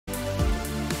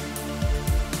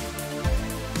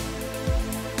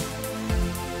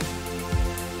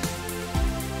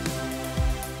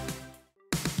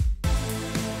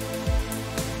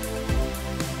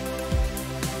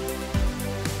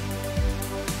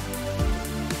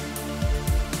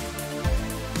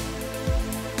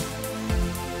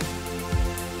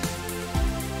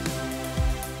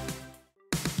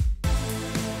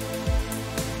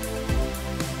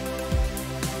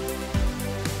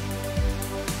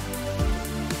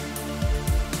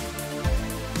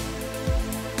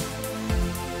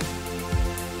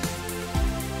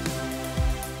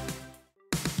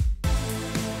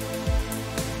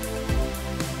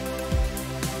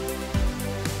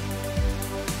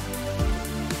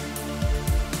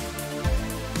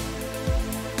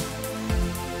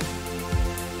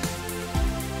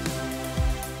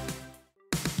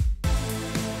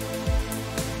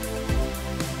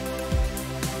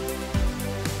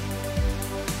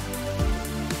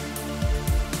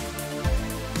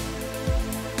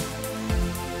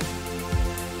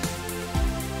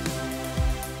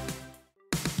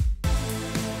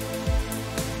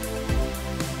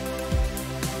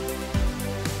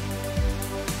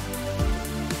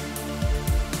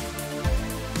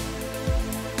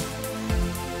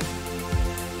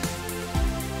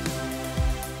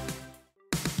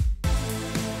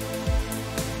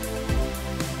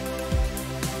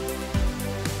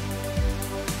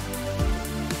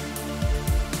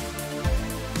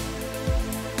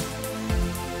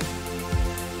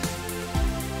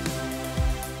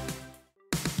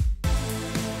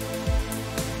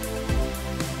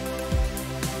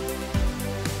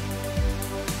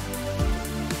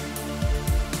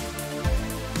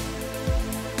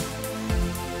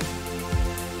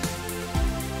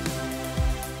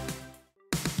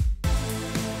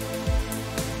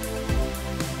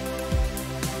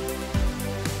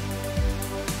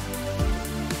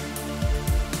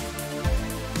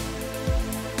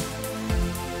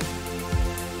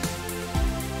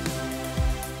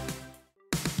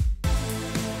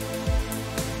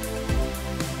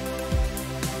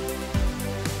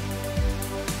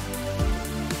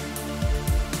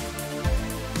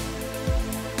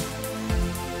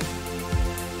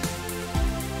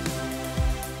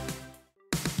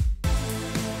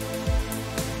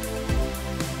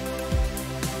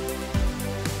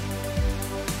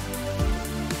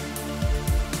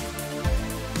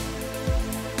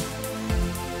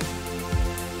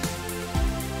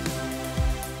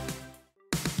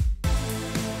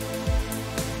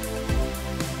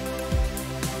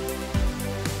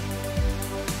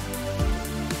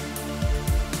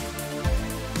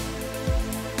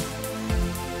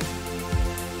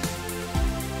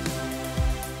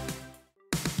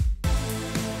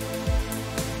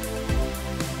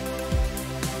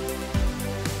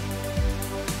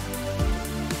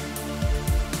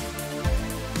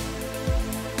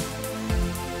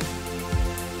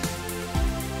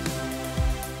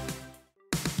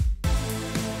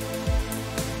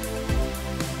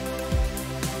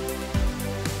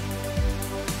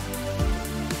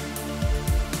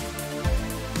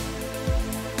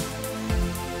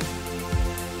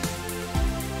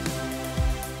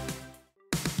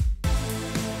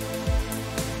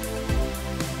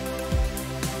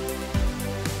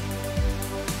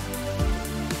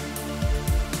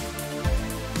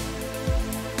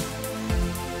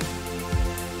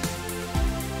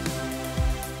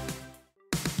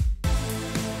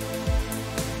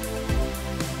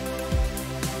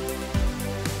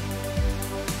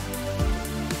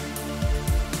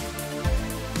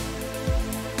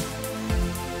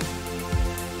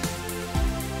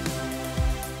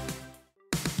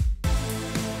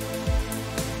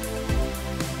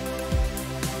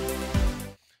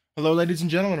Hello, ladies and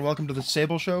gentlemen. Welcome to the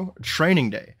Sable Show training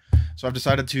day. So I've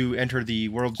decided to enter the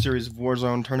World Series of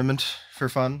Warzone tournament for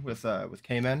fun with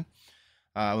K-Men.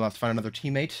 We'll have to find another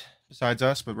teammate besides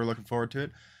us, but we're looking forward to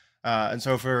it. And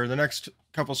so for the next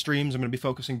couple streams, I'm going to be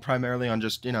focusing primarily on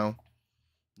just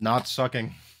not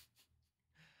sucking,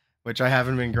 which I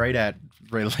haven't been great at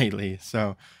lately.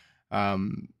 So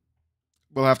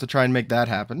we'll have to try and make that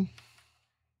happen.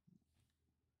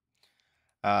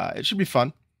 It should be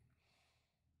fun.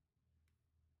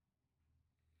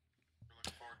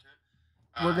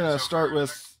 We're gonna start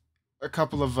with a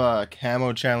couple of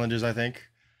camo challenges, I think,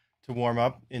 to warm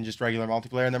up in just regular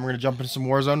multiplayer, and then we're gonna jump into some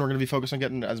Warzone. We're gonna be focused on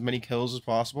getting as many kills as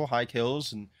possible, high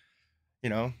kills, and you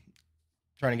know,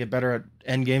 trying to get better at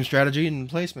end game strategy and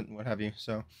placement and what have you.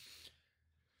 So,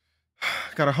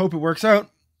 gotta hope it works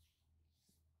out.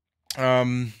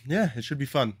 Yeah, it should be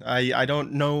fun. I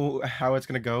don't know how it's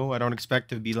gonna go. I don't expect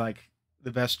to be like the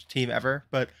best team ever,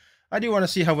 but I do want to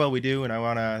see how well we do, and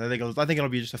I think it'll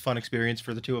be just a fun experience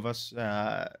for the two of us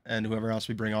and whoever else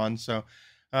we bring on. So,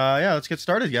 yeah, let's get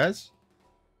started, guys.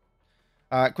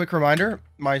 Quick reminder: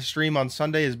 my stream on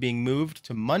Sunday is being moved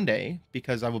to Monday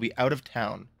because I will be out of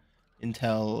town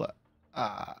until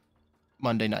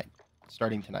Monday night,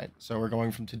 starting tonight. So we're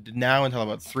going from now until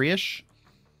about 3ish.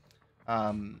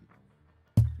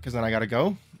 Because then I gotta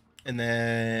go, and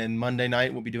then Monday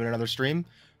night we'll be doing another stream.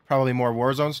 Probably more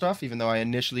Warzone stuff, even though I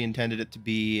initially intended it to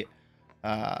be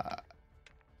I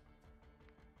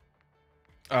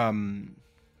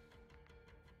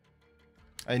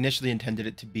initially intended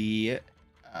it to be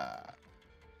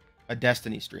a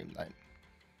Destiny stream night.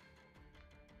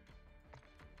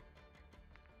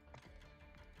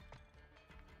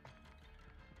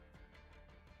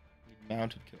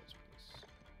 Mounted kills.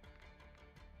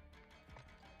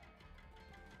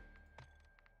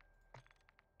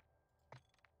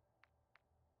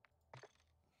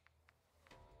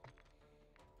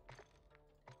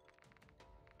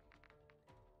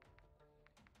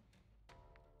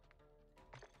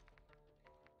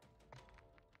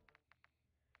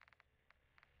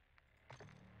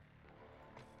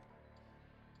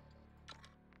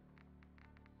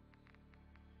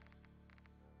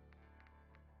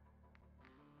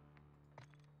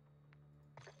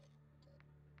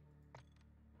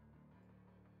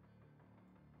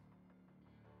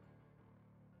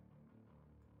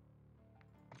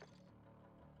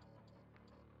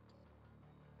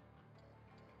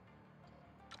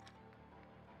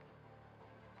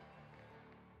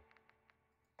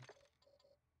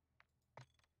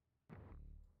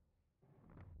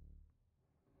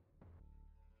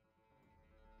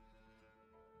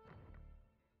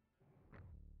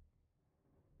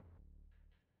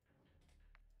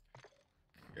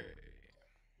 Okay.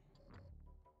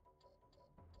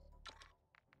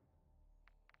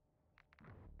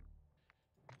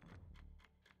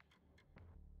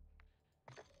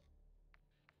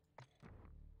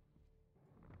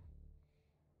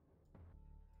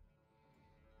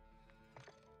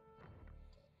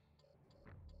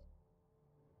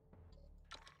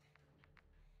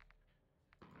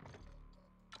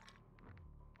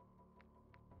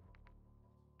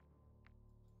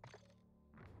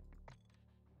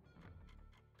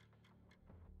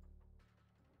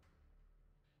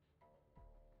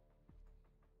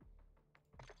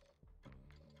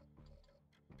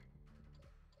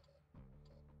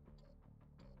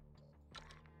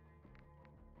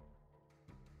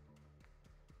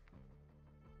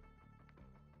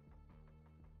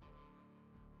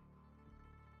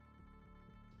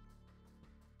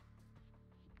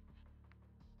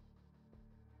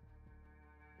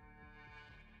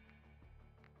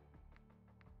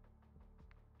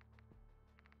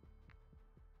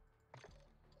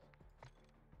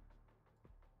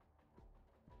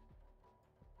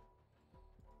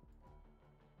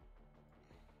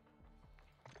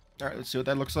 All right, let's see what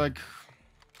that looks like.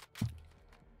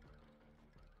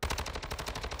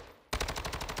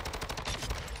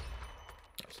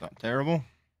 That's not terrible.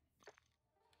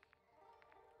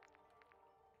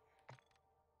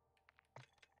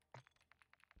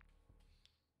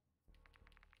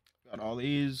 Got all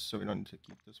these, so we don't need to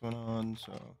keep this one on.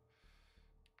 So.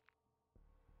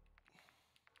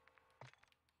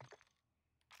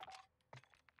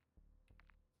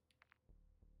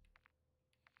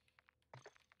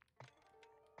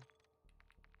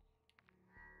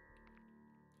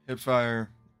 Hip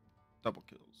fire, double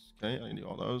kills. Okay, I can do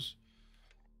all those.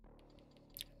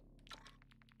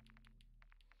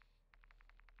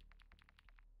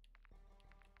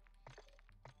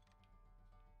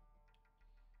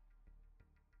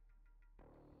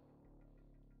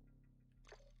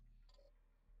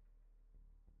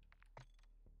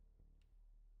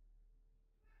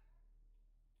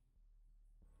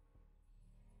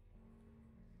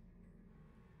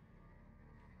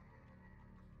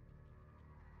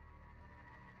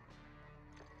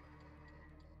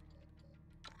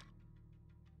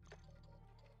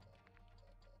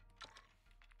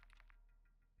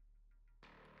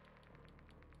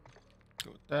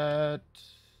 that.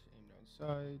 Aim down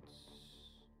sights.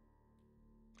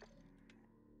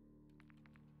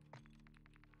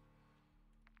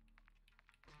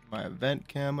 My event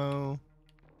camo,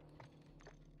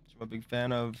 which I'm a big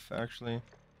fan of, actually.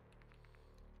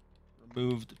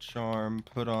 Remove the charm,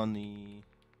 put on the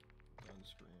gun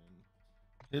screen.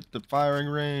 Hit the firing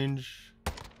range.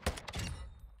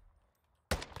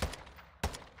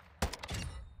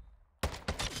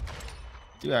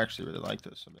 I do actually really like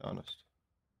this, I'll be honest.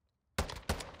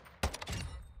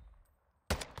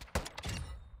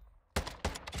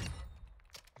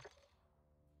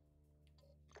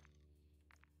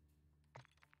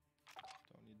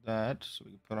 That, so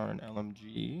we can put on an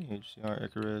LMG, HCR,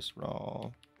 Icarus, Raw.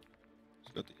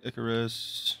 Let's got the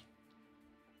Icarus.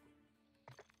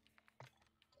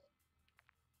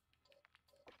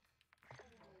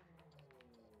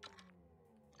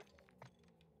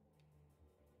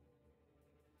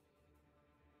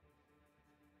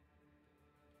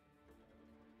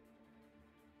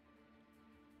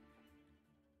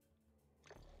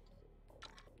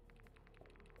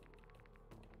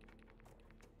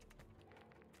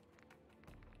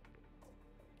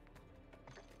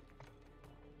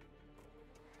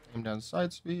 Aim down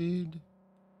sight speed.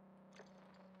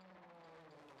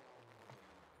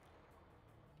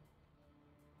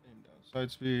 Aim down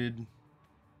sight speed.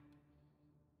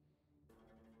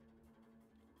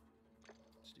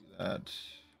 Let's do that.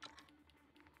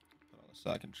 Put on the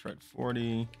second tread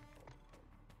 40.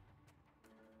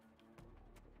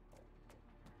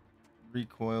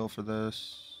 Recoil for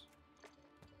this.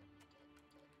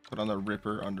 Put on the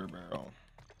Ripper underbarrel.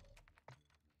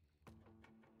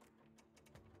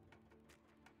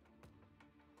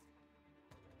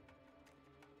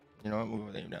 You know what? We'll go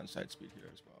with aim down sight speed here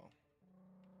as well.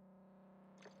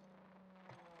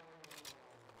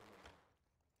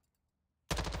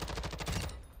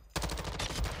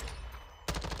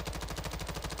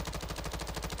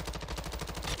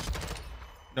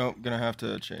 Nope, gonna have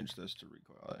to change this to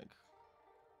recoil, I think.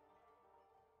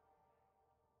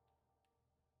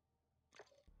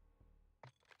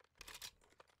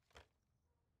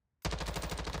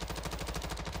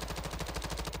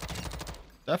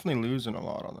 Definitely losing a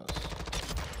lot on this.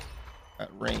 At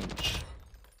range.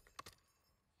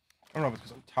 I don't know if it's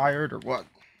because I'm tired or what.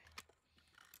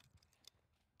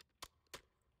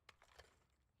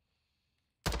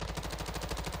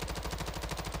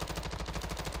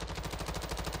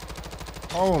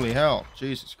 Holy hell.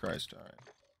 Jesus Christ. Alright.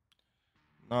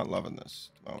 Not loving this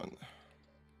at the moment.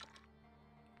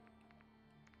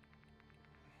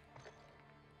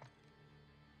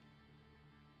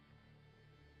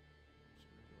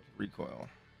 Recoil.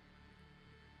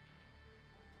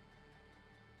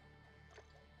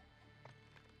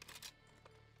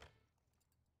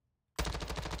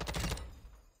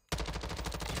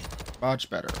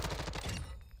 Much better.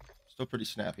 Still pretty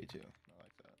snappy too. I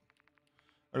like that.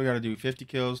 What do we gotta do? 50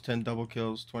 kills, 10 double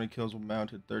kills, 20 kills with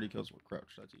mounted, 30 kills with crouch.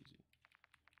 That's easy.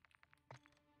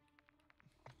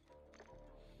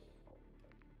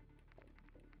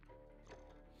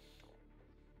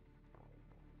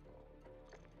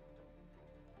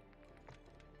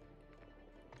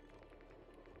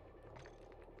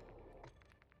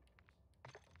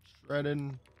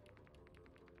 Shredding.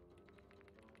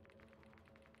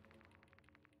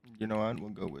 You know what? We'll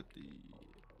go with the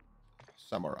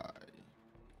Samurai.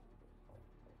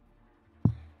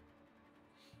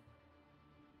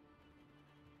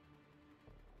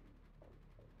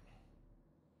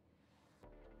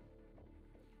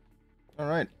 All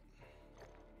right.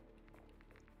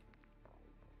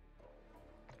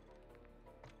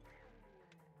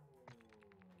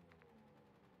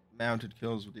 Mounted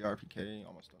kills with the RPK.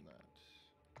 Almost done that.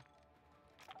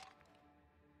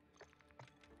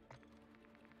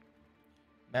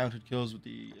 Mounted kills with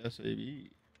the SAB.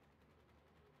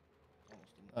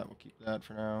 Almost done that. We'll keep that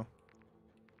for now.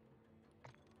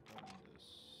 Don't need this.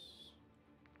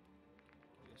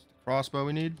 I guess the crossbow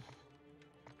we need.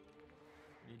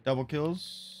 We need double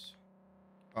kills,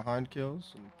 behind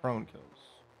kills, and prone kills.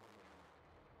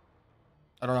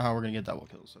 I don't know how we're gonna get double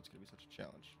kills. That's gonna be such a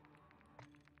challenge.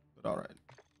 But all right,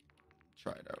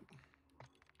 try it out.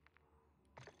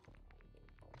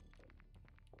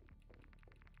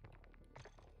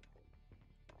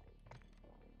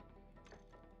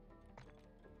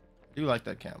 I do like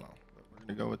that camo, but we're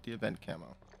gonna go with the event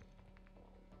camo.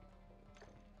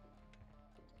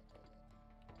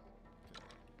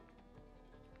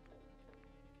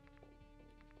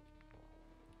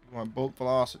 You want bolt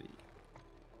velocity.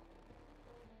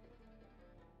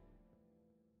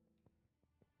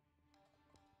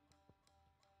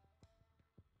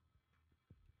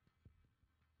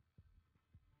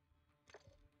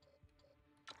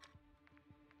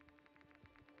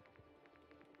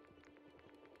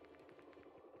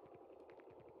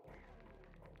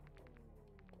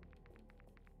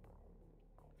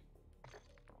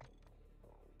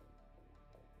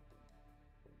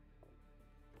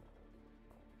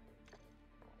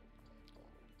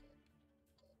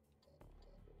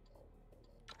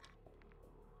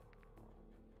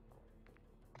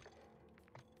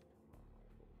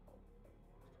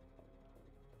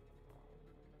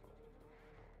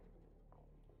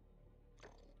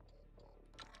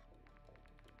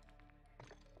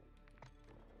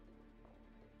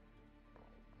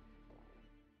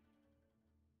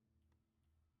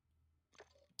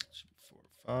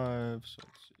 5. So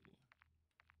let's see.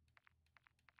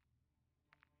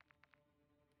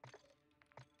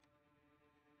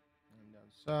 And down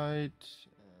sight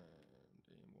and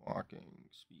aim walking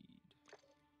speed.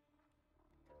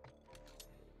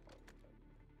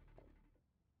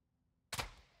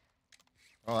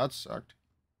 Oh, that sucked.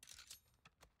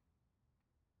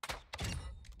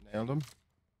 Nailed him.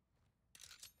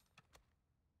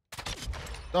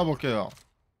 Double kill.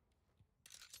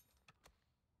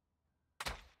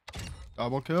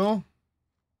 Double kill.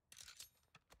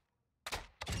 Good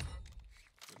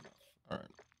enough. All right.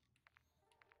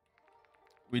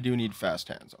 We do need fast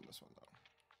hands on this one, though.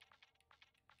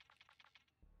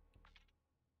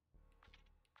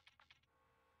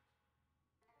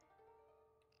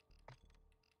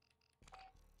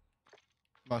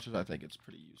 Much as I think it's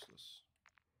pretty useless.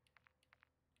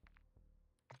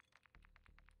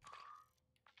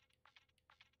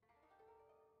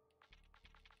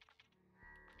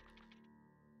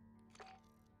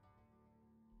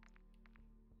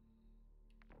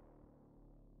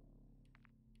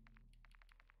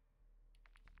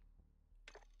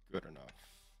 Good enough.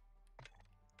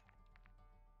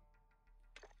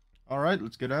 All right,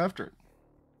 let's get after it.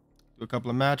 Do a couple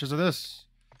of matches of this.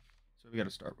 So we got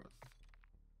to start with.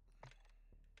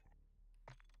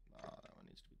 That one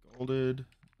needs to be golded.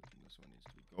 This one needs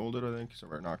to be golded, I think. So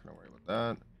we're not going to worry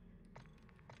about that.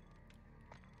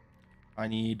 I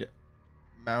need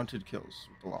mounted kills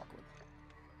with the Lockwood.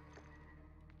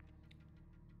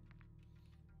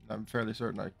 I'm fairly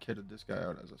certain I kitted this guy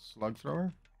out as a slug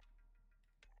thrower.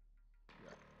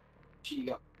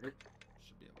 Yeah.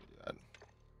 Should be able to do that.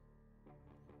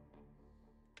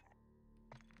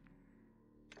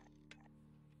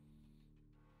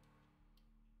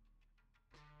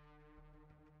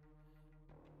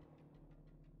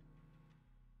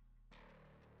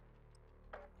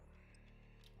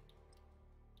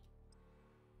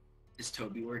 Is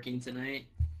Toby working tonight?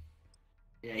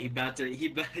 Yeah, he about to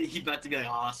be like,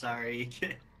 oh, sorry.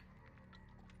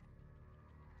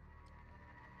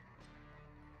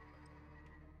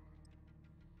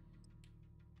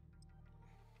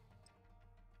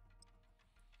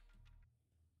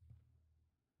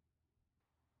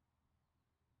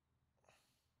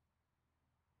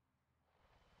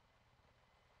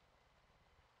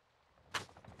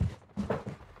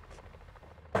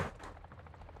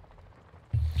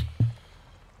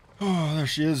 Oh, there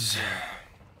she is.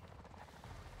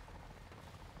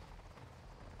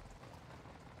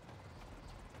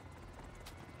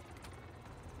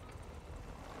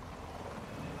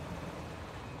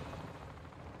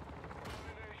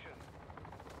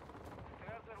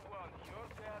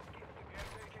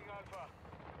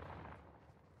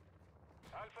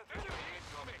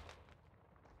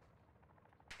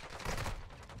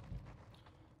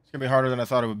 It's gonna be harder than I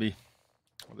thought it would be.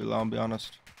 I'll be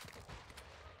honest.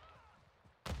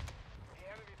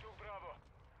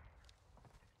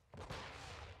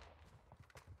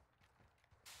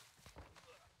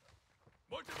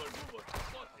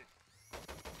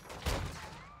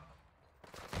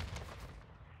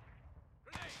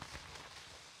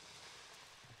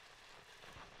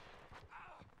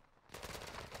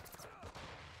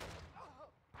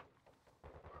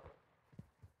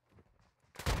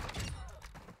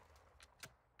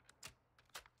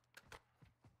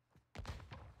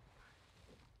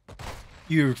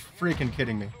 You're freaking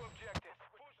kidding me.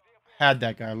 Had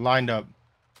that guy lined up.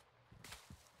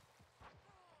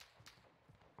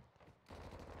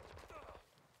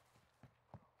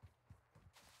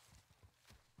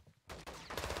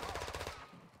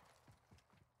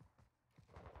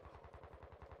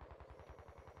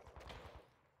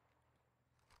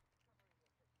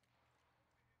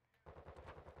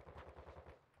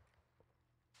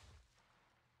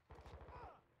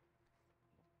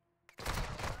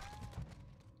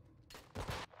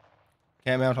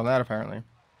 Can't mount on that, apparently.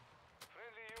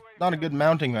 Not a good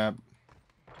mounting map.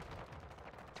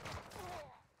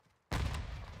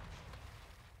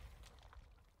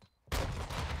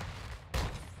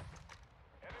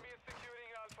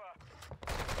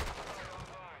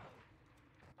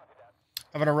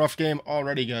 Having a rough game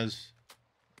already, guys.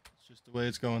 It's just the way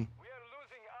it's going.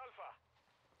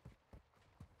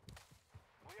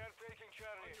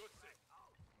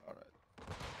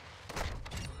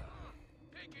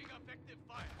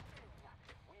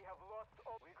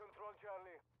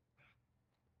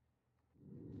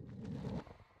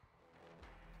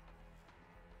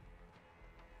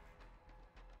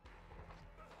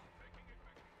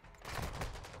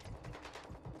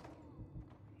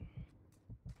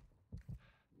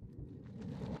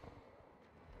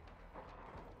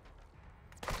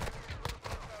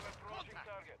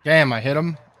 Damn, I hit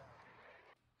him.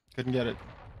 Couldn't get it.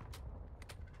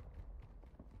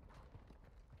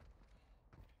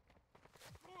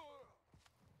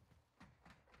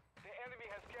 The enemy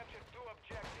has captured 2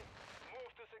 objectives.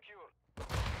 Move to secure.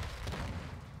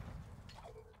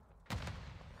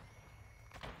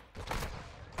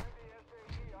 Heavy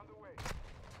SAE on the way.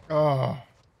 Oh.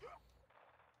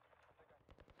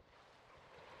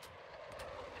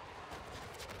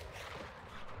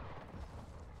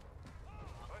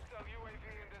 Hostile UAV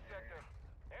in this sector.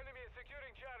 Enemy is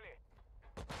securing Charlie.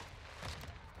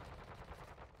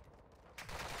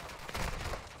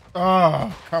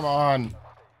 Oh, come on.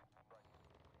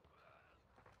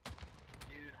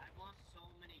 Dude, I've lost so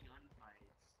many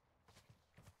gunfights.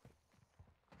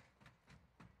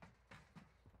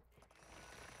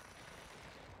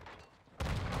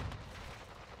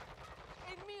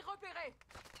 Ennemi repéré.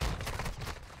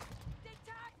 They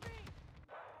tagged me.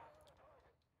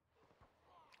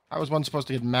 I was once supposed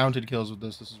to get mounted kills with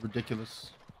this. This is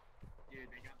ridiculous. Dude,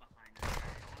 they got behind us.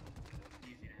 I'm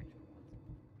using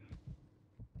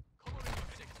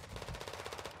actual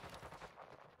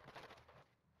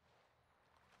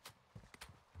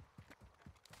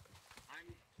I'm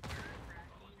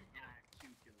cracking and I have 2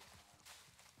 kills now.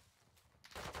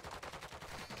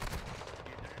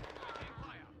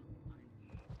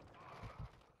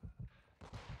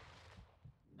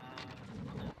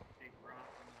 On that big rock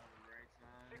on the right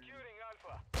side. Securing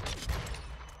Alpha.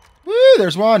 Woo,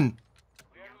 there's one.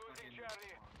 We are losing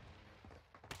Charlie.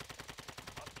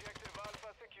 Objective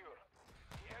Alpha secure.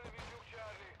 The enemy took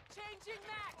Charlie. Changing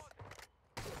max.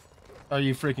 Are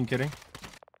you freaking kidding?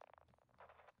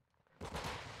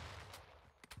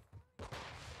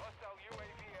 Hostile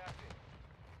UAV active.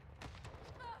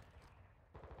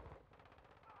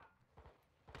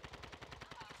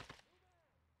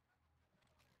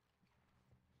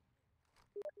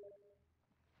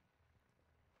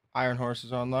 Iron Horse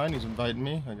is online. He's inviting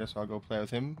me. I guess I'll go play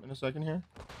with him in a second here.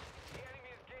 The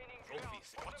enemy is gaining ground.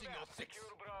 Watching your six.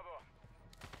 Secure Bravo.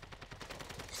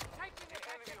 Taking The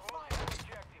enemy effective holds fire. all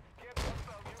objectives. Get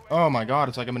hostile UAV. Oh my god,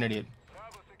 it's like I'm an idiot.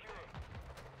 Bravo secure.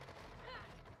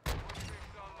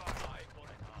 Footprints online. Eye for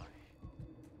an eye.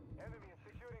 Enemy is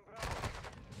securing Bravo.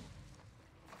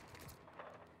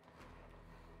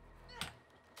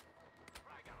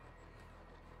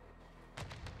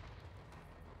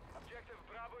 Objective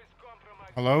Bravo is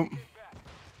compromised. Hello? Get back.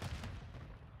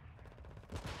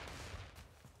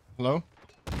 Hello?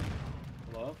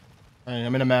 Hello? Alright,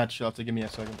 I'm in a match. You'll have to give me a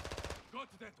second. Got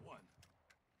that one.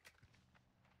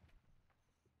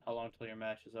 How long till your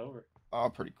match is over? Oh,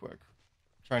 pretty quick.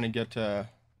 Trying to get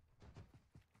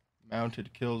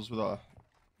mounted kills with a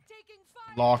Taking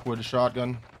fire. Lockwood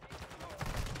shotgun.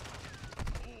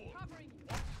 Covering.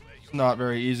 It's not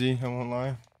very easy, I won't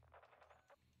lie.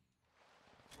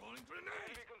 Throwing grenade.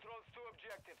 Enemy controls 2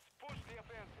 objectives. Push the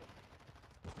offensive.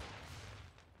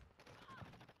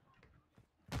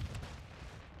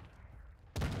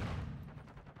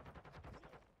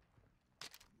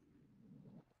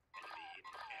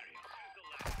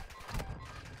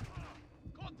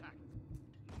 Contact.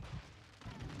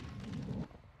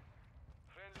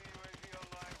 Friendly UAV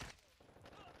online.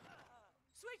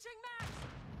 Switching max.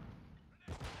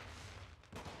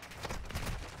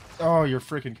 Oh, you're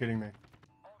freaking kidding me.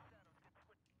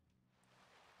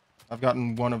 I've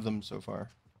gotten one of them so far.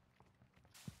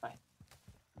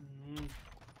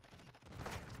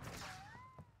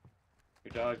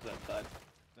 Your dog's outside.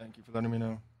 Thank you for letting me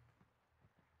know.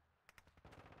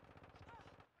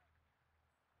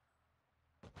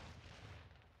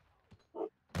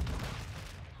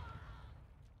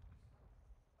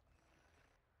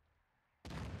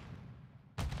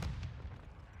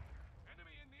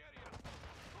 Enemy in the area.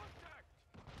 Contact.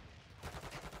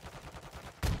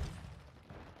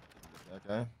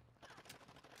 Okay.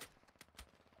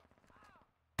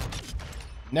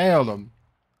 Nailed him.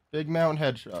 Big mountain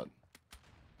headshot.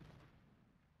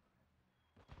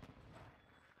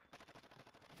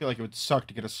 I feel like it would suck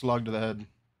to get a slug to the head.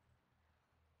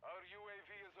 Our UAV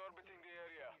is orbiting the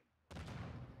area.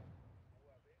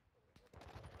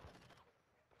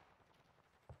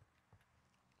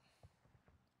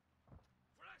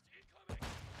 Flash incoming.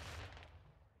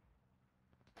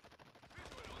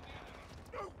 Visual on the enemy.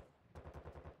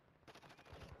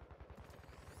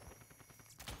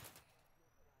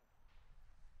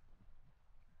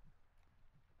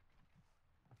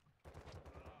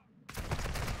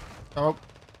 Oh.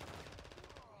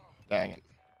 Dang it.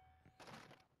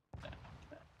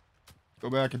 Go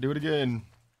back and do it again.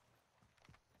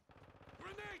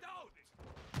 Grenade out.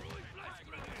 Throwing flash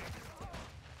grenade.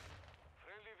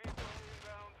 Friendly vehicle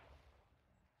inbound.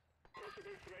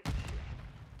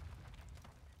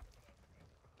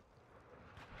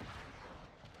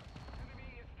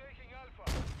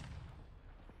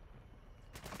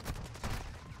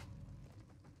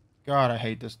 God, I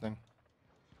hate this thing.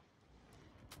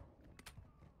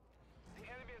 The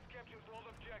enemy has captured all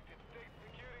objectives. Stay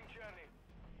securing Charlie.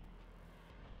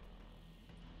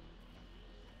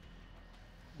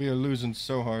 We are losing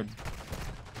so hard.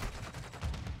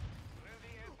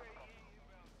 Friendly SAE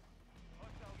inbound.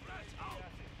 Hostile UAV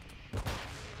active.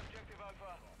 Securing objective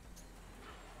Alpha.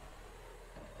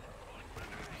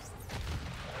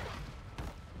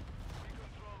 We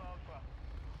control Alpha.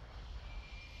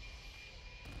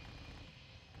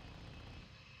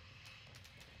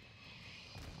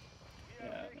 We are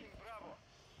Yeah. taking Bravo.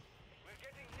 We're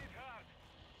getting hit hard.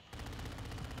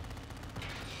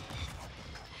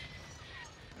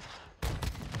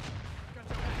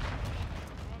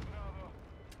 Control Bravo.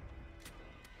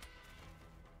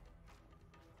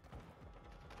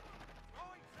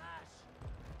 Throwing flash.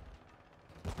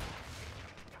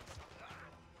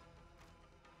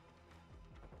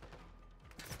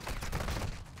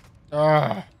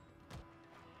 Ah.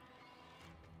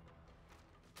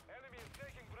 Enemy is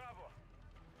taking Bravo.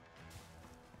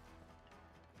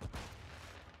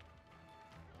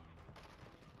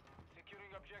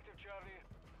 Securing objective Charlie.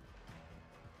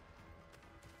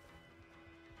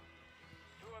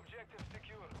 Two objectives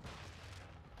secure.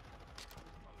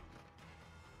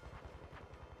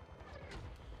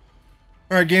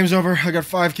 All right, game's over. I got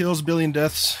 5 kills, billion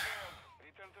deaths.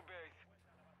 Return to base.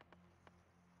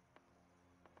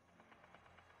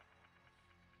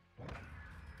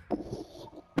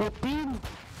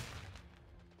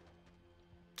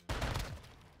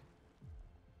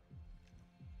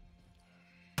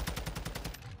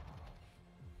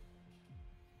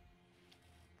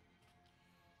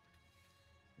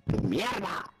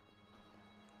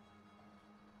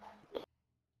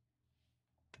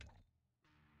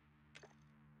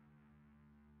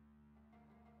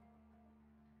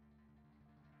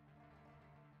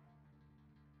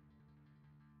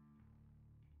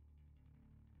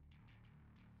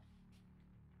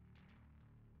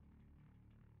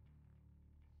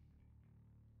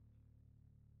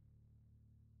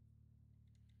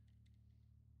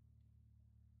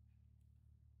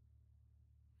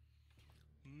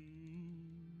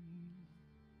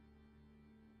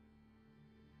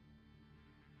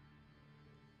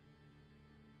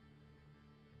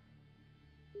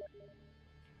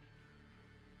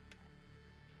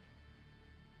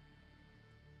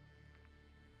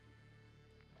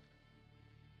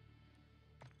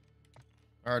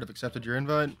 All right, I've accepted your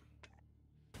invite.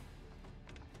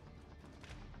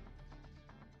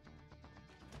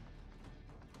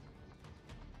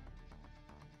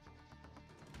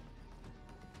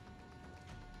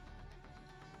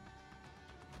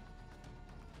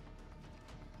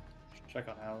 Check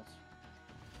on Alice.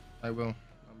 I will.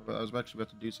 I was actually about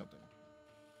to do something,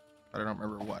 but I don't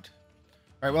remember what.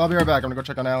 All right, well, I'll be right back. I'm gonna go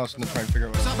check on Alice and then try and figure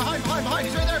out what's up. Behind!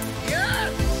 He's right there!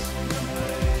 Yes!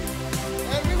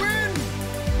 And we win!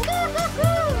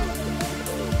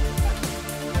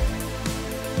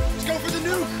 Let's go for the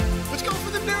nuke! Let's go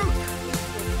for the nuke!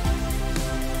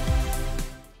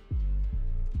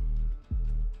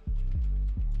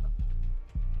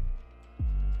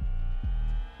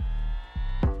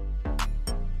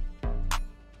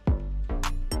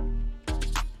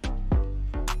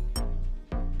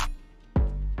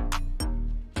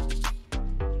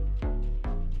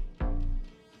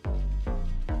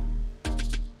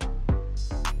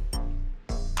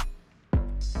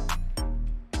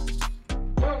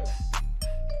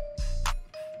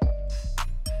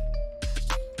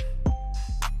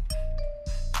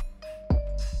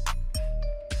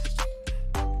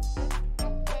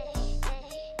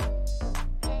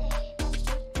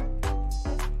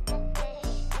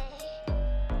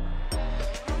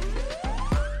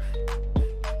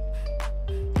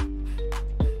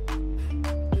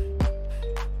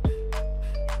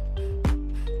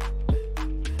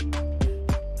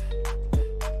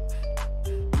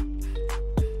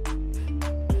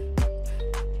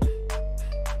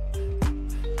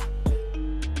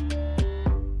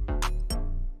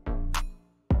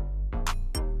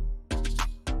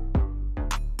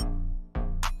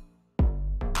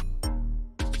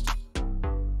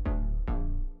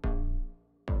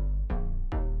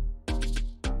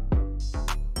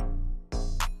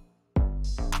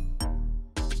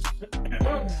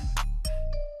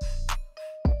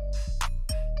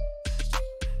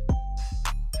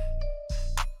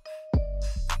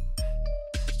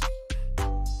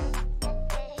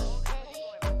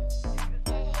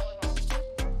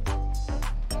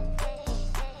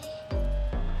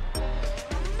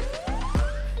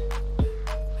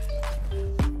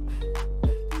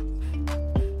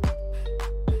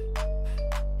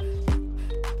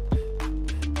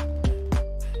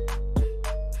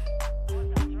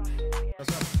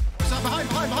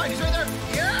 behind. He's right there.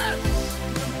 Yes!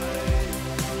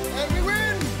 And we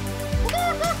win!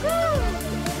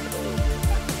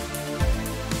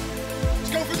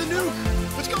 Let's go for the nuke!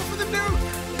 Let's go for the nuke!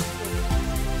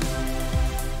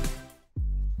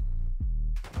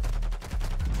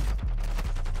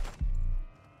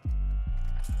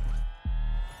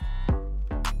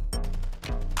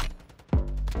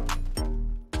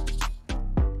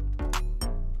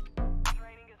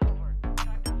 Training is over.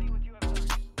 Time to see what you have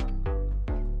learned.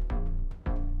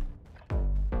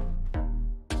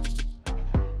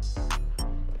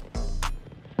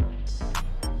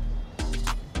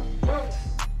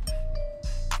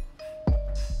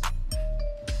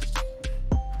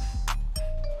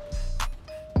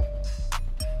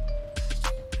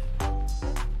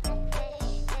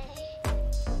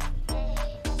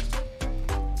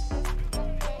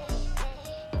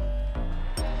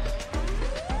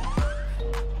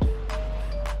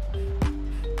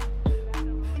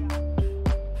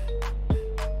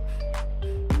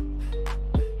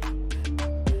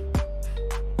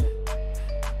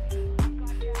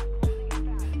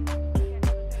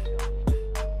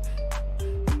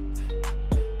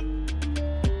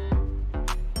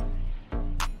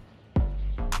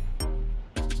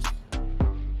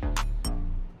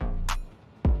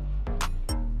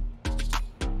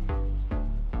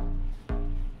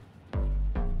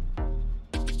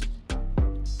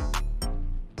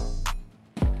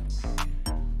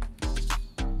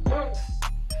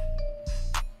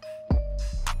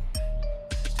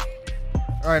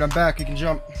 Alright, I'm back. You can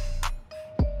jump.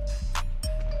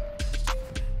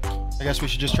 I guess we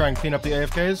should just try and clean up the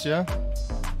AFKs, yeah?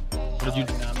 What did you...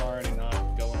 I'm already not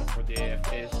going for the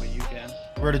AFKs, but you can.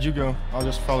 Where did you go? I'll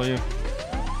just follow you.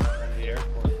 From the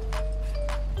airport.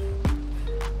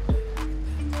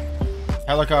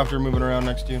 Helicopter moving around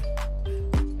next to you.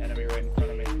 Enemy right in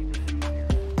front of me.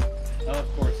 Oh,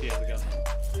 of course he has a gun.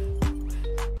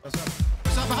 What's up?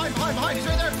 What's up? Behind! He's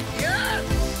right there! Yes!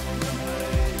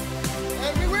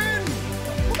 And we win!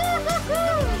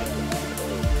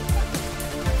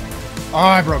 Oh,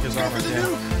 I broke his armor.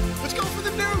 Let's go for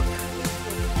the nuke!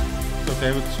 It's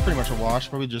okay, it's pretty much a wash.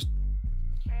 Probably just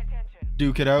Pay attention.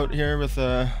 duke it out here with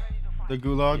the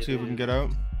gulag, see if we can get out.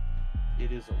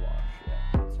 It is a wash,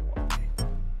 yeah. It's a wash.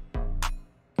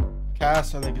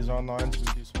 Cass, I think, is online, so we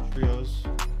can do some trios.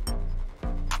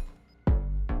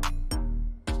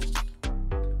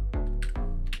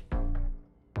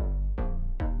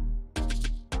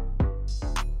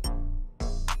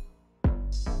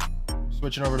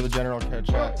 Switching over to the general chat,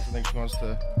 'cause I think she wants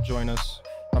to join us.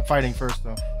 I'm fighting first,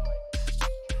 though.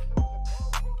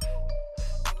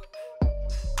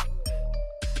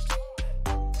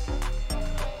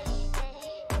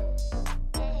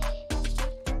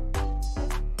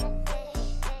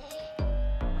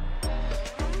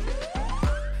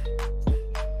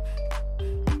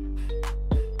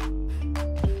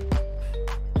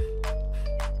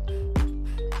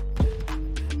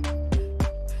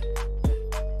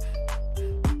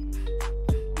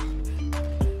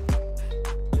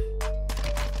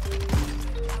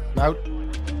 Out.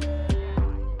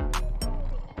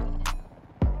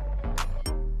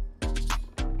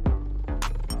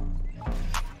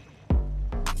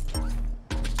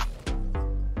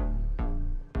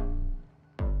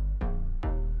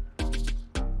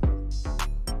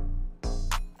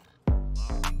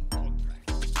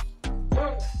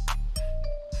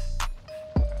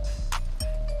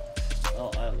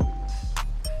 Oh, I lose.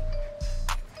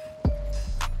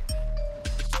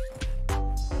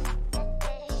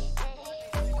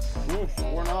 Oof,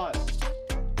 we're not.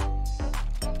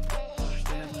 Gosh,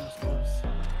 damn, that was close.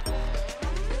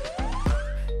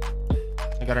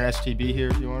 I got an STB here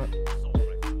if you want it.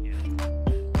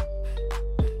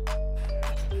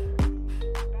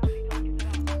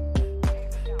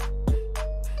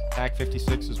 Back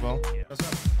 56 as well. What's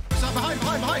up? What's up? Behind!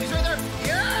 He's right there!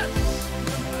 Yes!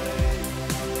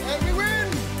 And we win!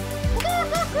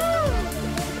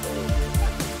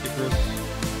 Icarus.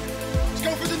 Let's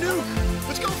go for the nuke!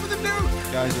 Let's go for the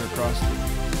nuke! Guys are across the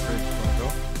bridge. Wanna go?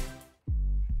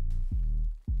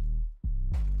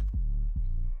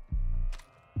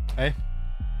 Hey.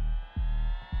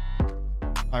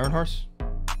 Iron Horse?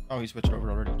 Oh, he switched over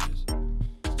already. Jeez.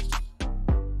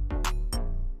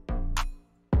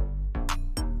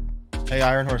 Hey,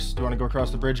 Iron Horse, do you want to go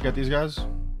across the bridge, get these guys?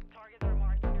 Targets are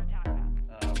marked on your attack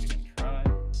map. We can try.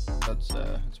 That's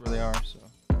where they are, so.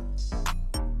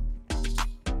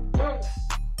 I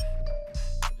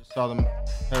just saw them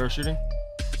parachuting.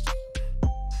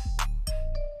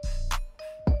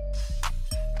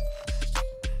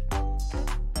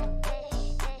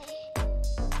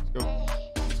 Let's go.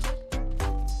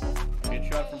 Get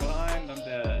shot from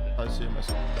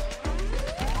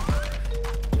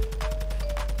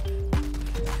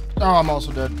Oh, I'm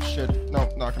also dead. Shit.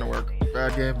 Nope, not gonna work.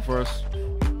 Bad game for us. I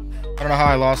don't know how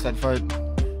I lost that fight.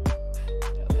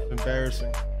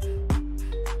 Embarrassing.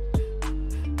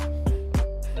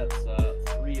 That's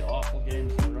 3 awful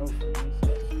games in a row for me.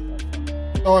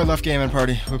 So that's Oh, I left game and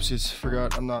party. Whoopsies.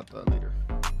 Forgot. I'm not the leader.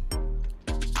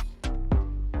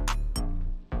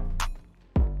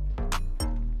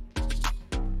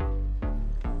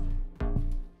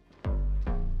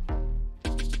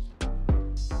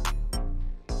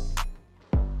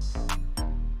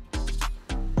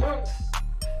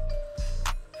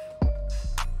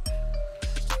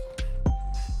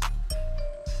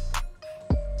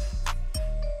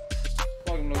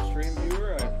 Welcome to the stream,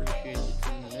 viewer. I appreciate you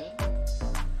tuning in.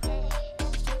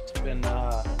 It's been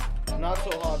not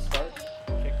so hot start.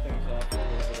 Kick things off with a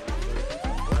little bit of resurgence.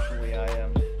 Unfortunately, I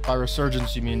am. By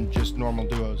resurgence, you mean just normal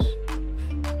duos?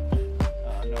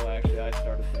 No, actually, I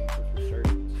started things with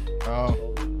resurgence.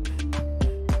 Oh.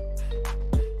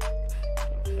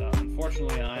 But,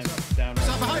 unfortunately, I'm down.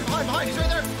 Stop behind! He's right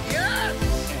there! Yes!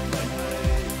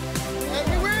 And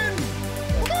we win!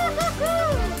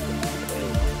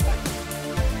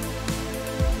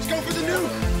 Let's go for the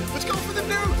nuke! Let's go for the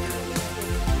nuke!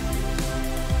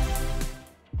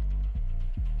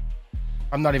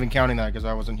 I'm not even counting that because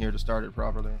I wasn't here to start it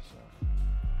properly. So.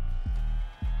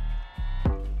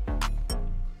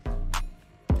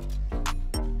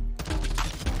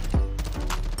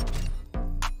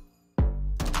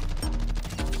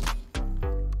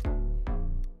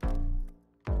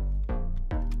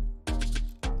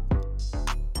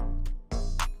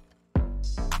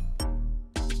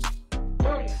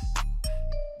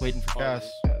 Waiting for Cass.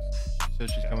 She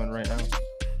says she's coming right now.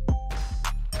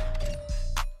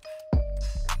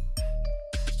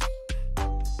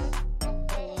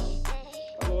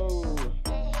 Hello.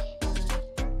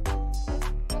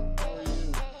 How are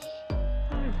you?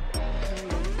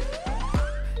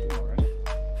 Alright.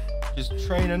 Just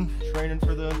training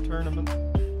for the tournament.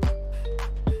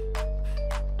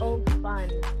 Oh, fun.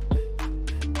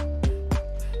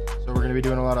 So we're gonna be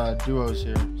doing a lot of duos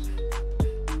here.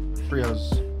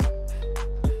 Trios.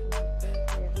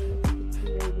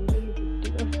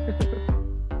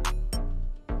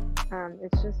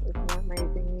 It's not my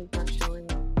thing. He's not showing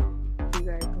you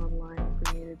guys online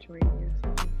for me to join you.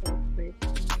 So wait.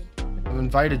 I've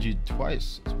invited you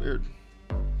twice. It's weird.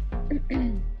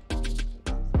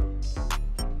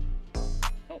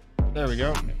 There we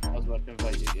go. I was about to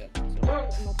invite you again. So.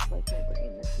 Much like my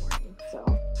brain this morning. So.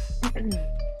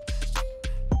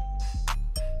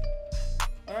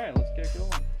 Alright, let's get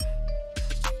going.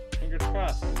 Fingers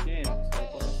crossed, good game. So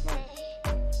let us know.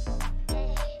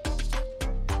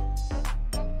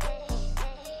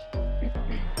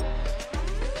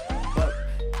 But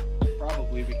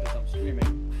probably because I'm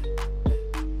streaming,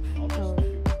 I'll just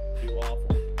do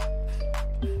awful.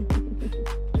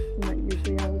 Not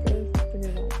usually how it goes. When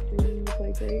you're not streaming, you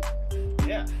play great.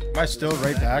 Yeah. Am I still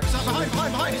right back?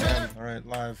 Alright,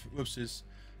 live. Whoopsies.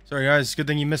 Sorry guys, good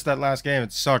thing you missed that last game.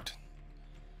 It sucked.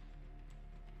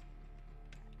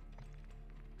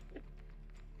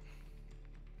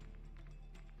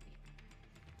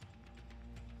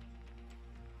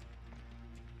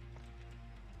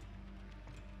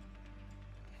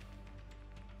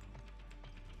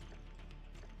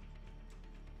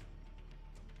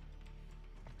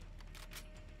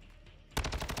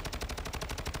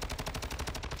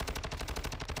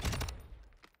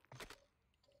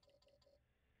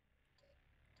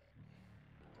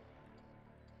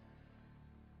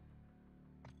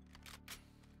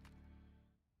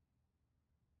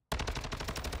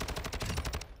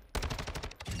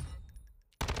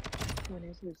 When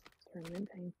is his tournament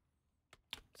time?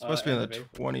 It's supposed to be on End the of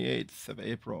April. 28th of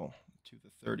April to the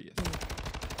 30th.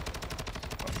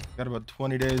 Got about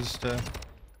 20 days to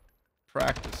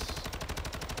practice.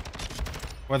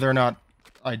 Whether or not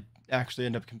I actually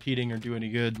end up competing or do any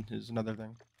good is another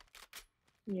thing.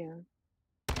 Yeah.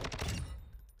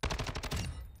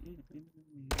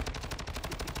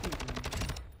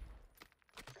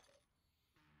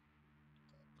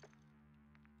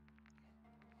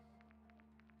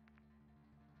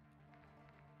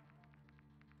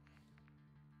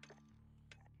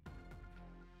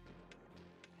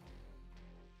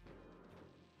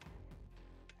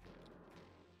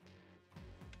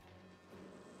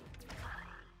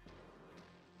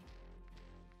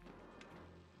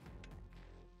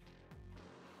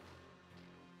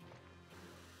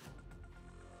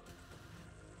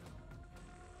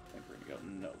 I think we're gonna go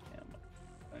no camo.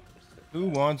 Who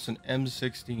wants an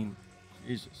M16?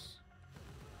 Jesus.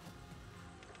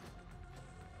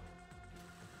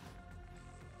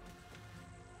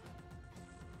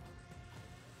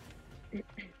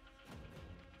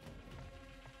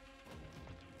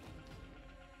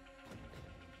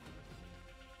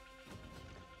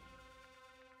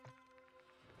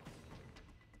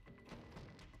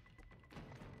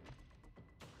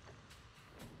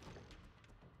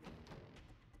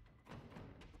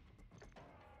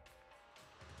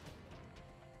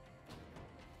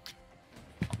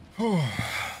 Hmm.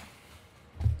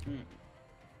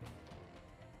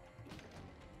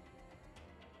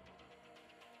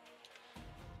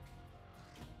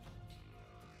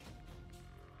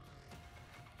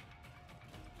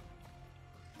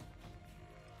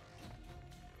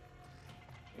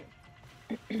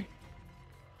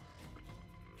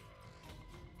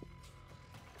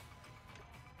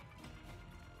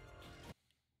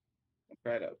 I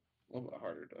tried a little bit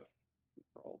harder to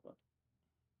roll, but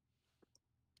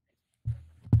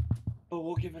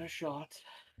we'll give it a shot.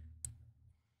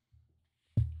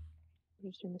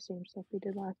 Just doing the same stuff we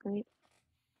did last night.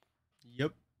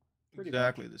 Yep. Pretty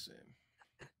Exactly the same.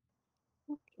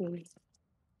 Okay.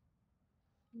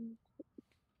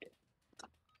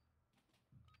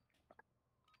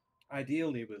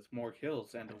 Ideally, with more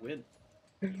kills and a win.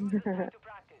 I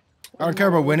don't care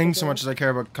about winning so much as I care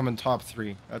about coming top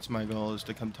 3. That's my goal, is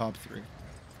to come top 3.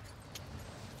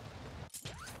 I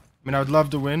mean, I would love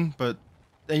to win, but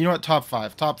you know what? Top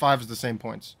 5. Top 5 is the same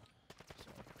points.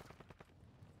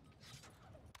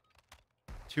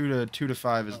 So, 2 to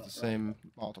 5 is the same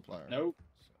multiplier. Nope.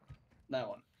 That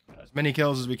one. As many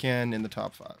kills as we can in the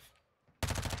top 5.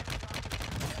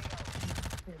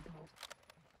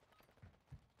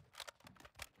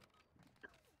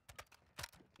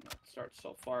 Start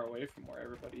so far away from where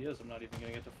everybody is, I'm not even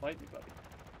gonna get to fight anybody.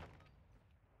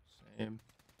 Same.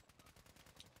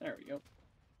 There we go.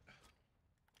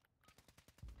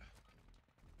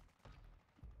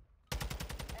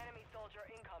 Enemy soldier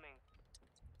incoming.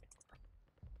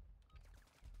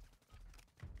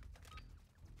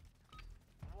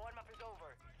 Warm-up is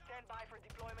over. Stand by for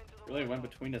deployment to the Really went Warzone.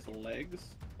 between his legs?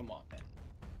 Come on, man.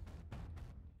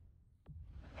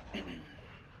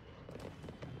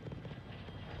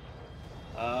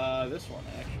 This one,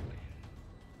 actually.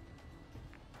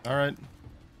 Alright.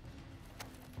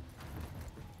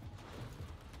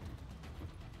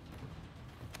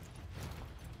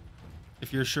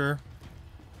 If you're sure.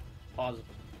 Positive.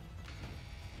 5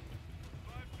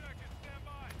 seconds, stand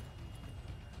by.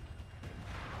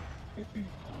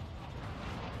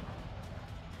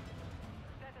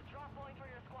 Set a drop point for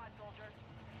your squad, soldier.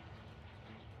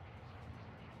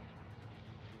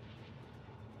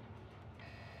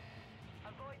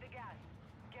 Avoid the gas.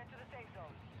 Get to the safe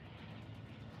zone.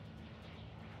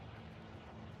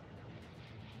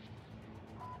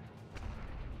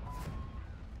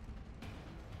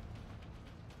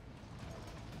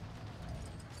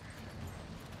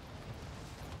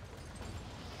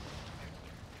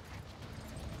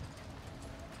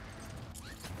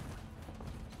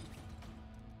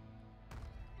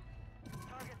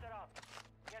 Target set up.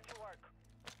 Get to work.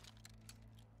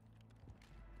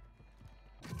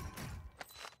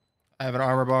 I have an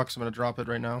armor box. I'm going to drop it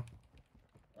right now.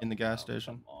 In the gas Oh,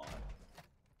 station. come on.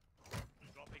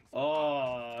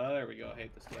 Oh, there we go. I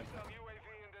hate this game. Some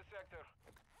UAV in this sector.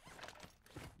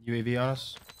 UAV on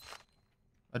us.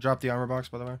 I dropped the armor box,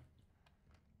 by the way.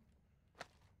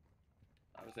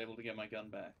 I was able to get my gun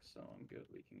back, so I'm good.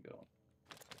 We can go.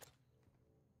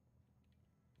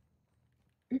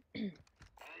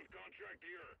 Contract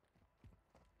here.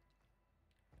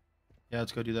 Yeah,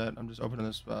 let's go do that. I'm just opening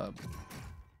this box.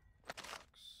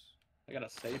 I got a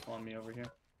safe on me over here.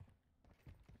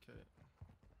 Okay.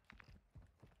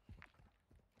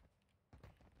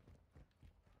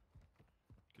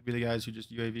 Could be the guys who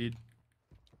just UAV'd. Do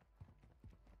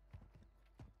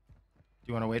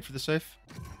you want to wait for the safe?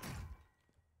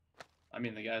 I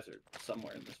mean, the guys are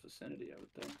somewhere in this vicinity, I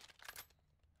would think.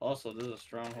 Also, this is a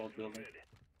stronghold building.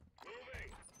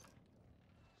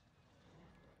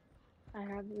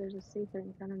 There's a safe right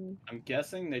in front of me. I'm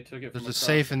guessing they took it from There's a across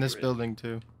safe the in this bridge. building,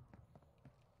 too.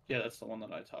 Yeah, that's the one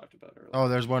that I talked about earlier. Oh,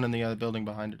 there's one in the other building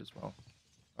behind it as well.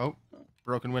 Oh,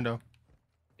 broken window.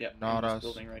 Yeah, not in this us.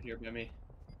 building right here by me.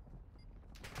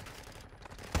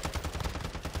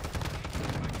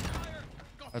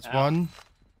 That's Ow. one.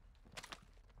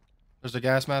 There's a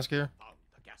gas mask here.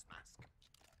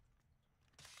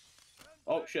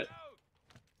 Oh, shit.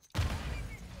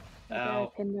 I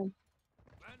Ow. pinned him.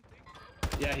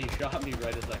 Yeah, he shot me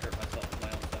right as I hurt myself with my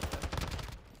own stuff.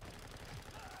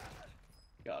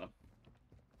 Got him.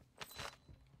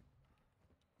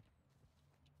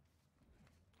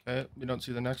 Okay, we don't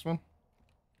see the next one.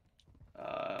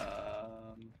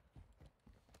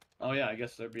 Oh yeah, I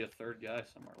guess there'd be a third guy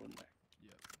somewhere, wouldn't there?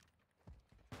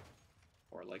 Yep.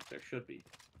 Or like there should be.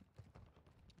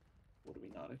 What do we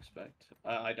not expect?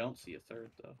 I don't see a third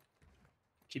though.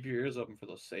 Keep your ears open for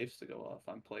those safes to go off.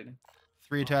 I'm plating.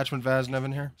 3 attachment Vaz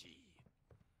Nevin here.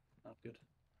 Not good.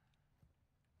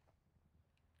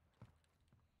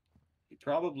 He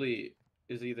probably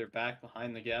is either back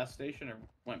behind the gas station or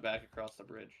went back across the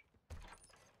bridge.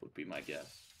 would be my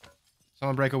guess.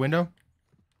 Someone break a window?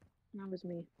 That was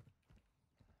me.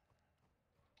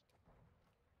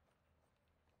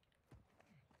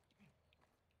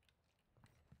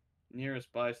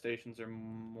 Nearest buy stations are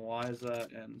Moiza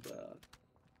and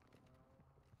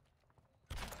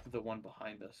the one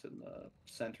behind us in the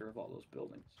center of all those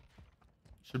buildings.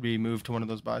 Should we move to one of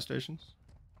those buy stations?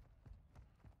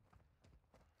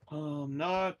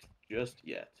 Not just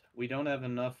yet. We don't have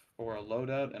enough for a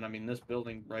loadout, and I mean this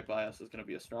building right by us is going to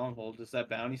be a stronghold. Is that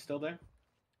bounty still there?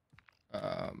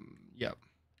 Yep.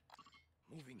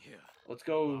 Moving here. Let's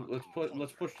go.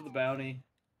 Let's push to the bounty.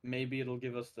 Maybe it'll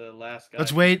give us the last guy.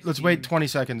 Let's wait 20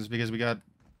 seconds because we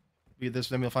this,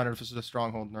 then we'll find out if this is a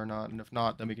stronghold or not, and if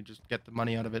not, then we can just get the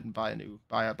money out of it and buy a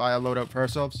loadout for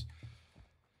ourselves.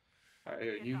 All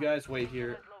right, you guys wait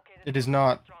here. It is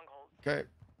not. Okay,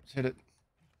 let's hit it.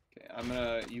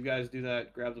 Okay, you guys do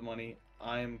that. Grab the money.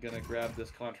 I am gonna grab this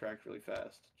contract really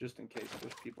fast, just in case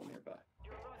there's people nearby.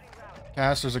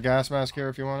 Cass, there's a gas mask here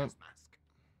if you want it.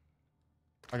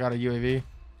 I got a UAV.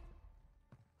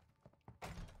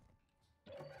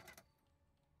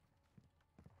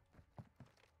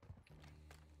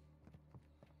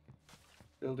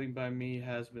 Building by me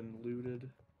has been looted.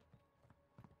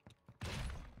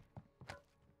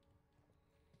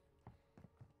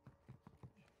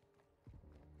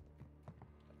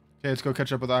 Okay, let's go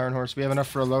catch up with Iron Horse. We have enough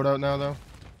for a loadout now, though.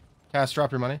 Cass,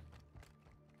 drop your money.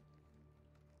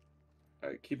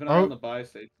 Alright, keep an eye on the buy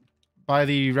station. By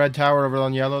the red tower over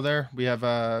on yellow there, we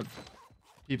have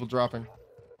people dropping.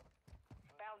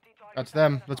 That's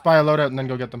them. Let's buy a loadout and then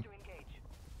go get them.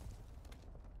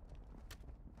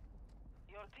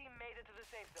 Your team made it to the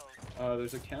safe zone.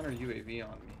 There's a counter UAV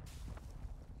on me.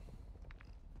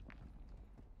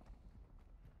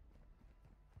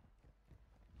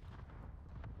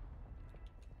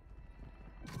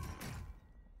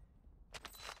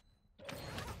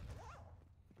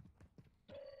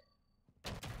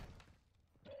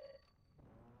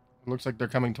 It looks like they're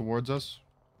coming towards us.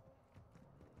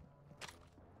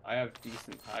 I have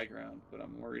decent high ground, but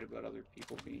I'm worried about other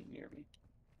people being near me.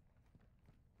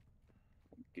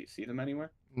 Do you see them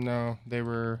anywhere? No,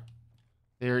 they're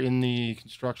in the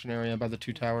construction area by the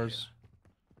two towers.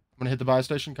 I'm gonna hit the buy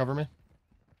station. Cover me.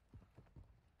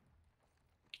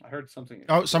 I heard something.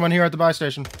 Oh, someone here at the buy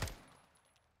station.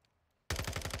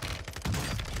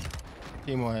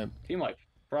 Team wipe. Team wipe.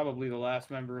 Probably the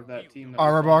last member of that team. That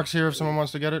Armor box here if someone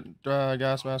wants to get it.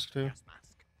 Gas mask too.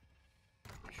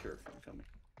 Sure, I'm coming.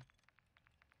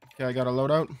 Okay, I got a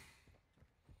loadout.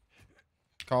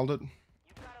 Called it.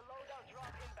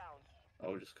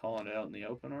 Oh, just calling it out in the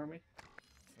open, are we?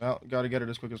 Well, gotta get it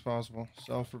as quick as possible.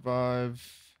 Self-revive.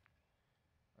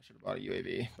 I should have bought a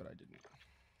UAV, but I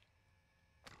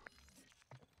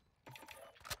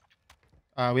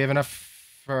didn't. We have enough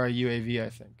for a UAV, I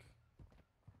think.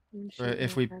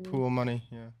 If we pool money,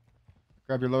 yeah.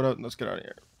 Grab your loadout and let's get out of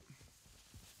here.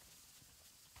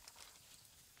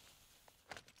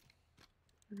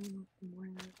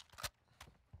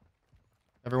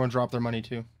 Everyone drop their money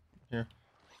too. Here.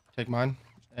 Take mine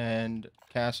and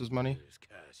Cass's money.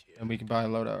 And we can buy a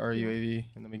loadout or a UAV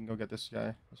and then we can go get this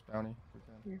guy, this bounty.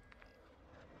 Yeah.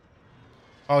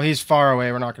 Oh, he's far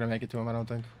away. We're not going to make it to him, I don't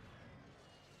think.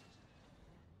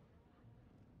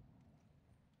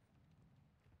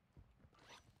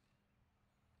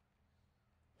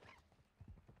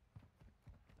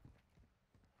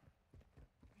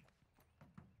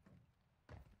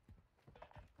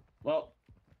 Well,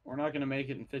 we're not going to make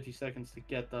it in 50 seconds to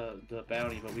get the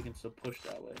bounty, but we can still push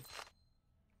that way.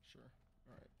 Sure.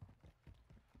 All right.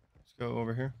 Let's go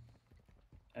over here.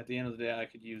 At the end of the day, I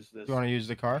could use this. Do you want to use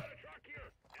the car?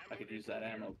 I could use that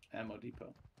ammo depot.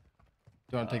 Do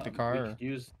you want to take the car?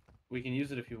 We can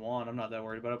use it if you want. I'm not that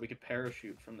worried about it. We could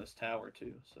parachute from this tower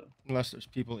too. So Unless there's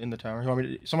people in the tower. You want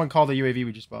me to... Someone call the UAV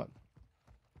we just bought.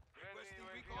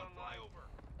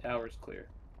 tower's clear,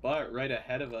 but right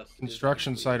ahead of us.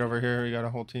 Construction site over here. We got a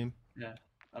whole team. Yeah,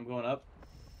 I'm going up.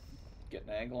 Getting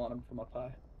an angle on him from up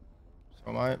high.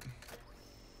 So am I.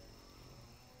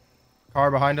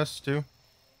 Car behind us too.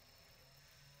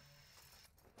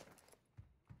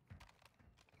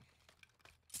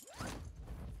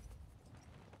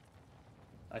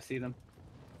 I see them.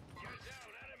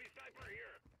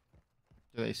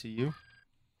 Do they see you?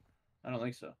 I don't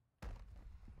think so.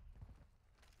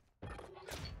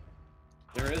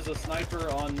 There is a sniper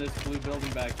on this blue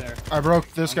building back there. I broke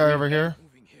this guy over here.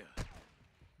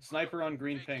 Sniper on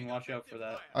green ping. Watch out for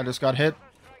that. I just got hit.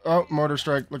 Oh, mortar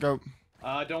strike. Look out.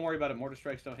 Don't worry about it. Mortar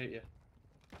strikes don't hit you.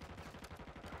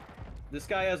 This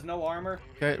guy has no armor.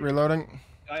 Okay, reloading.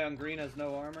 Guy on green has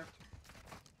no armor.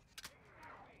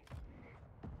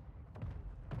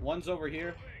 One's over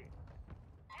here.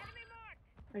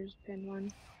 I just pinned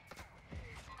one.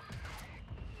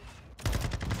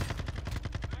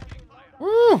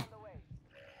 Woo!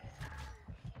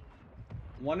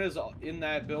 One is in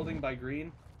that building by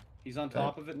green. He's on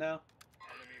top of it now.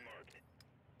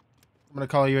 I'm gonna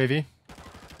call UAV.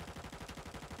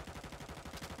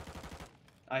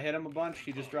 I hit him a bunch.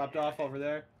 He just dropped off over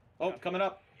there. Oh, coming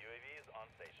up. UAV is on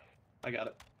station. I got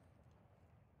it.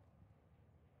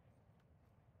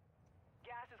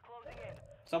 Gas is closing in.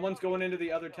 Someone's going into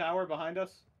the other tower behind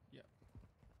us.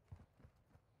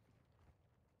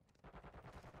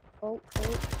 Oh.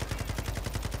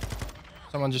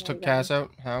 Someone just Yeah, took I got Cass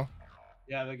out. How?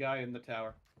 Yeah, the guy in the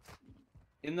tower.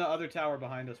 In the other tower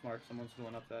behind us, Mark. Someone's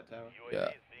going up that tower. UAV Yeah,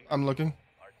 is being I'm looking.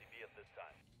 RTB at this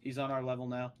time. He's on our level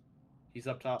now. He's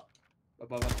up top.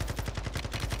 Above us.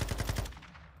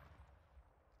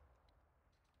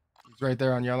 He's right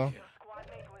there on yellow. Squad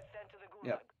mate was sent to the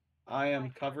gulag. Yep. I am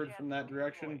covered from that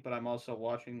direction, but I'm also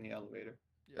watching the elevator.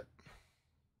 Yep.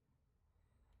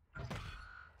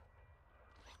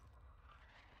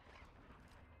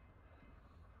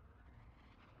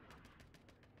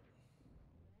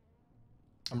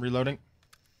 I'm reloading.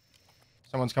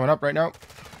 Someone's coming up right now.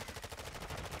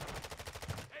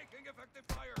 Taking effective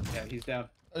fire. Yeah, he's down.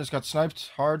 I just got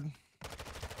sniped hard.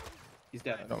 He's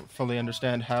dead. I don't fully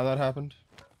understand how that happened.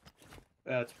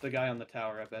 It's the guy on the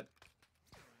tower, I bet.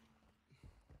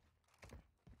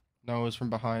 No, it was from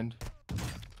behind.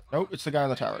 Nope, it's the guy on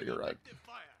the tower. You're right. Effective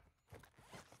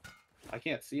fire. I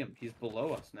can't see him. He's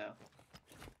below us now.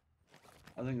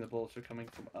 I think the bullets are coming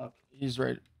from up. He's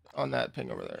right on that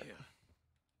ping over there.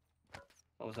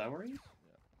 Oh, is that where he is?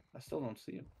 I still don't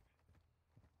see him.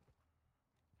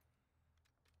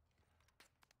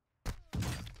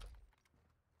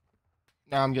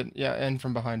 Now I'm getting, yeah, and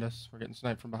from behind us. We're getting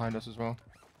sniped from behind us as well.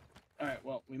 Alright,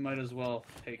 well, we might as well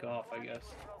take off, I guess.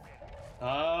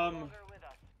 Closer with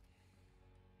us.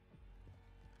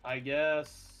 I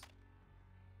guess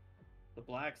the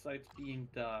black site's being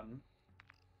done.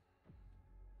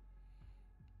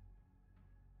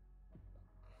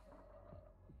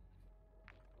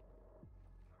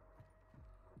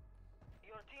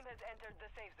 Your team has entered the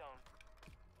safe zone.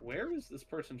 Where is this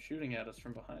person shooting at us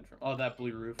from behind? From oh, that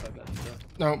blue roof, I bet. So.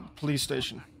 No, police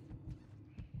station.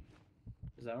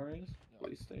 Is that where he is?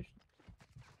 Police station.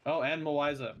 Oh, and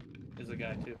Moiza is a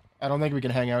guy too. I don't think we can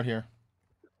hang out here.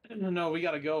 No, we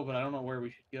gotta go, but I don't know where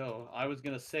we should go. I was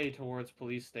gonna say towards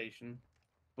police station,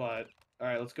 but all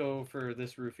right, let's go for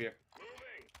this roof here.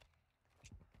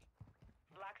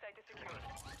 Black site is secure.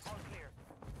 All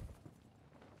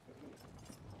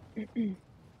clear.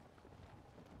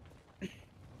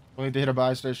 We need to hit a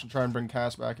buy station, try and bring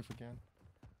Cass back if we can.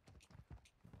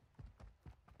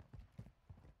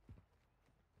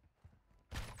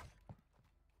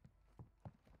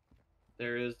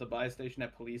 There is the buy station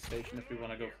at police station if we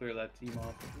want to go clear that team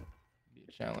off. Be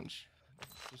a challenge.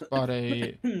 Just bought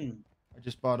a.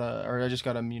 I just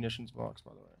got a munitions box,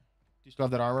 by the way. Do you still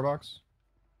have that armor box?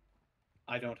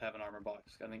 I don't have an armor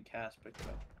box. I think Cass picked it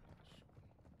up.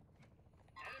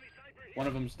 One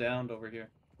of them's downed over here.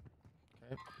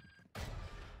 Okay.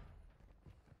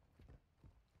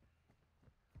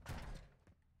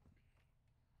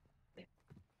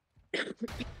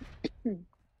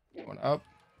 Going up.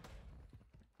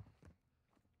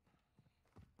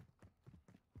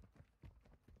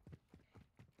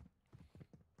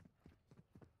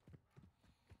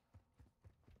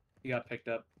 He got picked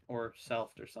up or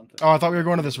selfed or something. Oh, I thought we were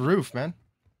going to this roof, man.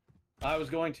 I was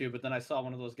going to, but then I saw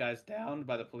one of those guys downed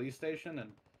by the police station,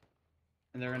 and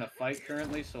they're in a fight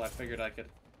currently, so I figured I could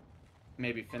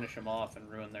maybe finish them off and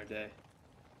ruin their day.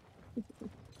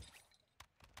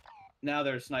 Now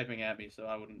they're sniping at me, so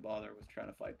I wouldn't bother with trying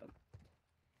to fight them.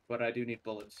 But I do need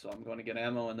bullets, so I'm going to get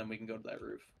ammo, and then we can go to that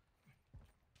roof.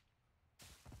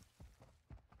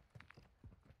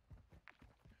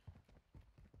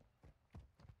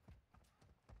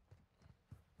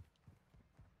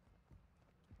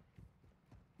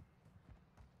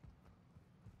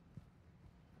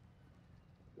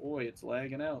 Boy, it's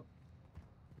lagging out.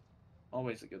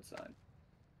 Always a good sign.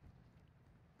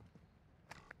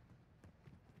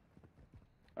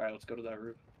 Alright, let's go to that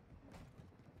roof.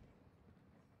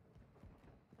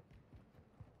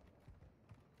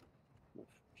 Oof,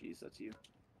 jeez, that's you.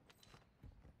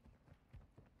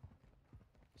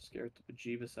 Scared the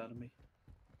bejeebus out of me.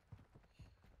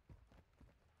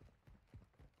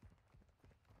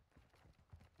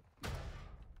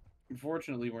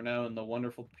 Unfortunately, we're now in the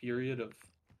wonderful period of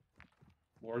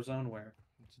Warzone where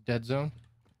It's a dead zone.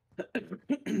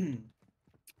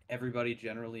 everybody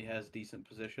generally has decent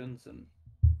positions, and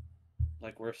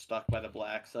Like, we're stuck by the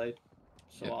black site.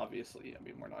 So Yep. obviously, I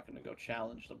mean, we're not going to go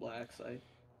challenge the black site.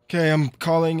 Okay, I'm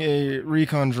calling a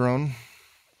recon drone.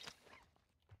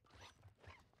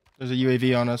 There's a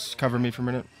UAV on us. Cover me for a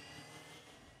minute.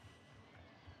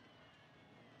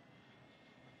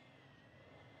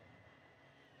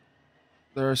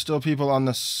 There are still people on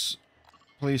this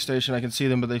police station. I can see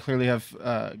them, but they clearly have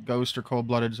ghost or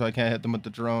cold-blooded, so I can't hit them with the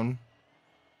drone.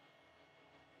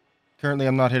 Currently,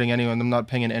 I'm not hitting anyone. I'm not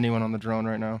pinging anyone on the drone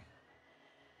right now.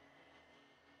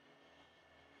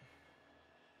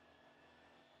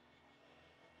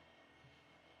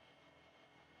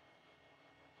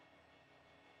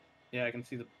 Yeah, I can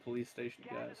see the police station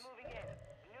Gas guys. is moving in.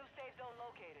 New safe zone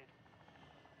located.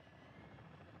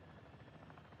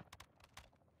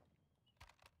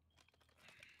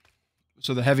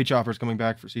 So the heavy chopper's coming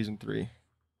back for season 3. I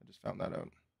just found that out.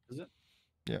 Is it?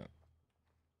 Yeah.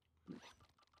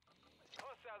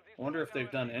 I wonder if they've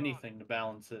done anything to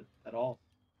balance it at all.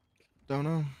 Don't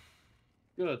know.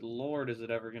 Good lord, is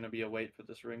it ever going to be a wait for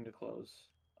this ring to close?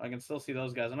 I can still see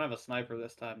those guys. I don't have a sniper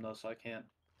this time though, so I can't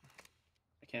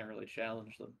really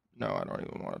challenge them. No, I don't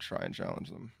even want to try and challenge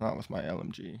them. Not with my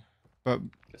LMG. But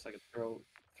Guess I could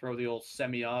throw the old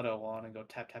semi-auto on and go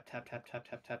tap tap tap tap tap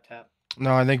tap tap tap.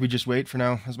 no, I think we just wait for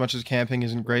now. As much as camping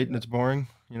isn't great and it's boring,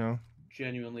 you know,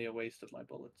 Genuinely a waste of my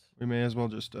bullets. we may as well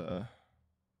just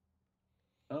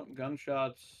Oh,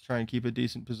 gunshots. try and keep a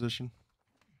decent position.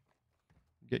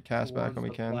 Get cast back Towards when we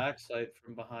the can. black site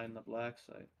from behind the black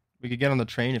site. We could get on the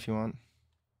train if you want.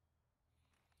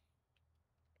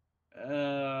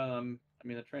 I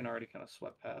mean, the train already kind of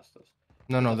swept past us.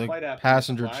 No, There's no, a the fight happening at the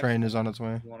passenger black train site. is on its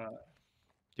way. Do You wanna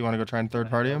you want to go try and third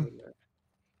party head him? over there?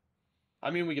 I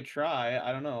mean, we could try.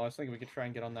 I don't know. I was thinking we could try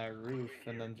and get on that roof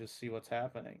and then just see what's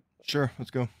happening. Sure,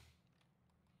 let's go.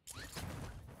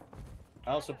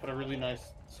 I also put a really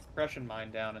nice suppression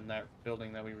mine down in that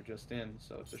building that we were just in,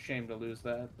 so it's a shame to lose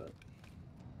that, but...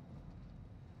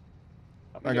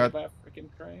 I got- that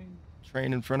freaking train.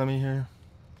 Train in front of me here.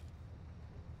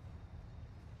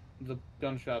 The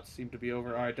gunshots seem to be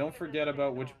over. Alright, don't forget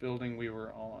about which building we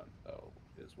were on, though,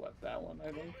 is what, that one,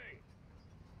 I think?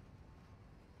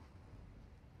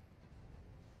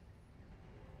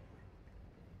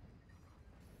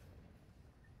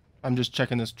 I'm just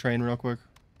checking this train real quick.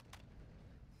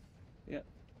 Yeah.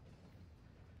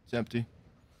 It's empty.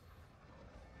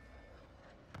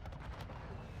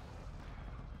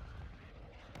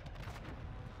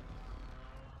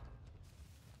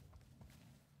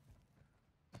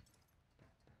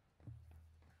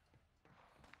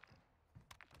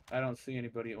 I don't see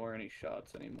anybody or any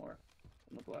shots anymore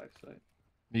on the black site.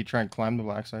 You try and climb the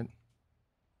black side.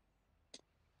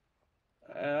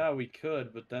 We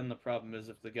could, but then the problem is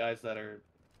if the guys that are,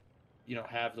 you know,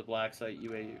 have the black site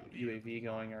UAV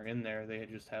going are in there, they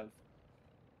just have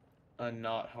a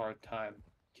not hard time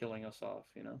killing us off,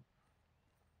 you know?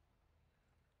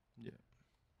 Yeah.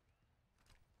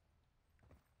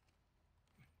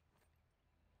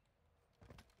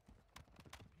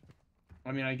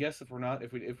 I mean, I guess if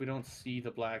we don't see the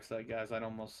black site guys, I'd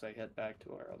almost say head back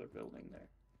to our other building there.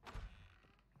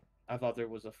 I thought there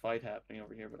was a fight happening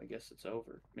over here, but I guess it's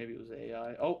over. Maybe it was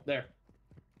AI. Oh, there.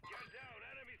 Get down,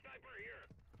 enemy sniper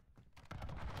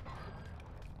here.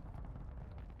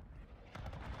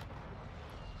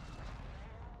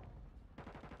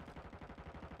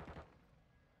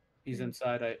 He's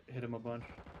inside. I hit him a bunch.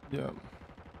 Yeah.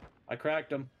 I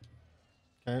cracked him.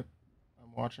 Okay.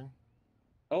 I'm watching.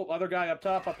 Oh, other guy up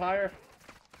top, up higher.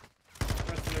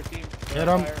 Rest of their team. Hit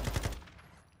up him. higher.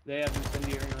 They have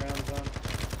incendiary rounds on.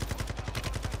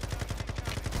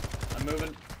 I'm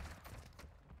moving.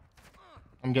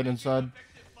 I'm getting inside.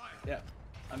 Yeah,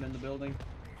 I'm in the building.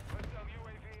 Hostile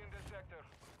UAV in this sector.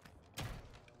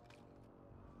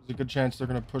 There's a good chance they're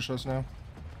gonna push us now.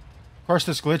 Of course,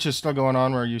 this glitch is still going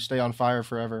on where you stay on fire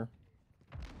forever.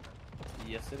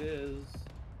 Yes, it is.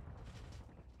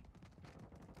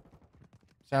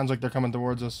 Sounds like they're coming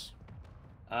towards us.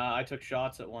 I took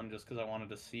shots at one just because I wanted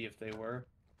to see if they were.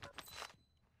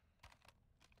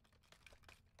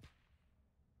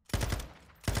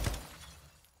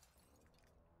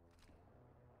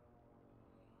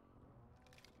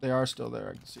 They are still there.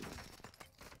 I can see them.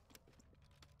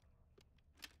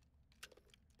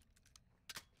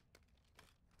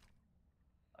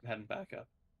 I'm heading back up.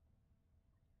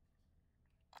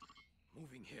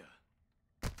 Moving here.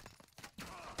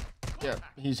 Yeah,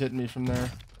 he's hitting me from there.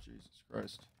 Jesus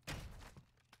Christ.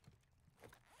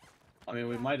 I mean,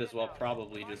 we might as well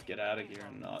probably just get out of here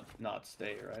and not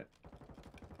stay, right?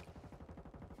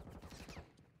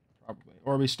 Probably.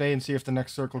 Or we stay and see if the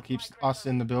next circle keeps us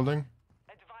in the building.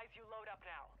 Advise you load up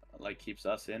now. like keeps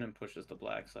us in and pushes the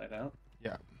black side out.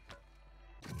 Yeah.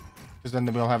 Because then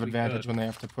we'll have We advantage could. when they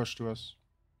have to push to us.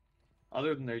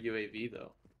 Other than their UAV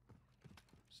though.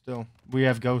 Still, we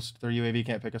have Ghost. Their UAV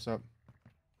can't pick us up.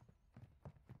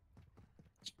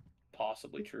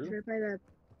 Possibly He's true. right by that.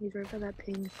 He's right by that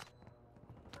ping.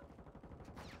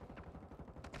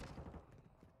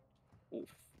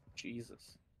 Oof.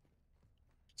 Jesus.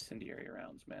 Incendiary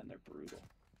rounds, man, they're brutal.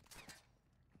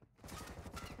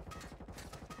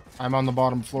 I'm on the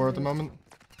bottom floor at the moment.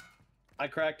 I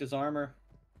cracked his armor.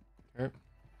 Okay.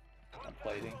 I'm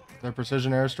plating. They're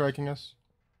precision airstriking us.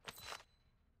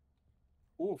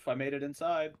 Oof, I made it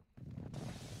inside.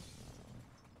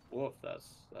 Woof, that's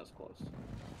close.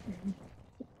 You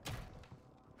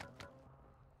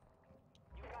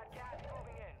got gas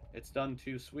moving in. It's done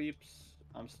 2 sweeps.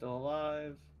 I'm still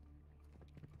alive.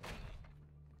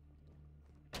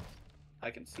 I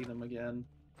can see them again.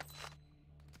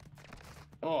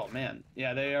 Oh man,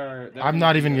 yeah, they're I'm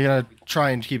not even gonna try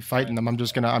and keep fighting them. I'm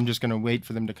just gonna wait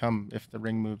for them to come if the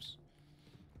ring moves.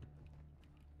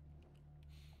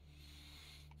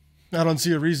 I don't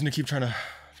see a reason to keep trying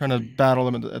to battle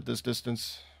them at this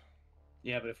distance.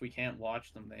 Yeah, but if we can't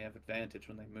watch them, they have advantage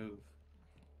when they move.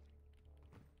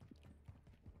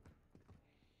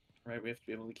 Right, we have to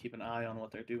be able to keep an eye on what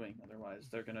they're doing. Otherwise,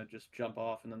 they're gonna just jump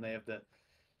off, and then they have the.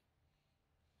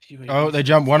 Oh, they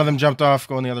jumped. One of them jumped off,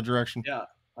 going the other direction. Yeah,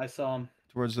 I saw them.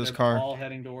 Towards this They're car. all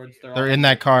heading towards. They're in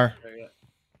that car.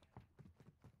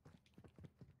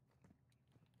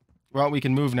 Well, we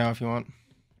can move now if you want.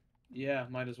 Yeah,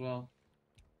 might as well.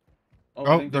 I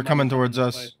Oh, think they're they might coming be towards this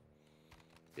us. way.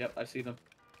 Yep, I see them.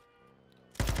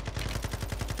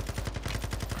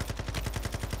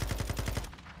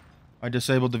 I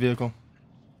disabled the vehicle.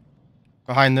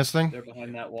 Behind this thing. They're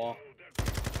behind that wall.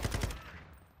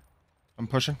 I'm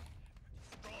pushing.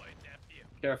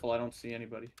 Careful, I don't see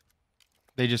anybody.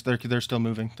 They're still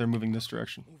moving. They're moving this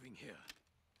direction. Moving here.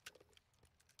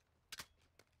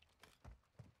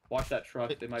 Watch that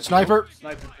truck. They might Sniper! Be...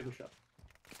 Sniper, take a shot.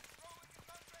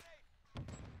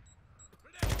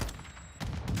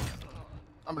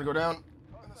 I'm gonna go down.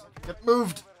 Get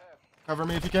moved. Cover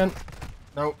me if you can.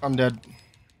 No, I'm dead.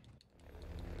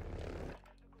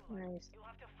 Nice. You'll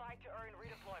have to fight to earn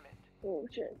redeployment. Oh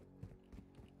shit.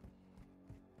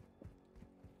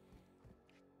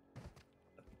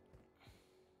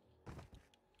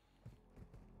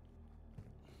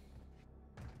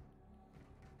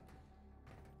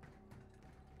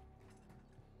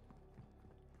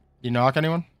 You knock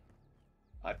anyone?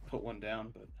 I put one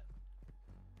down, but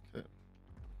Okay.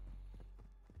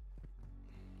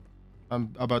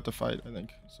 I'm about to fight, I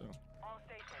think. So. All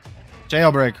stations.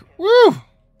 Jailbreak. Woo!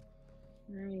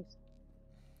 Nice.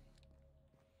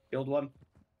 killed one.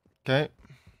 Okay.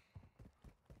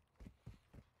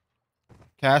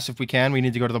 Cass, if we can, we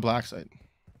need to go to the black site.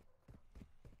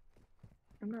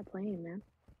 I'm not playing, man.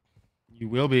 You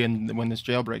will be when this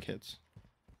jailbreak hits.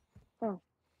 Oh.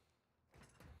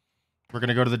 We're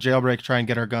gonna go to the jailbreak, try and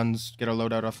get our guns, get our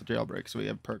loadout off the jailbreak, so we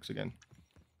have perks again.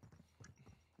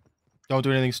 Don't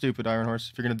do anything stupid, Iron Horse.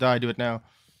 If you're gonna die, do it now.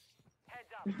 Heads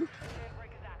up. Jailbreak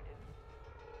is active.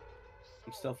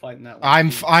 I'm still fighting that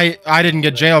one. I didn't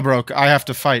get jailbroke. I have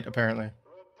to fight apparently.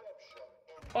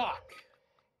 Fuck.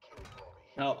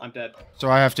 No, I'm dead. So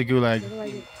I have to gulag. What do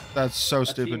I do? That's so A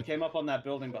team stupid. came up on that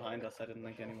building behind us. I didn't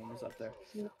think anyone was up there.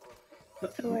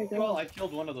 Where do I go? Well, I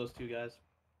killed one of those 2 guys.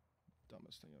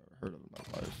 Dumbest thing I've ever heard of in my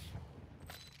life.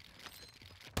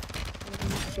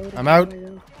 Where do I'm out. I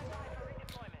go?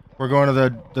 We're going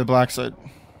to the black site.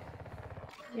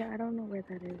 Yeah, I don't know where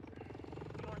that is.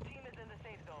 Your team is in the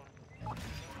safe zone.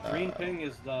 Green ping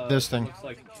is the. This thing.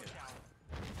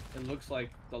 It looks like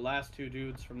the last 2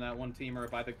 dudes from that one team are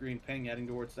by the green ping heading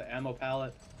towards the ammo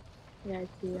pallet. Yeah, I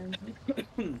see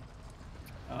them.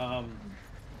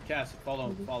 Cass,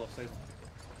 follow Sable.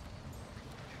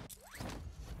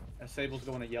 Sable's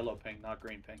going to yellow ping, not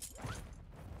green ping.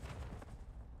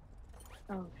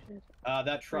 Oh shit.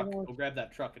 That truck. Oh. Go grab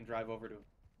that truck and drive over to him.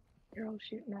 They're all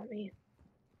shooting at me.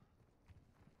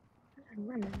 I'm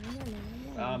running, I'm running,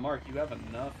 I'm running. Mark, you have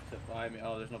enough to buy me.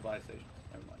 Oh, there's no buy stations.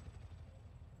 Never mind.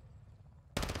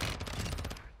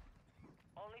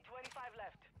 Only 25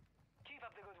 left. Keep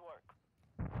up the good work.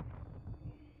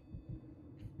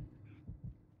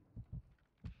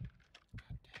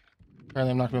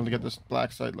 Apparently I'm not going to be able to get this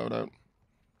black site loadout.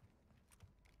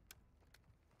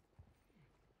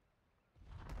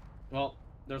 Well,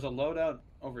 there's a loadout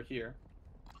over here.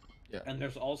 Yeah. And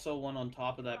there's also one on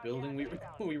top of that building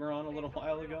we were on a little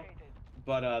while ago.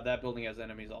 But that building has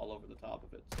enemies all over the top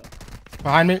of it. So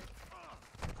Behind me.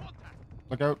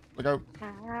 Look out, look out.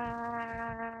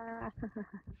 Ah, And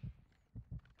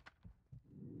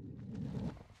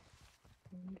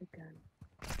a gun.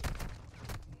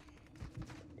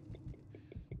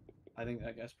 I think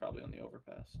that guy's probably on the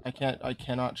overpass. I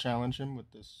cannot challenge him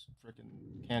with this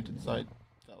freaking canted sight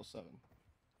Val 7.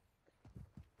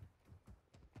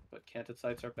 But canted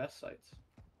sights are best sights.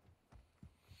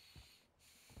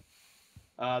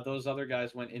 Those other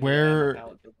guys went into Where the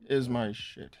pallet building. is my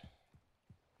shit?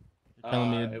 You're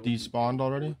telling me it despawned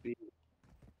already? would be-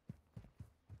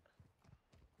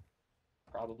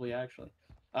 Probably, actually.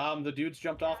 The dudes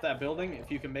jumped off that building.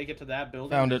 If you can make it to that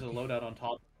building, Found there's it. a loadout on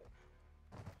top.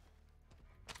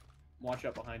 Watch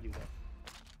out behind you, though.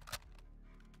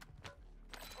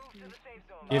 Move to the safe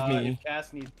zone. Give me If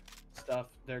Cass needs stuff,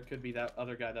 there could be that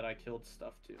other guy that I killed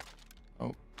stuff too.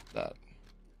 that.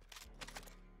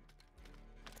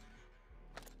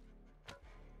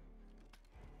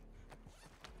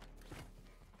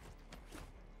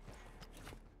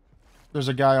 There's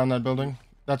a guy on that building.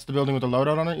 That's the building with the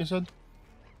loadout on it, you said?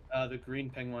 The green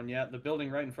ping one, yeah. The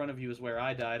building right in front of you is where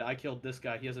I died. I killed this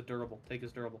guy. He has a durable. Take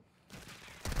his durable.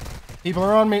 People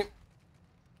are on me.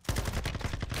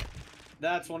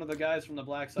 That's one of the guys from the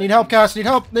black site. Need help, Cass. Need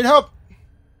help. Need help.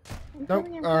 I'm Nope,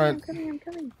 coming, alright. I'm coming, I'm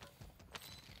coming.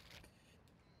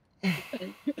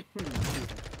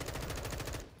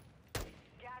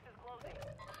 Gas is closing.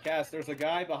 Cass, there's a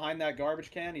guy behind that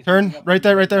garbage can. He's Turn. moving up Right to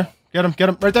you there, right there. now. Get him. Get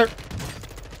him. Right there.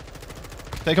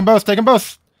 Take them both. Take them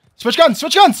both. Switch guns.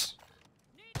 Switch guns.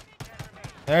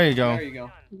 There you go. There you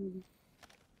go.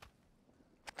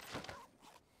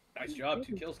 Nice job.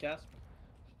 2 kills, Cass.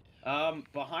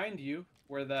 Behind you,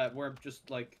 where just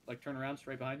like turn around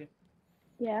straight behind you.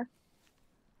 Yeah.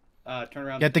 Turn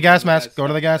around. Get the gas mask. Guys, Go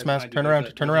to the gas right mask. behind you. Turn There's around.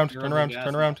 a- Turn there's a around. Turn durable around. gas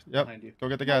Turn mask around. Yep. behind you. Go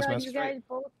get the Oh gas my God, mask. you guys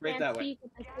both Straight can't that way. speak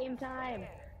at the same time.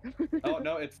 Oh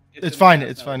no, it's It's in the fine. gas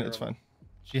It's now, fine. the It's durable. fine.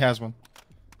 She has one.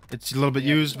 It's a little bit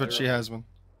Yeah, used, but she durable. has one.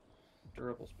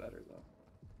 Durable's better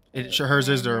though. Hers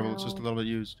is Oh, durable. It's just a no. little bit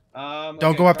used. Don't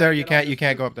Okay, go up try there. and You get on can't. You this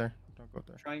can't go roof. up there. Don't go up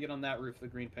there. Try and get on that roof, the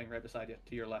green ping right beside you,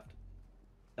 to your left.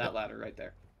 That ladder right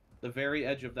there. The very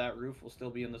edge of that roof will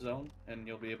still be in the zone, and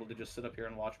you'll be able to just sit up here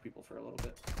and watch people for a little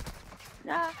bit.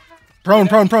 Ah, Prone.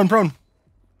 Prone. Prone. Prone.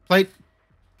 Plate.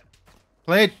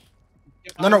 Plate.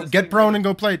 Get No, behind no. this Get thing prone right and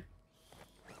go plate.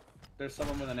 There's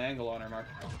someone with an angle on her, Mark.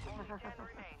 10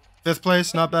 remain. 5th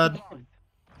place. Not bad.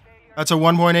 That's a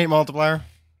 1.8 multiplier.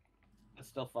 That's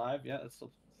still 5, yeah, that's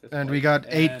still 5th And we place. got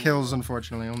 8 And kills,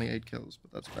 unfortunately. Only 8 kills,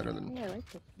 but that's better than. yeah, I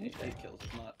like this. 8 kills is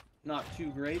not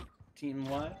too great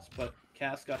team-wise, but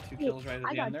Cass got 2 Hey, kills right at I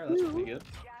the got end there. That's 2. pretty good.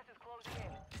 Gas is closing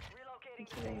in. Relocating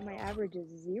to Considering safe my zone. average is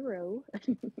 0.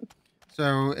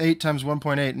 So 8 times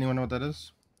 1.8. Anyone know what that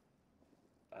is?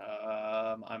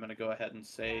 I'm gonna go ahead and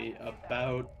say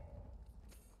about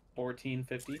 14,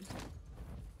 15.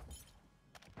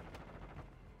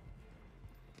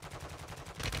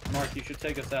 Mark, you should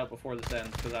take us out before this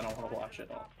ends, because I don't want to watch it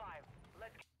all. Top 5.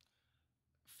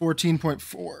 Let's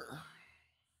 14.4.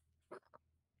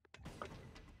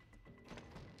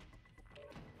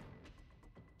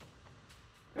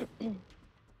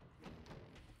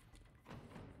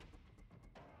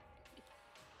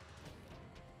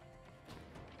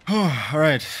 All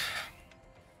right.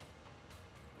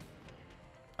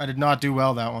 I did not do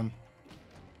well that one.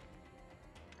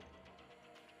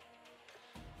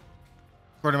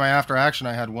 According to my after action,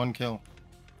 I had 1 kill.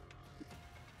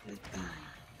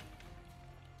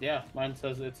 Yeah, mine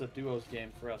says it's a duos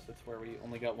game for us. It's where we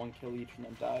only got 1 kill each and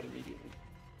then died immediately.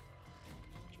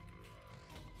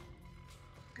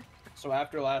 So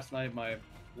after last night, my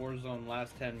Warzone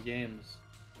last 10 games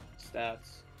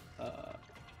stats,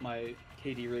 my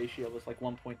KD ratio was like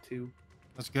 1.2.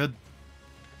 That's good.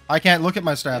 I can't look at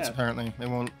my stats, Yeah. apparently. They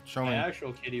won't show My me.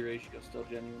 actual KD ratio still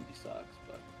genuinely sucks,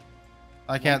 but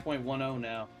I can't. 1.10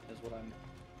 now is what I'm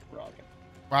rocking.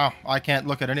 Wow, I can't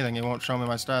look at anything. It won't show me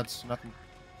my stats. Nothing.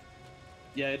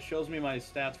 Yeah, it shows me my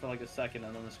stats for like a second,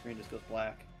 and then the screen just goes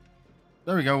black.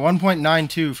 There we go.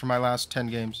 1.92 for my last 10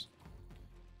 games.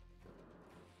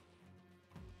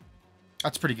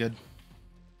 That's pretty good.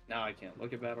 Now I can't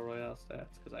look at Battle Royale stats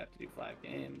because I have to do 5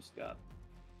 games. God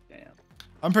damn.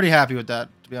 I'm pretty happy with that,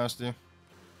 to be honest with you.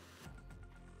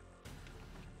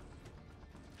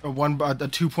 A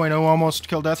 2.0 almost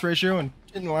kill death ratio in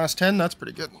the last 10. That's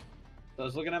pretty good. So I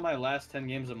was looking at my last 10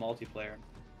 games of multiplayer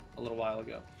a little while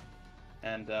ago,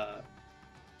 and I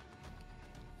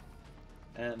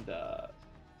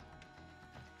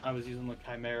was using the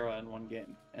Chimera in one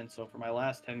game, and so for my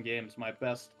last 10 games, my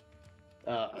best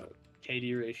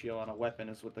KD ratio on a weapon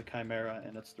is with the Chimera,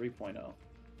 and it's 3.0.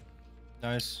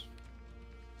 Nice.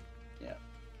 Yeah.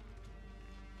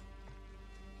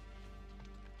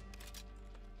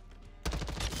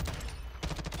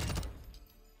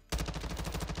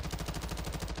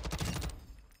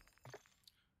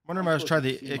 Wonder if I should try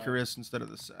the Icarus instead of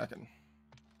the second.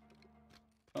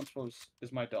 I'm supposed.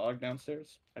 Is my dog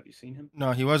downstairs? Have you seen him?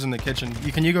 No, he was in the kitchen.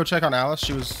 Can you go check on Alice?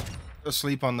 She was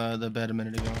asleep on the bed a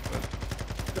minute ago. But...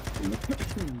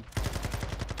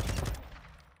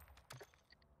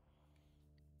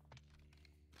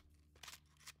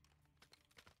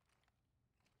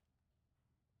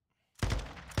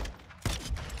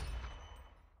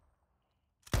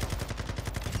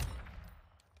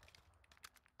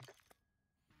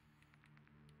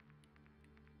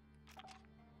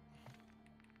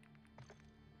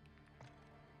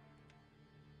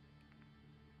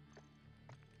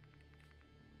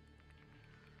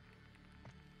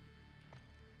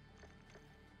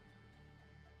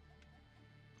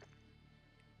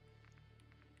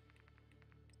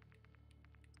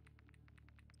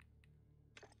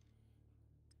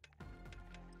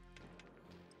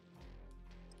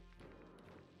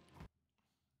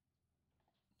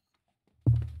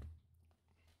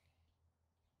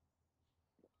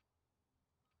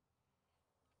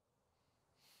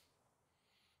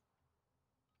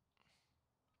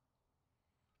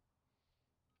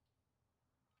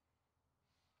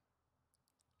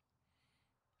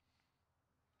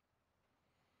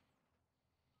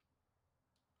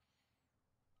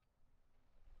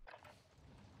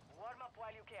 Warm up while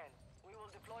you can. We will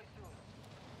deploy soon.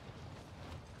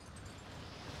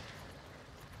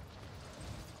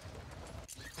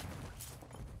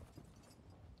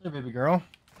 Hey, baby girl.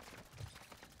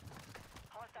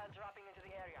 Hostiles dropping into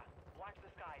the area. Watch the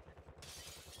skies.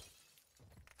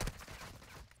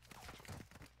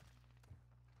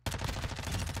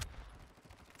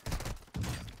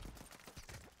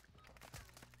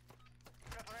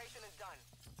 Preparation is done.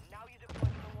 Now you deploy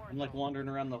to the war I'm like zone. wandering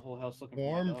around the whole house looking for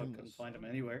Warm my dog. from Couldn't this. find him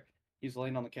anywhere. He's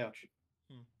laying on the couch.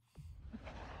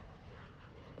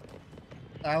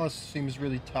 Alice seems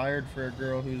really tired for a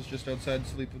girl who's just outside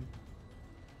sleeping.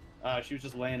 She was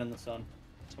just laying in the sun.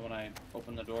 So when I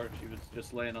opened the door, she was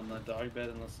just laying on the dog bed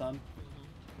in the sun,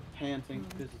 panting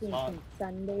because it's hot.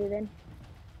 Sunbathing.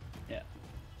 Yeah,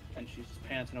 and she's just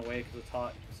panting away because it's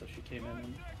hot. So she came in,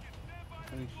 and I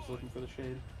think she's looking for the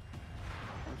shade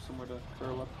or somewhere to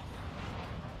curl up.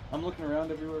 I'm looking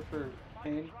around everywhere for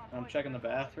Kane. I'm checking the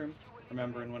bathroom,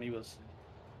 remembering when he was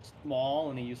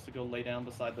small and he used to go lay down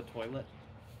beside the toilet.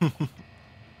 All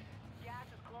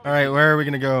right, where are we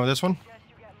gonna go? This one? Suggest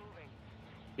you get moving.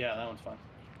 Yeah, that one's fun.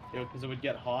 Because it would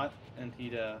get hot, and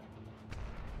he'd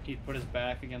put his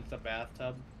back against the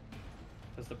bathtub,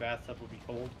 because the bathtub would be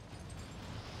cold.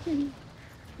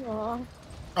 Aw.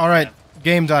 All right,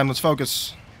 game time. Let's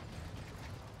focus.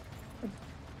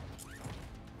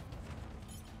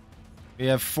 We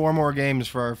have 4 more games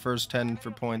for our first 10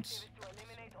 for points. To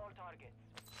eliminate all targets.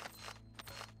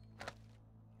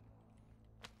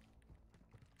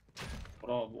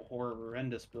 What a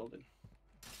horrendous building.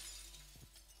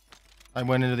 I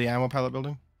went into the ammo pallet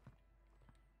building.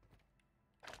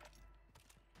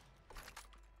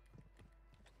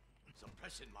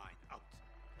 Suppression mine out.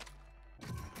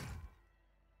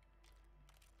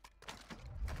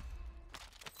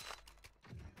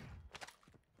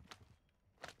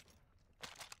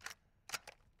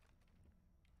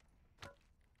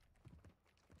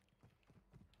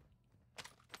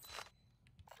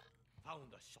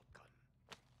 Found a shotgun.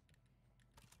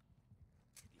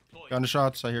 Deploy.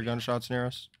 Gunshots. I hear gunshots near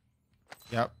us.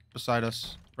 Yep, beside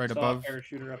us, right Saw above. a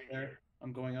parachuter up there.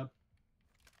 I'm going up.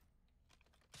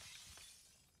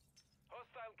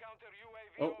 Hostile counter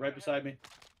UAV. Oh, right overhead. beside me.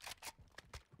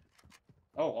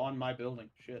 Oh, on my building.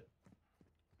 Shit.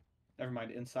 Never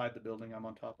mind. Inside the building I'm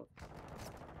on top of.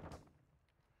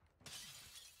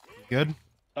 Good.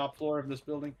 Top floor of this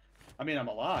building. I mean, I'm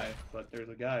alive, but there's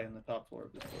a guy in the top floor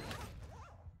of this building.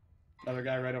 Another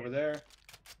guy right over there.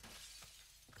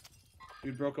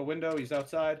 Dude broke a window. He's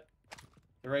outside.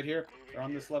 They're right here. They're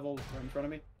on this level right in front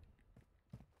of me.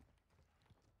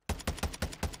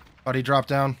 Buddy dropped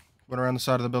down. Went around the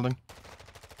side of the building.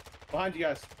 Behind you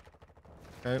guys.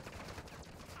 Okay.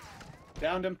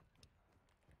 Downed him.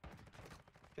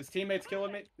 His teammate's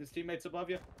killing me. His teammate's above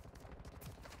you.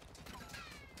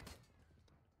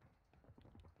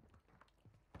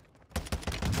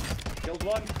 Killed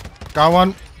one. Got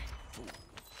one.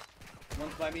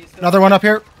 One's by me still. Another one up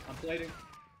here. I'm plating.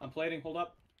 I'm plating. Hold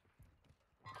up.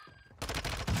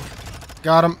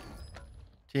 Got him.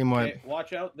 Team wipe. Okay,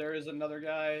 watch out. There is another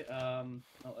guy.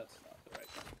 Oh, that's not the right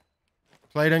one.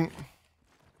 Plating.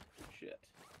 Shit.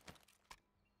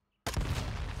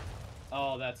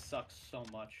 Oh, that sucks so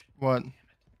much. What?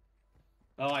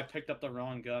 Oh, I picked up the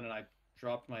wrong gun and I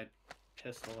dropped my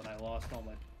pistol and I lost all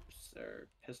my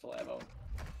pistol ammo.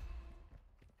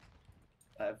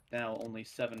 I have now only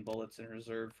 7 bullets in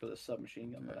reserve for the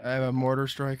submachine gun. That I have a mortar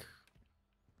strike.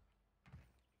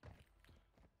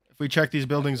 If we check these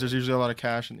buildings, there's usually a lot of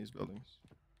cash in these buildings.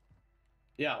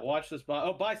 Yeah, watch this buy.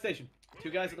 Oh, buy station. 2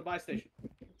 guys at the buy station.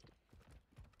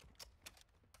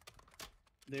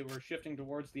 They were shifting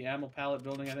towards the ammo pallet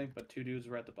building, I think, but 2 dudes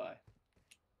were at the buy.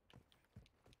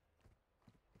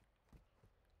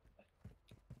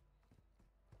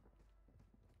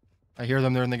 I hear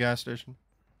them. They're in the gas station.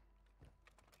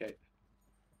 Okay.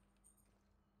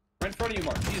 Right in front of you,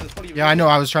 Mark. Jesus, what are you? Yeah, I know.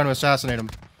 I was trying to assassinate him.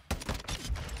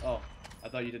 Oh, I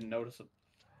thought you didn't notice him.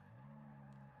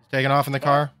 He's taking off in the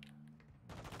car.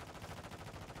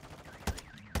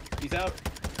 He's out.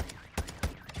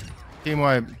 Team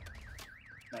wipe.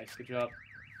 Nice, good job.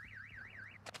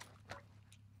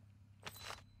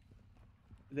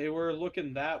 They were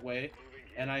looking that way,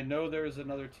 and I know there's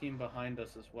another team behind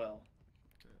us as well.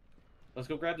 Let's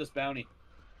go grab this bounty.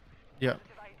 Yeah.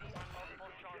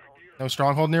 No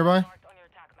stronghold nearby?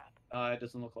 It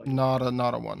doesn't look like it. Not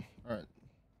a one. All right.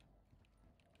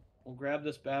 We'll grab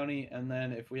this bounty, and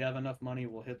then if we have enough money,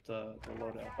 we'll hit the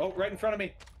loadout. Oh, right in front of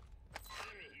me.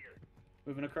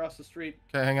 Moving across the street.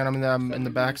 Okay, hang on. I'm in the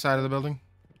back side of the building.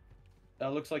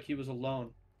 Looks like he was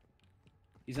alone.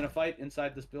 He's in a fight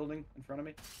inside this building in front of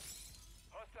me.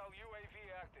 Hostile UAV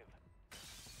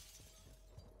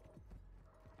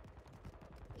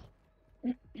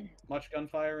active. Much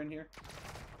gunfire in here.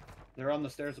 They're on the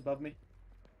stairs above me.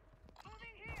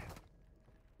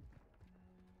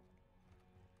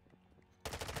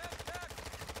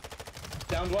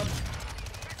 Downed one.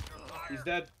 He's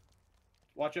dead.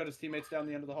 Watch out, his teammates down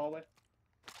the end of the hallway.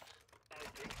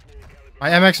 My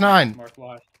MX-9. Mark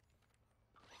why.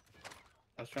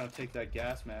 I was trying to take that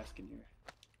gas mask in here.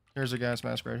 Here's a gas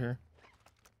mask right here.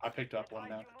 I picked up one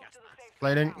now.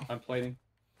 Plating. I'm plating.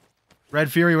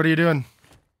 Red Fury, what are you doing?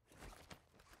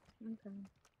 Okay.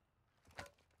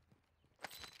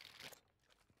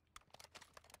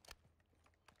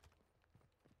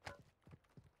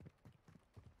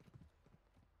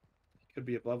 He could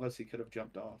be above us. He could have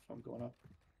jumped off. I'm going up.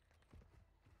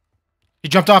 He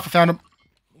jumped off. I found him.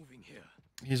 Moving here.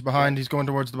 He's behind. He's going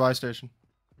towards the buy station.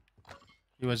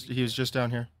 He was just down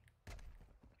here.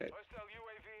 Hostile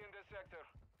UAV in this sector.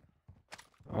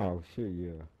 Oh shit,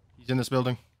 yeah. He's in this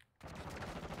building.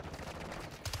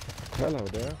 Hello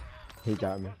there. He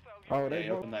got me. Oh, Yeah, they he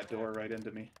both. opened that door right into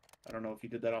me. I don't know if he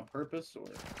did that on purpose or...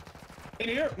 In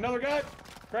here! Another guy!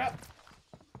 Crap!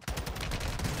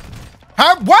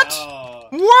 How? What? Oh,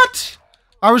 What?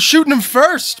 I was shooting him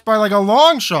first by like a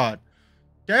long shot.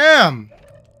 Damn. that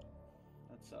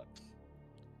sucks.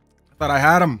 I thought I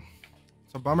had him.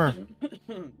 It's a bummer.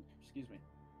 Excuse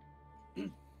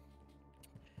me.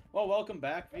 Well, welcome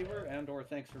back, viewer, and/or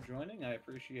thanks for joining. I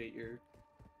appreciate your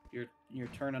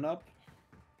turning up.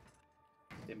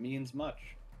 It means much.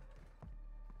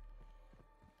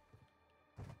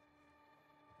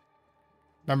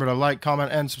 Remember to like,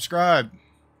 comment, and subscribe.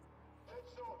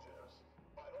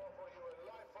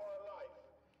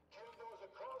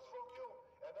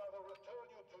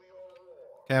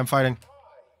 Okay, I'm fighting.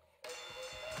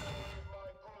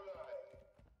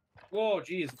 Whoa,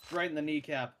 geez, right in the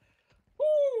kneecap.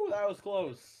 Woo, that was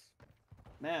close.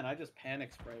 Man, I just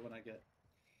panic spray when I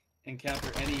encounter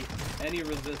any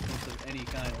resistance of any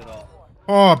kind at all.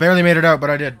 Oh, barely made it out, but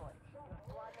I did.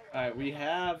 Alright, we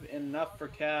have enough for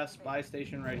Cass. Buy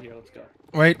station right here. Let's go.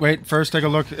 Wait. First, take a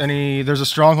look. There's a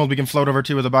stronghold we can float over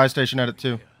to with a buy station at it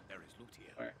too. There is loot here.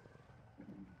 Where?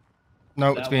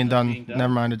 No, That it's being wasn't done. being done?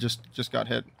 Never mind. It just got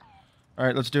hit. All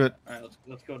right, let's do it. Alright,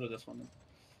 let's go to this one then.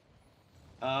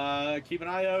 Keep an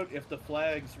eye out. If the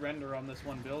flags render on this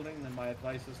one building, then my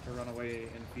advice is to run away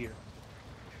in fear.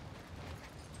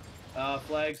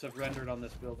 Flags have rendered on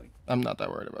this building. I'm not that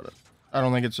worried about it. I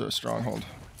don't think it's a stronghold.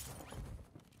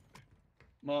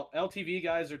 Well, LTV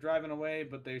guys are driving away,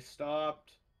 but they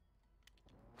stopped.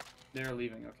 They're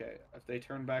leaving. Okay, if they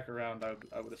turn back around, I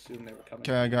would assume they were coming.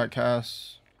 Okay, I got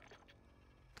Cass.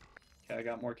 Okay, I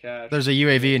got more cash. There's a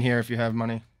UAV in here if you have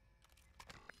money.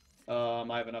 I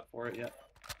have enough for it yet.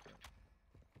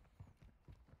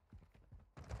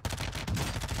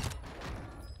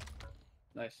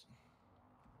 Nice.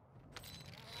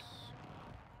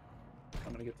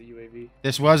 I'm gonna get the UAV.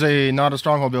 This was not a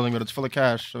stronghold building, but it's full of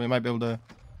cash, so we might be able to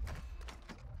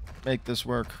make this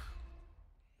work.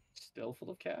 Still full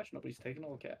of cash? Nobody's taking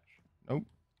all the cash. Nope.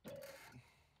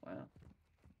 Wow.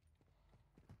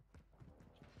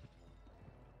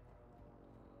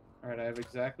 Alright, I have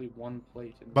exactly 1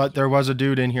 plate. But there was a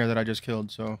dude in here that I just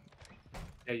killed, so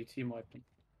Yeah, you team wiped him.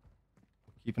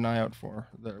 keep an eye out for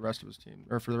the rest of his team,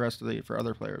 or for the rest of for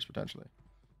other players potentially.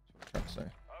 That's what I'm trying to say.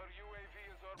 Our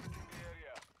UAV is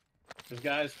There's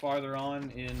guys farther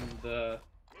on in the.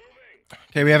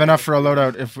 Okay, we have enough for a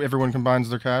loadout if everyone combines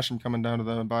their cash and coming down to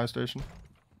the buy station.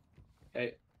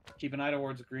 Hey, keep an eye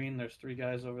towards green. There's 3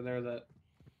 guys over there that.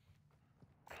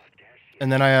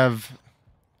 And then I have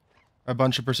a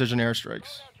bunch of precision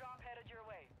airstrikes. Drop headed your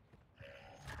way.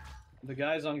 The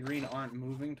guys on green aren't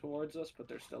moving towards us, but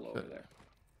they're still over there.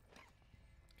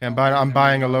 Okay, I'm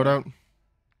buying a loadout.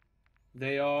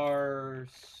 They are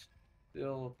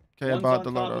still. Okay, I One's bought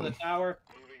on the top of loadout. the tower.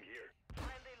 Friendly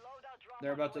loadout drop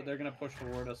They're on the about to. way. They're gonna push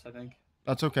toward us, I think.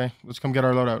 That's okay. Let's come get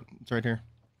our loadout. It's right here.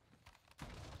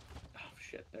 Oh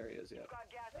shit! There he is. Yeah. Got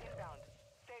gas inbound.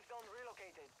 Safe zone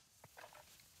relocated.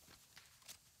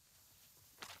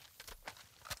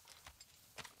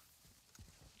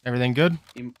 Everything good?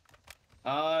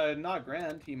 Not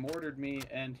grand. He mortared me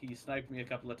and he sniped me a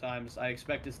couple of times. I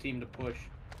expect his team to push.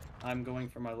 I'm going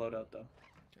for my loadout though.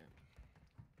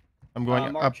 I'm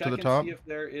going Mark, up check to the and top. See if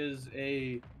there is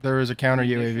a. There is a counter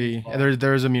munitions UAV. box.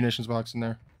 There is a munitions box in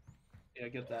there. Yeah,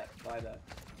 get that. Buy that.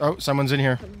 Oh, someone's in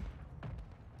here.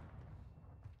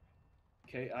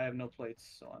 Okay, I have no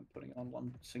plates, so I'm putting on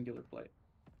one singular plate.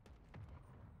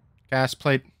 Gas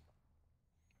plate.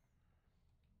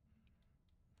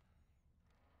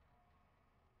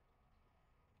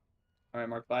 All right,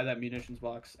 Mark, buy that munitions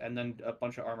box and then a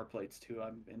bunch of armor plates too.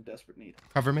 I'm in desperate need.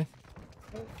 Cover me.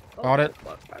 Bought it.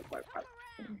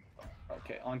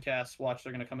 Okay, on cast. Watch,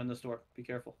 they're gonna come in this door. Be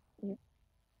careful.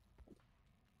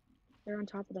 They're on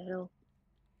top of the hill.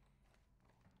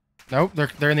 Nope,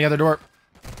 they're in the other door.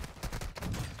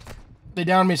 They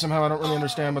downed me somehow. I don't really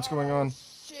understand what's going on.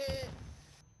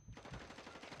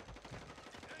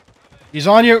 He's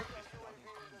on you.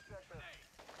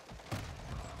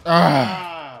 Ah.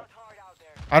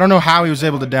 I don't know how he was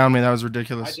able to down me. That was I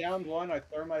ridiculous. downed one. I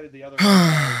thermited the other.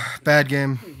 Bad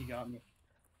game. He got me.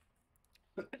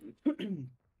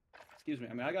 Excuse me.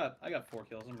 I mean, I got 4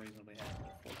 kills. I'm reasonably happy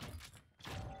with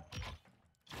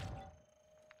 4 kills.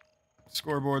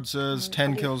 Scoreboard says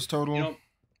 10 kills total. You know,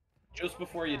 just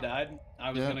before you died, I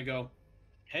was Yeah. gonna go,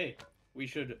 hey, we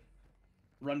should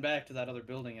run back to that other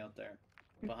building out there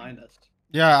behind us.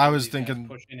 Yeah, I was These guys thinking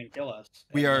push in and kill us.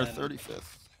 we and are then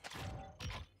 35th.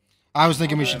 I was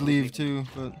thinking we should I leave too,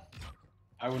 but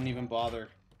I wouldn't even bother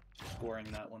scoring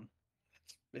that one.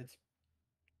 It's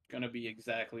gonna be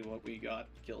exactly what we got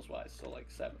kills wise, so like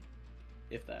 7,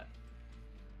 if that.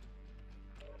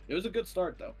 It was a good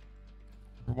start though.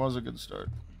 it was a good start.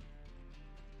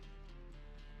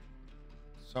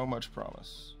 So much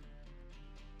promise.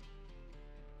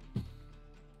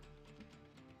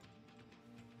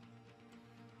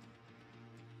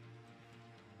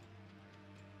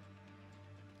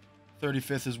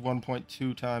 .35th is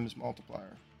 1.2 times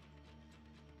multiplier.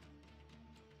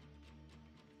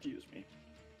 Excuse me.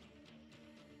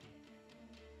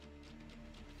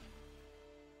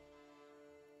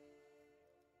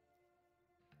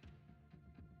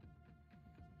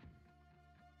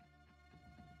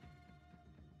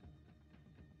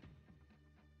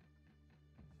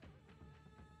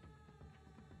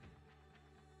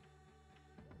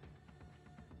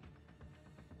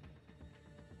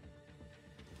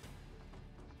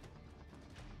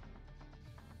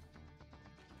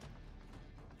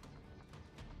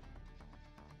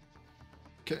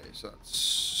 Okay, so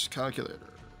that's calculator.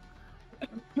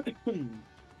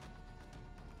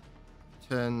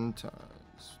 10 times.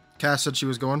 Cass said she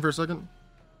was going for a second?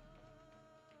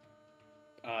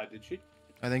 Did she?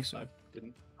 I think so. I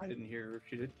didn't hear her if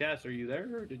she did. Cass, are you there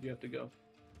or did you have to go?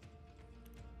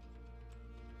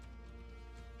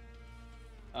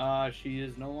 She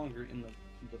is no longer in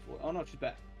the voice. Oh no, she's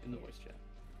back in the voice chat.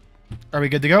 Are we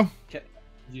good to go? Did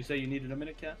you say you needed a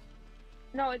minute, Cass?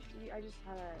 No, I just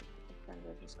had a friend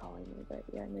was just calling me, but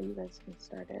yeah, I know you guys can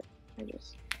start it. I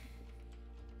just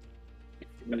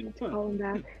needed to call him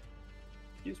back.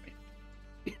 Excuse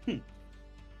me.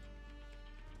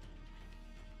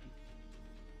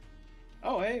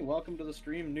 Oh, hey, welcome to the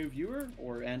stream, new viewer,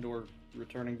 or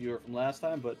returning viewer from last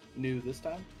time, but new this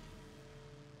time.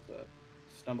 It's a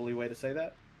stumbly way to say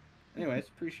that. Anyways,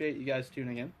 appreciate you guys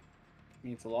tuning in.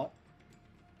 Means a lot.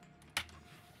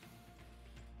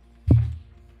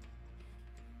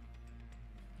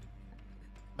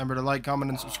 Remember to like,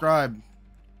 comment, and subscribe.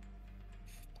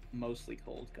 Mostly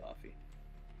cold coffee.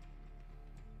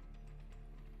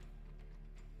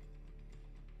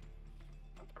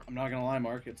 I'm not gonna lie,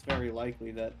 Mark, it's very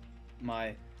likely that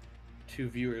my 2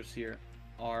 viewers here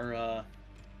are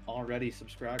already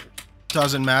subscribers.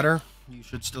 Doesn't matter. You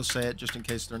should still say it just in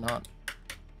case they're not.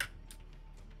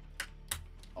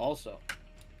 Also,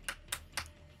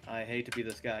 I hate to be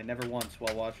this guy. Never once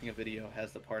while watching a video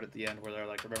has the part at the end where they're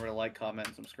like, remember to like, comment,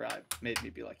 and subscribe. Made me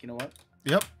be like, you know what?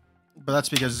 Yep. But that's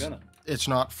because gonna. it's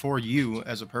not for you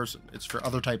as a person. It's for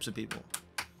other types of people.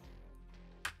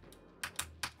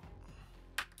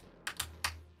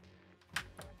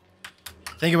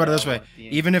 Think about it this way: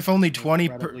 even if only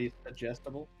 20%,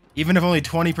 adjustable. even if only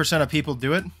 20% of people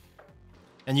do it,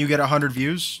 and you get 100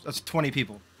 views, that's 20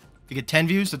 people. If you get 10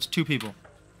 views, that's 2 people.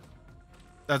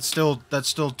 That's still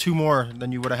 2 more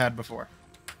than you would have had before.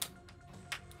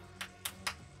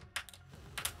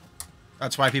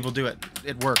 That's why people do it.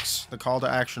 It works. The call to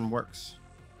action works.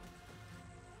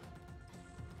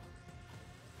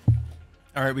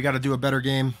 All right, we got to do a better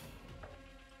game.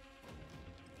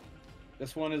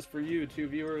 This one is for you, 2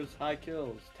 viewers, high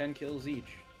kills, 10 kills each.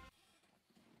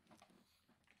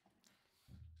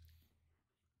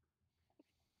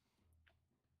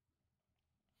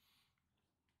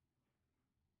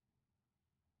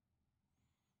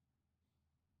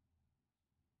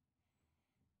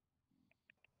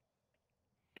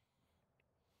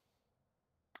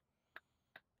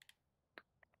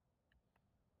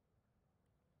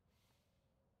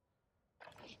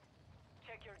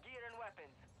 Check your gear and weapons.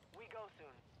 We go soon.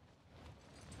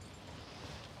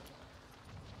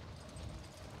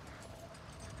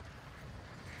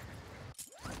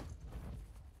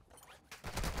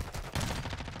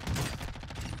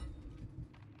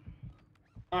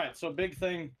 Alright, so big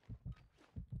thing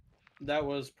that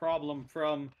was problem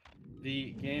from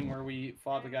the game where we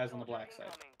fought the guys on the black side.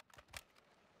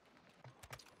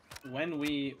 When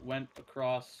we went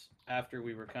across after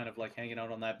we were kind of like hanging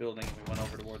out on that building and we went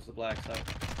over towards the black side,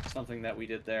 something that we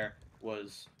did there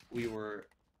was we were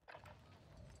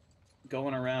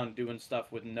going around doing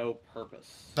stuff with no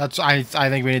purpose. That's I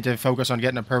think we need to focus on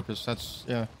getting a purpose. That's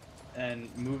yeah. And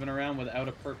moving around without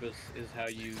a purpose is how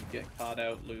you get caught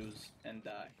out, lose, and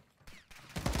die.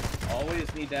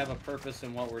 Always need to have a purpose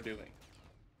in what we're doing.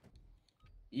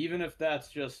 Even if that's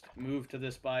just move to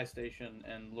this buy station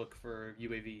and look for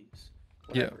UAVs.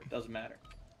 Whatever, Yeah. it doesn't matter.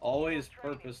 Always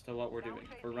purpose to what we're doing.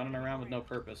 If we're running around with no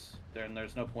purpose, then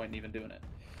there's no point in even doing it.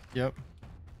 Yep.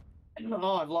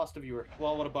 Oh, I've lost a viewer.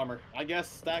 Well, what a bummer. I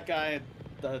guess that guy,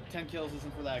 the 10 kills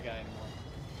isn't for that guy anymore.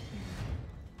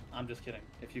 I'm just kidding.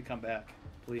 If you come back,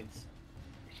 please.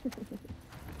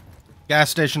 Gas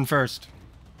station first.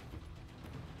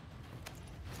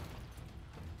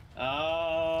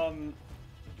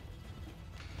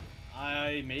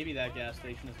 Maybe that gas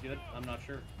station is good. I'm not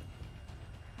sure.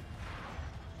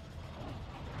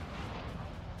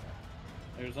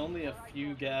 There's only a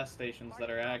few gas stations that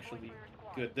are actually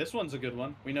good. This one's a good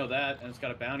one. We know that, and it's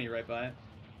got a bounty right by it.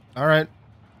 All right.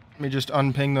 Let me just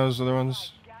unping those other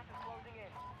ones. Gas is closing in.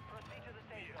 Proceed to the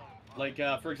safe zone.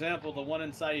 Like, for example, the one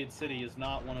in Said City is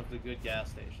not one of the good gas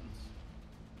stations.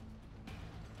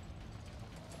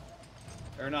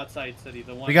 Or not Said City,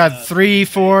 the one... We got 3,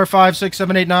 4, 5, 6,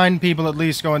 7, 8, 9 people at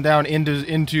least going down into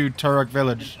Turok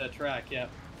Village. Into the track, yeah.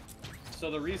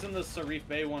 So the reason the Sarif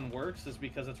Bay one works is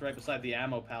because it's right beside the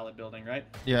ammo pallet building, right?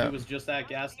 Yeah. If it was just that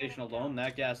gas station alone,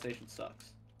 that gas station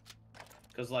sucks.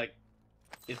 Because, like,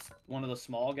 it's one of the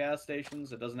small gas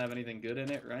stations. It doesn't have anything good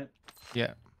in it, right?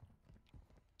 Yeah.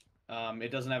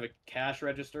 It doesn't have a cash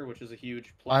register, which is a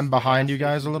huge plus. I'm for behind gas you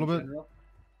guys a stations little in bit. general.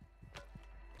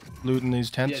 Looting these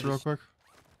tents Yeah, real just- quick.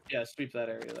 Yeah, sweep that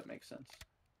area. That makes sense.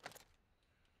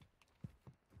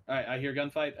 Alright, I hear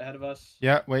gunfight ahead of us.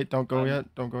 Yeah, wait, don't go yet.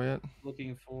 Don't go yet.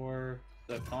 Looking for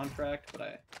the contract, but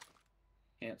I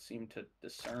can't seem to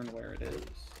discern where it is.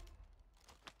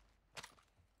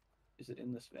 Is it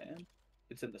in this van?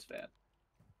 It's in this van.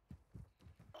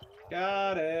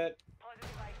 Got it.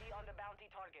 Positive ID on the bounty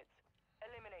targets.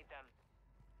 Eliminate them.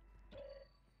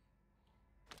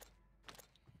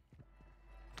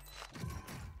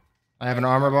 I have an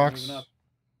armor box. Moving up.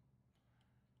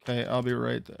 Okay, I'll be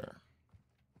right there.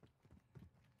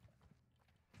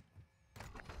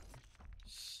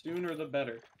 Sooner the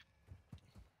better.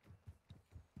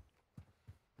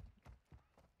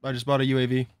 I just bought a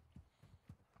UAV.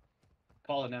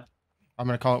 Call it now. I'm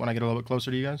gonna call it when I get a little bit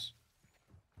closer to you guys.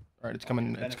 All right, it's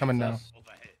coming. It's coming now. Benefits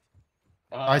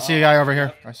us. I see a guy over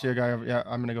here. I see a guy over. Yeah,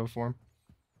 I'm gonna go for him.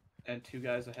 And 2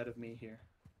 guys ahead of me here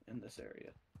in this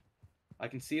area. I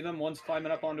can see them. One's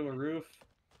climbing up onto a roof.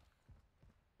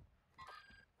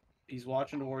 He's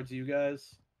watching towards you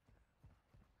guys.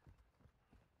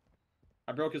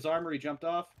 I broke his armor. He jumped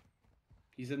off.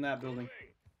 He's in that building.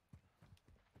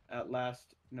 At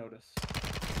last notice.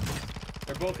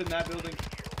 They're both in that building.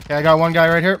 Okay, I got one guy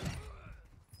right here.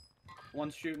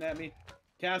 One's shooting at me.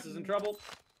 Cass is in trouble.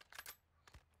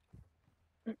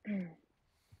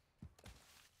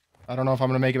 I don't know if I'm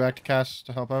gonna make it back to Cass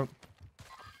to help out.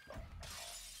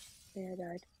 Yeah, I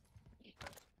died.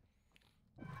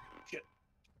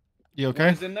 You okay?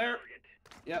 One's in there.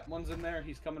 Yep, one's in there.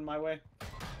 He's coming my way.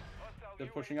 They're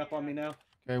pushing up on me now.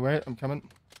 Okay, wait, I'm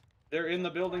coming. They're in the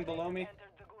building below me. Entered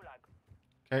the gulag.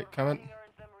 Okay, coming. Earned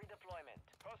them redeployment.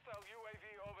 Hostile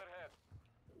UAV overhead.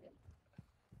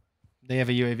 They have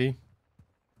a UAV.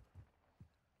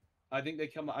 I think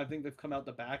they've come out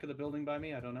the back of the building by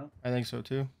me. I don't know. I think so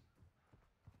too.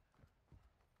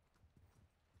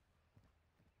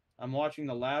 I'm watching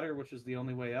the ladder, which is the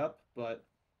only way up, but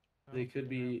they could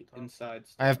be inside.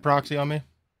 I have proxy on me.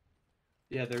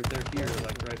 Yeah, they're here,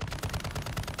 like right.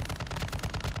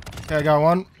 Okay, I got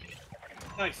one.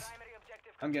 Nice. Primary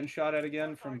objective I'm getting shot at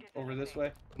again from over this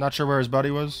way. Not sure where his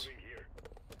buddy was.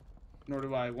 Nor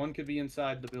do I. One could be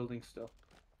inside the building still.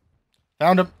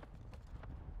 Found him.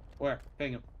 Where?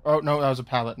 Ping him. Oh no, that was a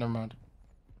pallet. Never mind.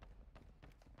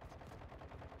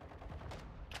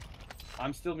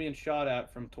 I'm still being shot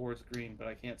at from towards green, but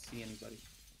I can't see anybody.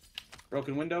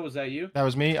 Broken window, was that you? That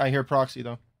was me. I hear proxy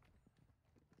though.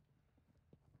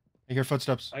 I hear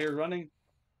footsteps. I hear running.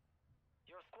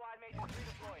 Your squad mate is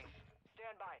redeploying.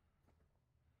 Stand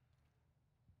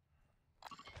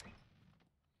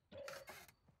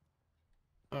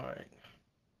by. Alright.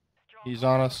 He's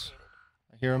on us.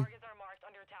 I hear him. Targets are marked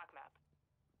on your attack map.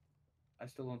 I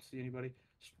still don't see anybody.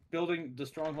 Building, the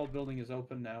stronghold building is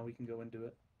open now. We can go into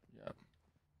it. Yep.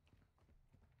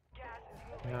 Gas is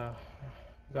moving. Yeah,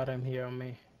 got him here on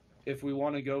me. If we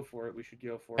want to go for it, we should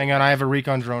go for it. Hang on, I have a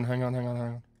recon drone. Hang on.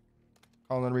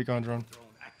 Calling in a recon drone.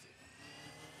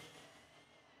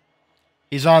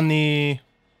 He's on the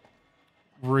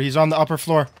upper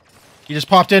floor. He just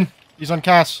popped in. He's on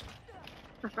Cass.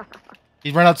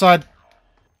 He's right outside.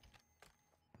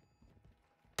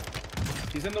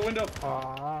 He's in the window.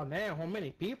 Aw, man, how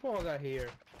many people are there here?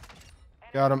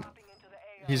 Got him. Dropping into the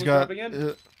AO. He's Who's got. dropping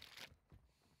in?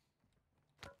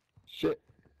 Shit.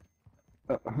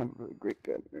 Great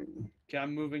gun. Okay,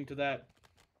 I'm moving to that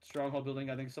stronghold building.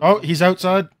 I think. Oh, someone's- he's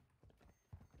outside.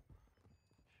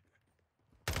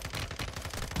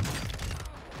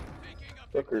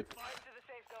 Fucker. Move to the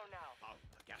safe zone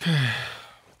now.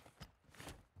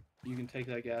 You can take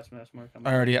that gas mask, Mark.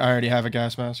 I already have a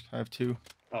gas mask. I have 2.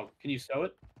 Oh, can you sew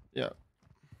it? Yeah.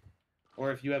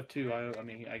 Or if you have 2, I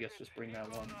mean, I guess just bring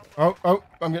that one. Oh,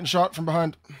 I'm getting shot from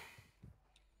behind.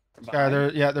 From Yeah,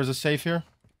 behind. there's a safe here.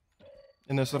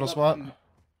 In this little I'm up spot.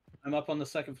 I'm up on the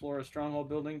second floor of stronghold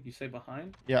building. You say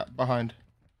behind? Yeah, behind.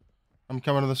 I'm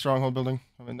coming to the stronghold building.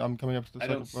 I'm coming up to the I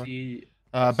second don't floor. see.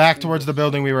 Back towards the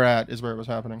building we were at is where it was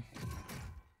happening.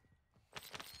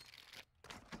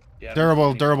 Yeah, I don't see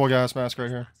any Durable gas mask right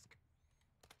here.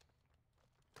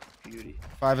 beauty.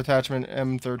 5 attachment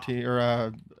M30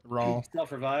 or raw.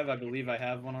 Self-revive. I believe I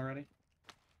have one already.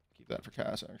 Keep that for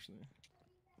Cass actually.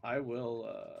 I will.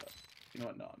 You know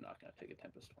what? No, I'm not gonna take a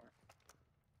Tempest Horn.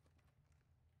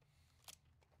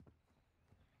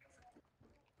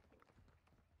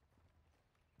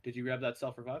 Did you grab that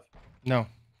self-revive? No.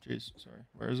 Jeez, sorry.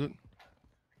 Where is it?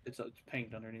 It's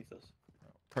pinged underneath us.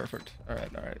 Perfect. All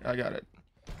right. I got it.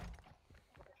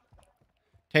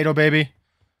 Tato baby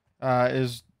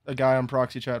is a guy on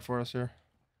proxy chat for us here.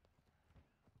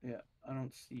 Yeah, I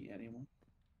don't see anyone.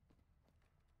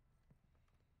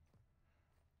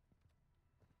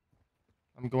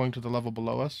 I'm going to the level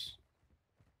below us.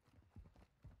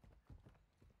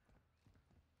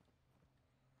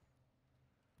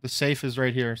 The safe is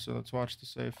right here, so let's watch the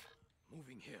safe.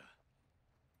 Moving here.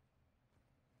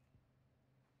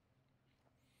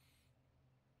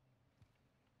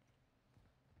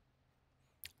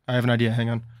 I have an idea. Hang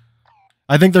on.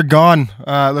 I think they're gone.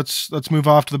 Let's move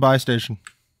off to the buy station.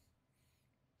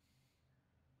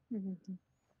 Sneaky,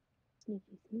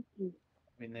 sneaky.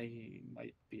 I mean, they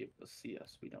might be able to see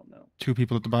us. We don't know. 2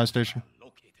 people at the buy station.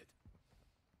 Located.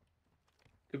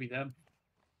 Could be them.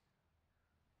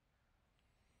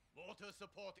 Mortar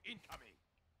support incoming.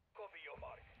 Copy your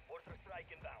mark. Mortar strike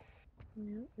inbound.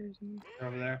 Yeah, there's me. They're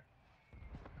over there.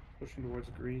 Pushing towards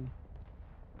green.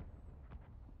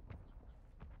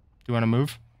 Do you want to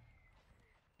move?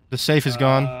 The safe is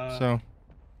gone, so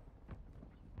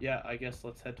Yeah, I guess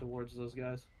let's head towards those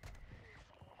guys.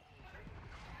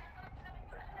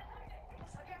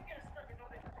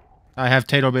 I have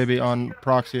Tato baby on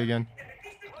proxy again.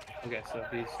 Okay, so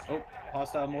he's... Oh,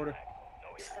 hostile mortar.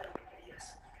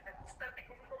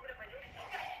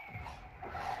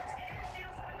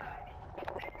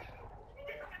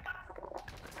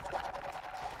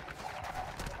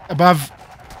 Above.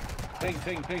 Ping,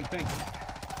 ping, ping, ping.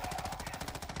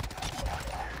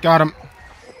 Got him.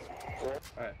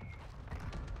 Alright.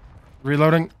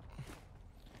 Reloading.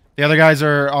 The other guys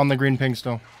are on the green ping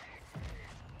still.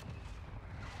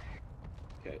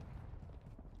 Okay.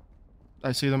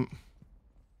 I see them.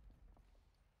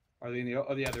 Are they in the?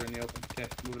 Oh yeah, they're in the open. Okay,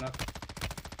 moving up.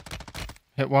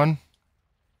 Hit one.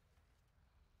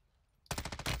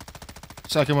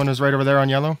 Second one is right over there on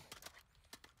yellow.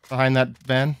 Behind that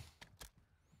van.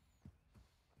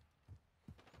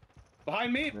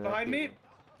 Behind me! Behind me!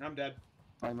 I'm dead.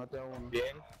 Ay, no te hago un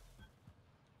bien.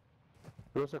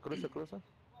 Cruza, cruza, cruza.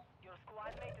 Your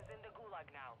squad mate is in the gulag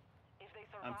now. If they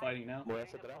survive, I'm fighting now. Voy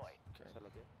hacia atrás. Okay. Se lo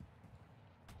tiene.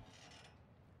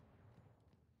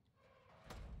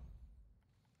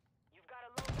 you've got a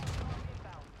loadout drone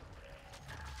inbound.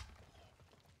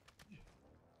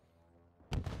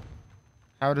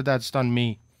 How did that stun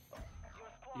me? Your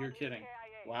squad You're is kidding.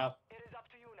 KIA. Wow. It is up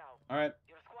to you now. All right,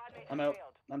 Your squad mate I'm has out.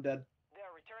 failed. I'm dead. They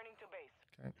are returning to base.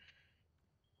 Okay.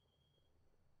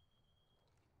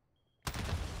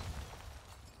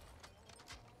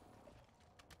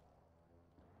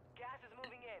 Gas is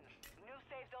moving in. New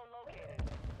safe zone located.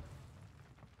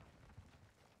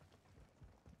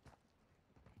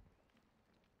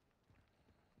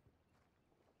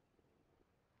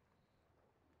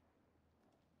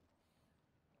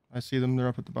 I see them. They're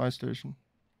up at the buy station.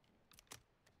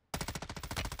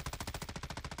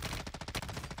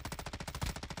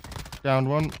 Downed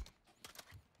one.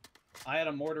 I had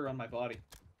a mortar on my body.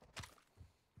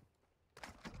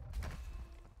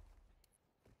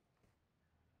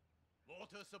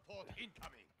 Mortar support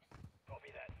incoming. Copy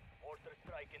that. Mortar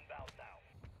strike inbound now.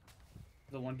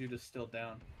 The one dude is still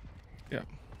down. Yeah.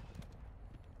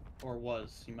 Or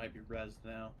was. He might be rezzed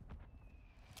now.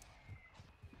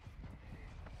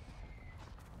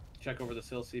 Check over this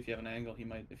hill, see if you have an angle. He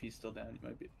might, if he's still down, he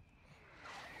might be.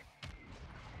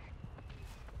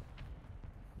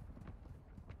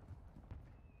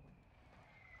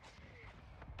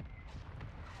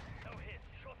 No hit.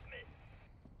 Shot missed.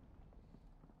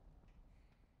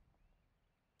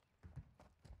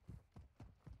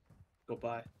 Go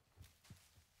by.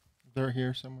 They're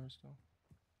here somewhere still.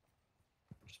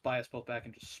 Just buy us both back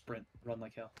and just sprint. Run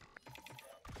like hell.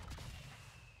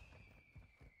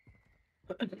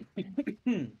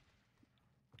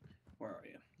 Where are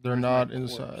you? They're Where's not my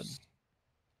inside. corpse?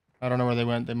 I don't know where they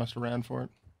went. They must have ran for it.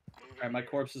 Alright, my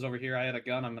corpse is over here. I had a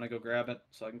gun. I'm gonna go grab it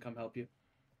so I can come help you.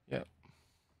 Yeah.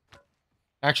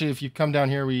 Actually, if you come down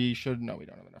here, we should. No, we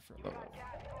don't have enough for a low level.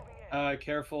 Gas moving in.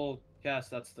 Careful. Gas,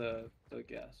 that's the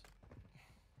gas.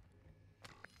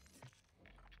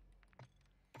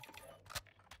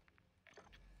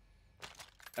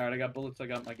 Alright, I got bullets. I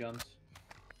got my guns.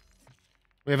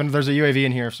 We have. There's a UAV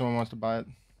in here if someone wants to buy it.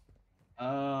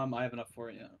 I have enough for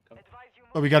it. Yeah. Come. Advise you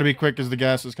But move we got to be to quick because the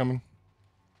gas is coming.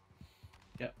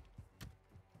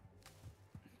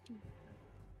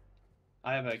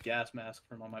 I have a gas mask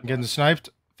from on my. I'm getting body. sniped.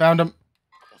 Found him.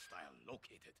 Hostile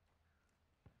located.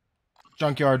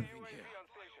 Junkyard.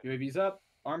 UAV's up.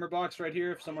 Armor box right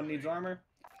here if someone needs armor.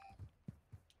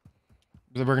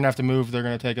 We're gonna have to move. They're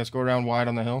gonna take us. Go around wide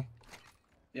on the hill.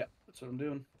 Yeah, that's what I'm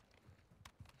doing.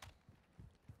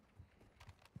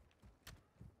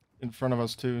 In front of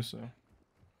us too. So.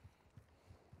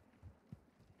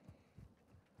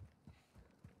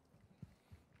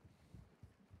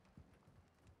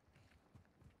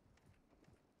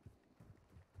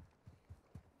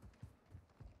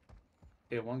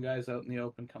 Okay, one guy's out in the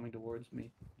open coming towards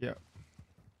me.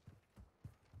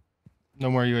 No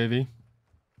more UAV.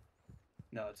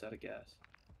 No, it's out of gas.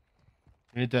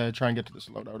 We need to try and get to this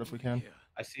loadout if we can. Here.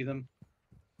 I see them.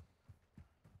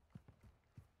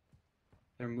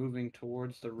 They're moving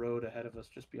towards the road ahead of us,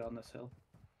 just beyond this hill.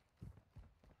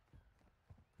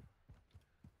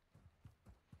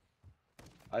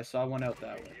 I saw one out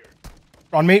that way.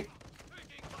 On me.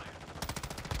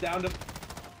 Downed him.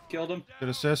 Killed him. Good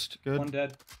assist. Good. One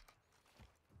dead.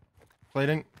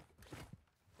 Plating.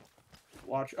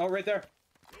 Watch. Oh, right there.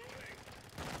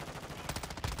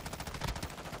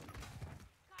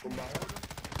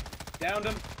 Downed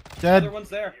him. Dead. Other one's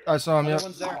there. I saw him. Other Yep.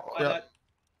 one's there. By Yeah. that-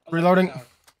 Reloading. tower.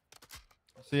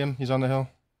 See him. He's on the hill.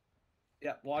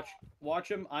 Yeah, watch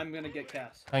him. I'm gonna get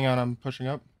Cass. Hang on. I'm pushing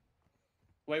up.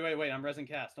 Wait. I'm resin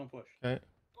Cass. Don't push. Okay.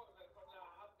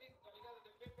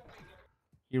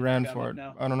 He ran Got him for up it.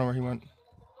 now. I don't know where he went.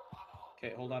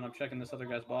 Okay, hold on. I'm checking this other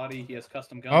guy's body. He has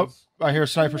custom Oh, guns. I hear a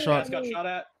sniper shot. Cass got shot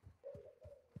at.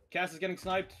 Cass is getting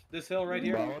sniped. This hill right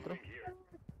here. Va otro.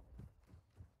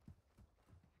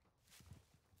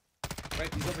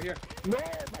 Right, he's over here. No,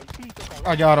 maldito cabrón.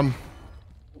 I got him.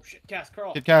 Oh shit, Cass,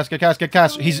 Carl. Get Cass. Get Cass. Get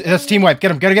Cass. That's team wipe.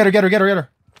 Get him. Get her. Get her. Get her. Get her.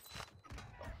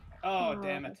 Oh,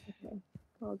 damn it. Okay.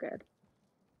 Oh, good.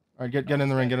 All right. Get in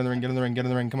the ring. Get in the ring. Get in the ring. Get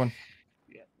in the ring. Come on.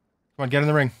 Come on, get in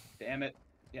the ring. Damn it.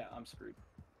 Yeah, I'm screwed.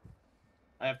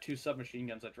 I have 2 submachine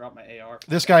guns. I dropped my AR.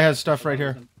 This guy has stuff right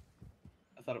here.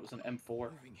 I thought it was an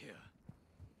M4. Moving here.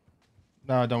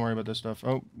 No, don't worry about this stuff.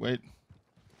 Oh, wait.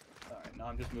 Alright, no,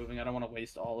 I'm just moving. I don't want to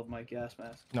waste all of my gas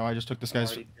mask. No, I just took this I'm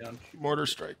guy's already down 2. mortar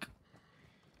strike.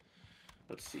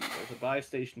 Let's see. There's a buy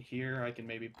station here. I can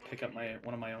maybe pick up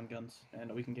one of my own guns,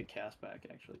 and we can get Cass back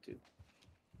actually too.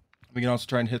 We can also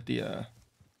try and hit the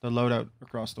loadout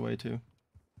across the way too.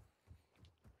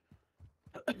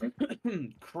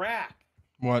 Crack.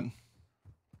 What?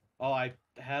 Oh, I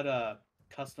had a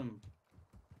custom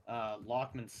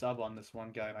Lockman sub on this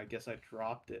one guy, and I guess I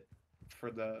dropped it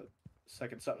for the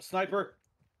second sub. Sniper.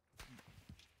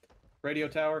 Radio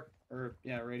tower, or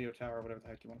yeah, radio tower, whatever the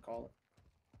heck you want to call it.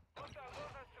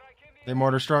 They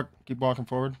mortar struck. Keep walking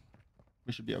forward.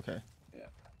 We should be okay. Yeah.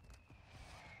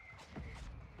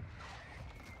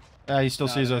 Yeah, he still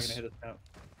sees they're not us. gonna hit us now.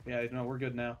 Yeah, no, we're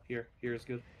good now. Here is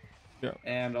good. Yeah.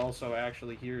 And also,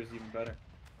 actually, here is even better.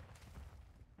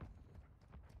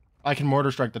 I can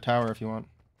mortar strike the tower if you want.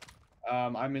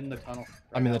 I'm in the tunnel.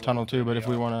 I'm in the now tunnel with too, but if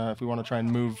we AR. wanna try and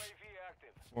move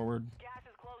forward. Gas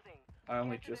is closing. I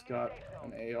only just got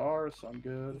an AR, so I'm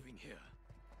good. Moving here.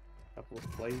 Couple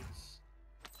of plates.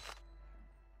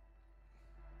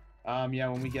 Yeah,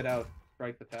 when we get out,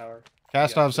 strike the tower.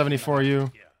 Kastov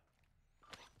 74U. Yeah.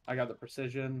 I got the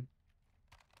precision.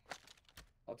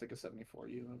 I'll take a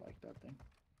 74U. I like that thing.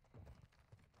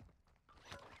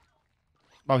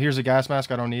 Oh, here's a gas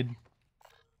mask I don't need.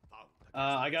 Found the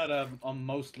I got a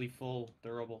mostly full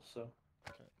durable, so.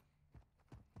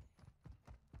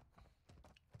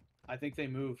 I think they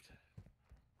moved.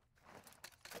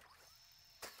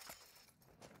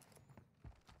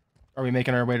 Are we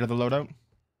making our way to the loadout?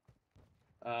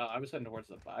 I was heading towards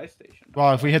the buy station.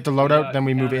 Well, if we hit the loadout, got then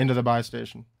we move counter- into the buy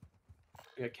station.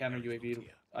 We got counter UAV.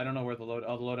 I don't know where the load.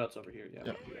 Oh, the loadout's over here. Yeah.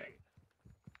 Yep. we can do that.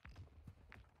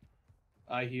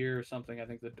 I hear something. I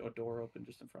think a door opened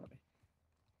just in front of me.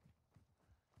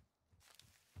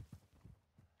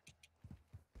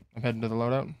 I'm heading to the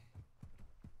loadout.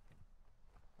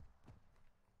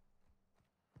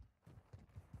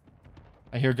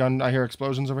 I hear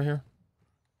explosions over here.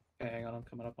 Okay, hang on. I'm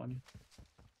coming up on you.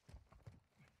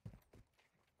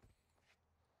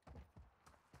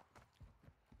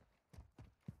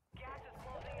 Gas is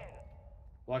closing in.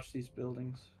 Watch these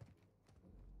buildings.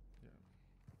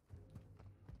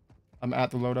 I'm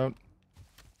at the loadout.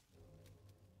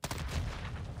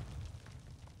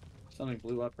 Something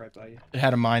blew up right by you. It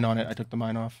had a mine on it. I took the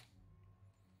mine off.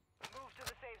 Move to the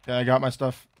safe Okay, I got my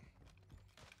stuff.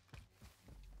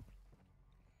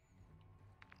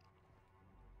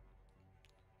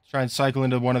 Let's try and cycle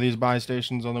into one of these buy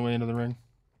stations on the way into the ring.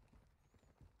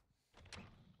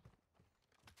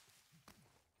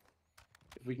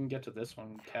 If we can get to this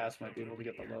one, Cass might be able to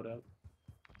get the loadout.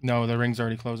 No, the ring's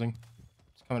already closing.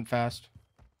 It's coming fast.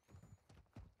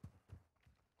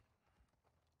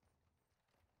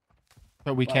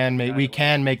 But we Well, can make either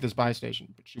way. make this buy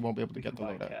station, but she won't be able to We get the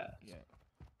can buy loadout. Cass. Yeah.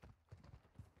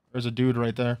 There's a dude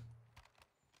right there.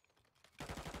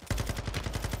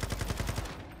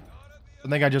 I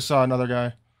think I just saw another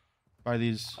guy by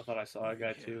these. I thought I saw a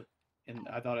guy too. And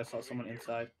I thought I saw someone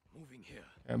inside. moving here.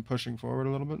 I'm pushing forward a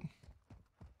little bit.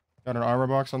 Got an armor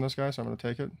box on this guy, so I'm going to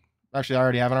take it. Actually, I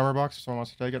already have an armor box, if someone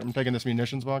wants to take it. I'm taking this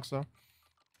munitions box, though.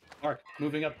 Mark,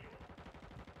 moving up.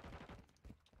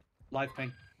 Live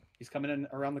ping. He's coming in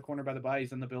around the corner by the buy.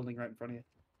 He's in the building right in front of you.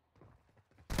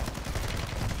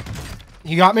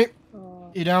 He got me.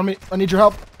 Oh, He downed me. I need your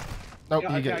help. Nope,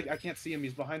 Yeah, he I can't see him.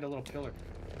 He's behind a little pillar.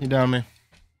 He downed me.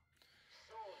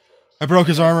 I broke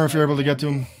his armor if you're able to get to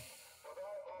him.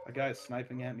 A guy is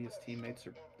sniping at me. His teammates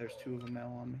are. There's 2 of them now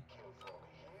on me.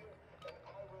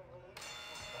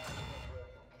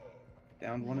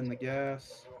 Down 1 in the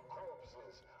gas.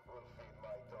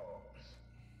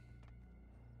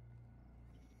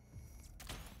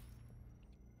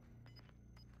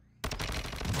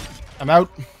 I'm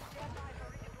out.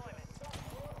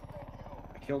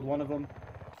 I killed 1 of them.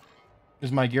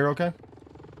 Is my gear okay?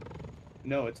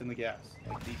 No, it's in the gas.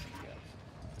 Like deep in the gas.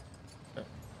 Okay.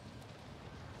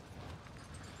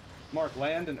 Mark,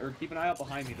 land or keep an eye out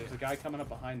behind me. There's a guy coming up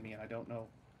behind me, and I don't know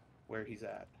where he's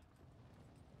at.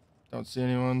 Don't see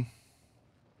anyone.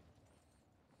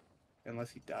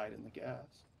 Unless he died in the gas.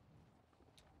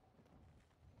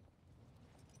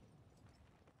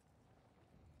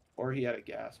 Or he had a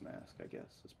gas mask, I guess,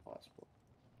 is possible.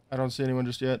 I don't see anyone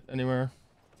just yet, anywhere.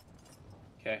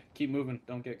 Okay, keep moving.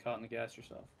 Don't get caught in the gas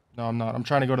yourself. No, I'm not. I'm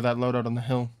trying to go to that loadout on the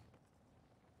hill.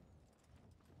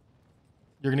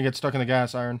 You're gonna get stuck in the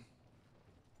gas, Iron.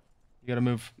 You gotta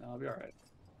move. No, I'll be alright.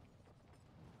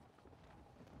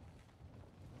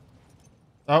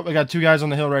 Oh, we got 2 guys on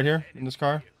the hill right here in this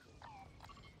car.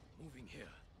 Moving here.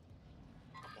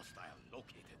 Hostile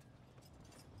located.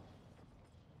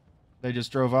 They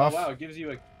just drove Oh off. wow, it gives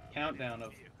you a countdown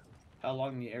of how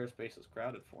long the airspace is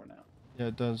crowded for now. Yeah,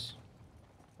 it does.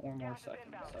 4 more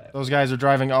seconds. Those guys are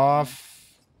driving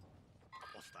off.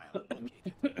 Hostile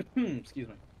located. Excuse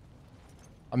me.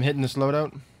 I'm hitting this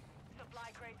loadout.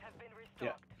 Supply crates have been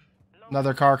restocked. Yeah.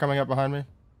 Another car coming up behind me.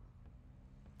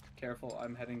 Careful,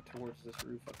 I'm heading towards this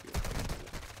roof up here.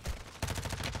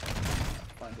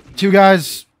 Find it 2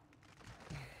 guys.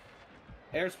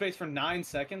 Airspace for 9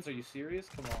 seconds? Are you serious?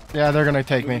 Come on. Yeah, they're gonna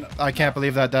take me. I can't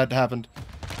believe that happened.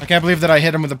 I can't believe that I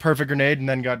hit him with a perfect grenade and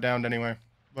then got downed anyway.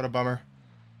 What a bummer.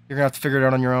 You're gonna have to figure it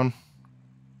out on your own.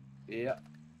 Yeah.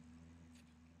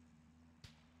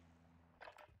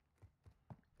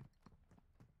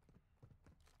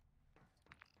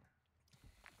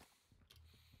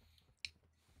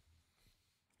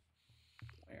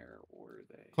 Where were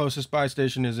they? Closest buy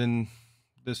station is in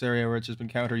this area where it's just been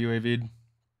counter UAV'd.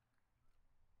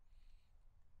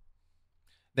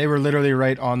 They were literally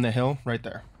right on the hill, right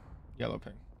there. Yellow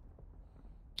ping.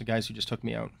 The guys who just took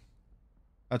me out.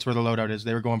 That's where the loadout is.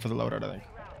 They were going for the loadout, I think.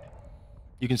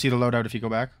 You can see the loadout if you go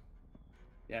back.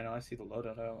 Yeah, no, I see the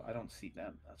loadout. I don't see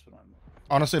them. That's what I'm...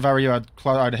 Honestly, if I were you,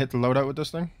 I'd hit the loadout with this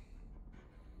thing.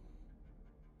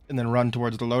 And then run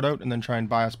towards the loadout, and then try and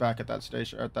buy us back at that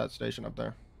station up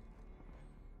there.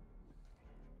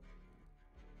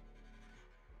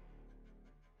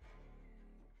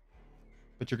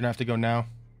 But you're gonna have to go now.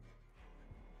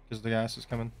 Because the gas is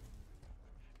coming.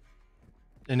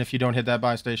 And if you don't hit that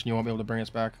buy station, you won't be able to bring us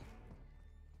back.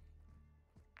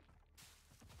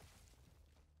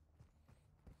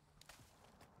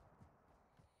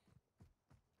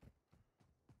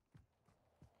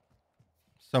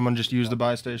 Someone just used the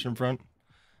buy station in front.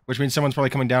 Which means someone's probably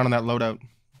coming down on that loadout.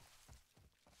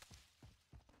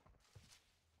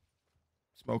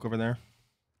 Smoke over there.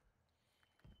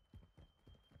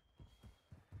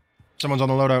 Someone's on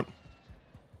the loadout.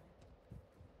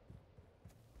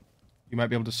 You might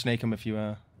be able to snake him if you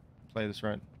play this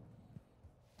right.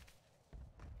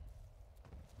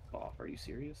 Oh, are you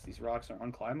serious? These rocks are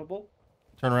unclimbable?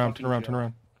 Turn around, Fucking turn around, joke. turn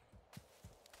around.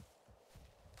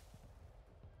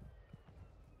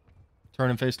 Turn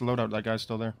and face the loadout. That guy's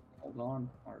still there. Hold on,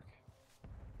 Mark.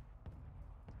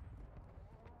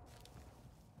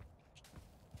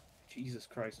 Jesus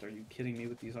Christ, are you kidding me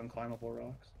with these unclimbable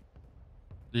rocks?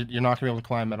 You're not gonna be able to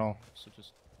climb at all. So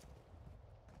just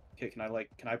Okay,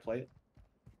 can I play it?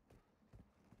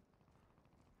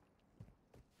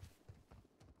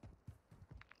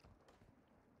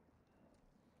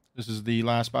 this is the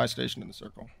last buy station in the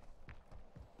circle.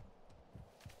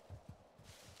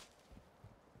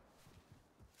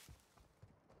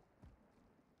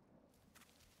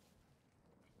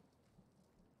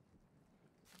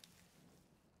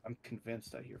 I'm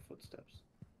convinced I hear footsteps.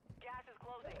 Gas is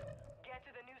closing. Get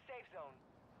to the new safe zone.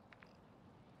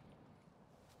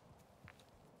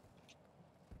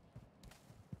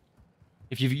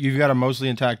 If you've got a mostly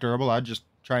intact durable, I'd just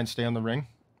try and stay on the ring.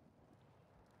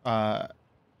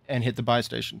 And hit the buy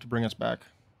station to bring us back.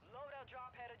 Loadout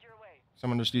drop headed your way.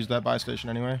 Someone just used that buy station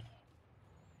anyway.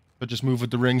 But just move with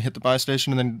the ring, hit the buy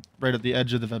station, and then right at the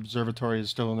edge of the observatory is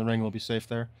still in the ring. We'll be safe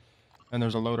there. And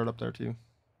there's a loadout up there too.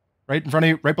 Right in front of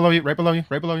you, right below you, right below you,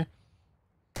 right below you.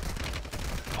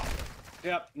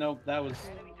 Yep, no, that was...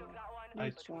 Enemy took that one. I-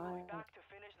 But you're going back to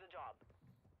finish the job.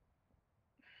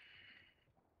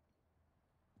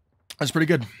 That's pretty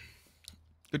good.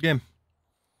 Good game.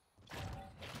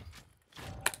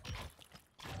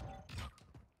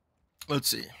 Let's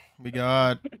see. We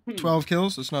got 12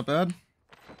 kills. That's not bad.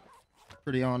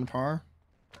 Pretty on par.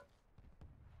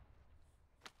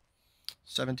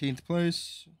 17th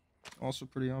place. Also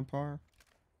pretty on par.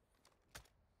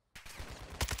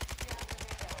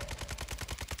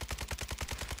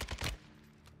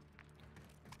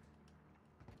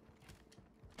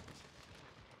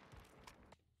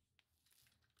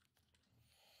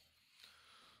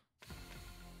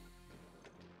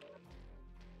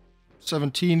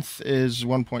 Seventeenth is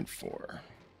 1.4.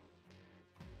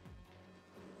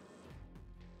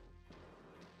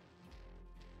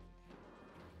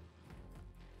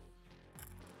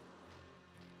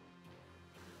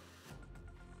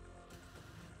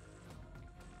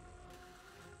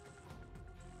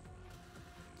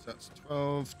 So that's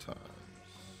 12 times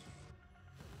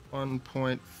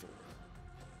 1.4.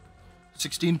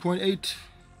 16.8.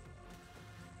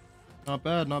 Not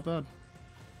bad, not bad.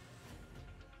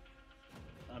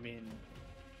 I mean,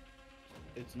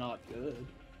 it's not good.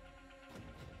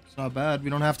 It's not bad.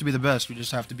 We don't have to be the best. We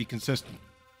just have to be consistent.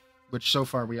 Which so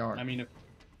far we are. I mean,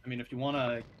 I mean, if you want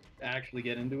to actually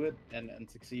get into it and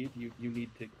succeed, you need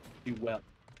to do well.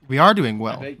 We are doing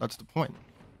well. bet- That's the point.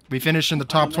 We finish in the I'm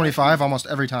top imagining- 25 almost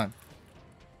every time.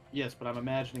 Yes, but I'm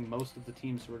imagining most of the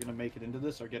teams who are going to make it into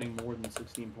this are getting more than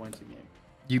 16 points a game.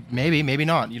 You maybe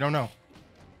not. You don't know.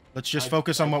 Let's just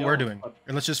focus on I what we're don't, doing, but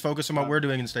and let's just focus on what but- we're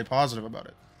doing and stay positive about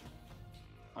it.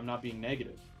 I'm not being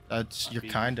negative. That's I'm you're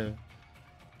being- kind of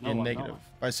No, being I'm negative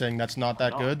not. by saying that's not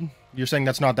that not. good. You're saying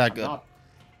that's not that I'm good.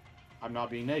 I'm not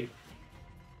being negative.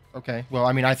 Okay. Well,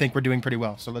 I mean, I think we're doing pretty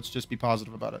well, so let's just be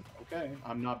positive about it. Okay,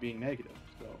 I'm not being negative.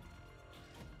 So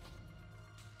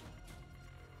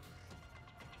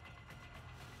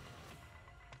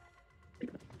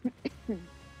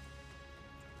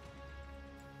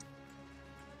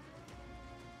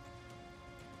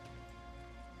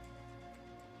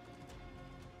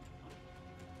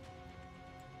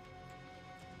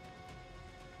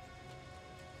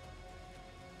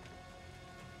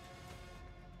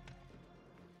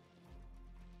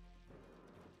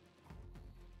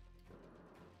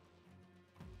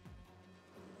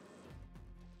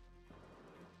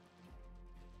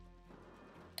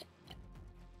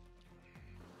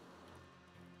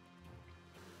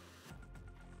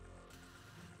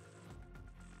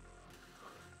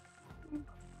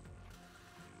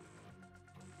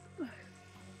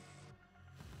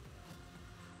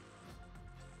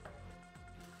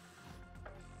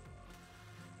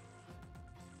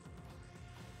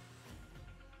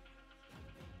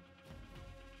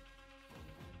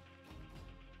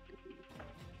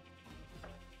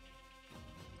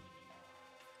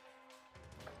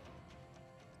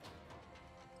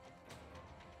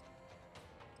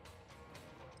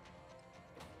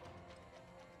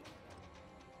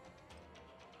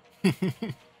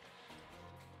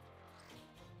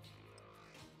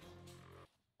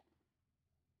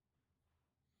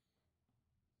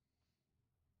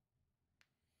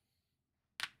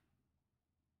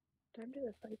Time do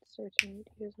the fights start tonight?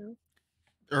 Do you guys know?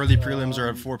 Early prelims are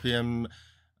at 4 p.m. main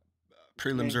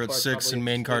Prelims are at card 6, probably and at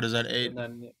main card 6, is at 8. And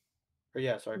then, or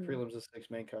yeah, sorry, Hmm. prelims is 6,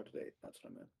 main card at 8. That's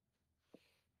what I meant.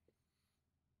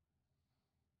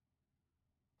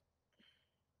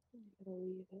 I'm gonna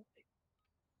leave it.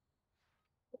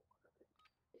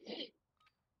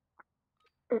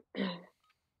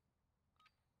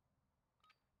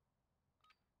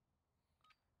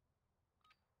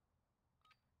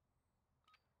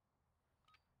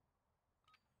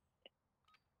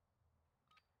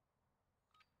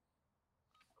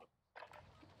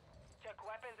 Check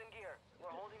weapons and gear. We're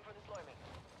holding for deployment.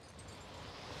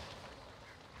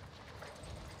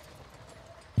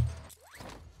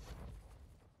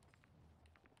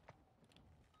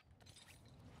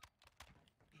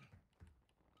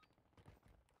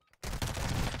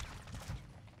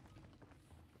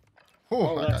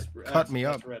 Oh, that that's guy cut me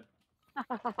up. that's red.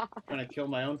 Trying to kill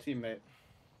my own teammate.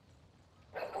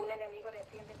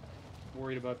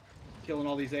 Worried about killing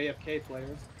all these AFK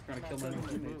players. Trying to kill my own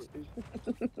teammates.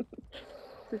 Dude.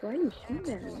 Like, why are you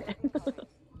shooting at him?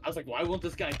 I was like, why won't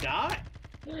this guy die?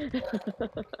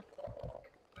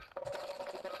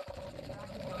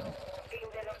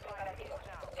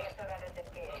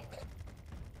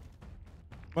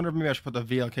 Wonder if maybe I should put the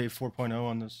VLK 4.0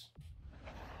 on this.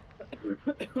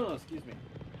 Oh, excuse me.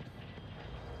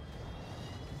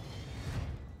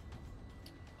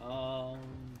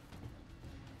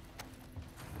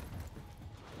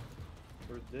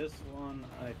 For this one,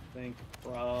 I think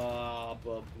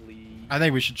probably. I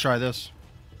think we should try this.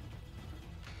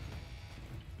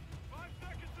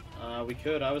 We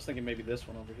could. I was thinking maybe this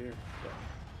one over here. But...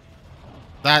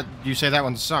 That you say that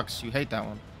one sucks. You hate that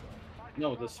one.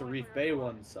 No, the Sarif Bay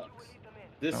one sucks.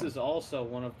 This Oh. is also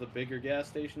one of the bigger gas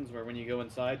stations where when you go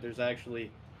inside, there's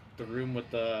actually the room with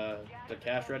the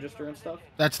cash register and stuff.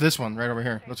 That's this one right over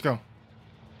here. Let's go.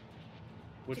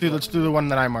 Which Dude, one? let's do the one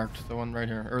that I marked. The one right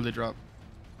here. Early drop.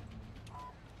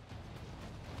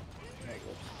 Hey,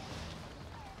 whoops.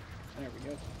 There we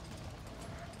go.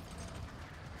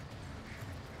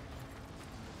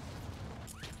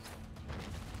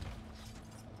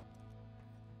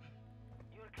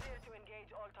 You're clear to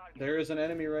engage all targets. There is an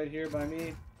enemy right here by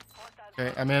me. Hostiles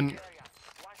Okay, I'm in in. the area.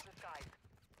 Watch the skies.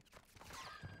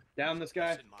 Down this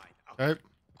guy. In mind. Okay.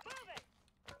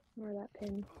 Or that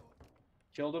pin.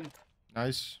 Killed him.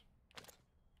 Nice.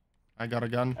 I got a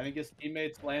gun. I think his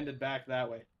teammates landed back that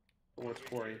way towards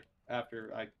Quarry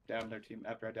after I downed their team.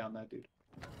 After I downed that dude.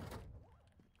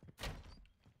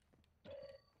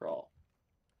 Crawl.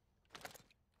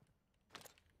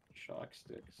 Shock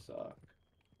sticks suck.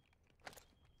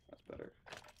 That's better.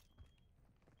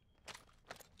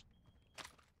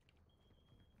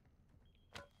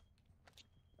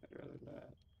 I'd rather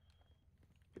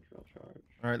that.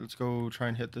 All right, let's go try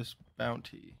and hit this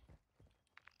bounty.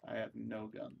 I have no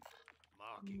gun.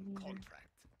 Marking contract.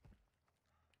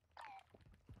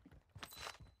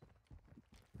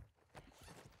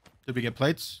 Did we get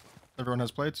plates? Everyone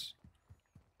has plates?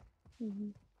 Mm-hmm.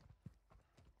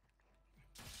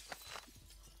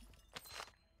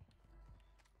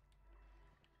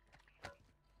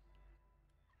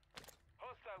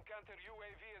 Hostile counter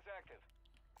UAV is active.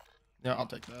 Yeah, I'll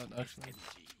take that, actually. NG.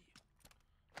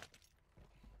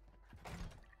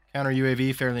 Counter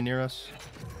UAV fairly near us.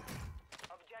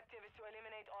 Objective is to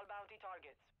eliminate all bounty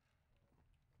targets.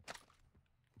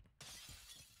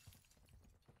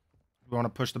 We want to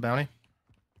push the bounty?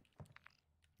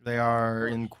 They are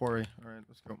in quarry. All right,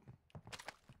 let's go.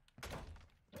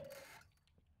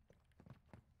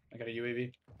 I got a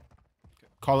UAV.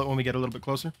 Call it when we get a little bit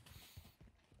closer.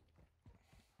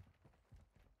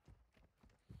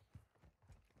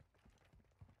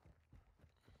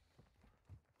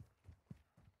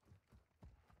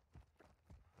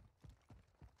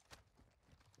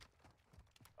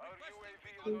 Our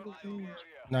UAV is orbiting the area.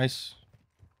 Nice.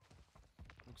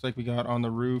 Looks like we got on the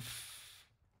roof.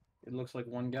 It looks like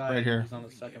one guy. Right here. He's on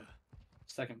the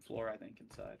second floor, I think,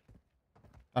 inside.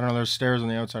 I don't know. There's stairs on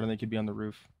the outside, and they could be on the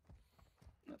roof.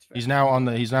 That's fair. He's now on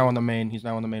the main. He's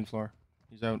now on the main floor.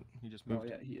 He's out. He just Oh moved.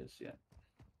 yeah, he is. Yeah.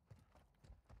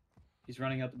 He's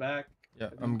running out the back. Yeah, I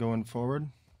think. I'm going forward.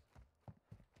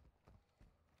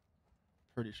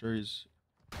 Pretty sure he's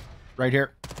right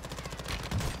here.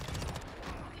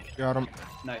 Got him.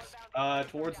 Nice.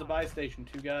 Towards the buy station.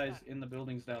 Two guys in the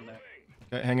buildings down there.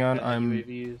 Okay, hang on. The I'm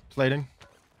UAV is, plating.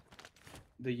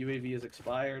 the UAV is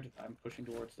expired. I'm pushing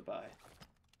towards the buy.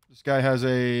 This guy has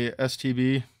a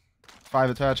STB, 5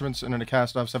 attachments, and then a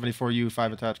cast-off 74U,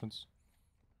 5 attachments.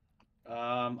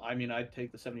 I mean, I'd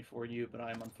take the 74U, but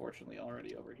I'm unfortunately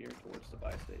already over here towards the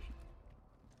buy station.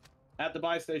 At the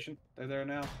buy station. They're there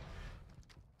now.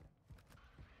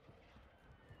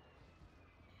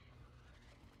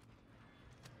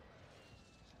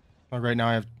 Right now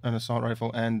I have an assault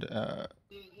rifle and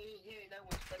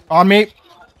on me.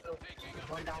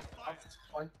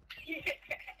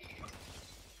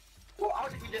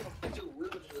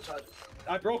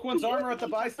 I broke one's armor at the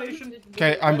buy station.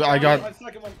 Okay, I got.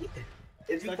 Second one.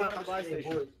 Second one at the buy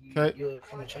station. Okay,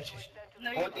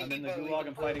 I'm in the gulag.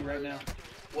 I'm fighting right now.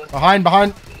 behind.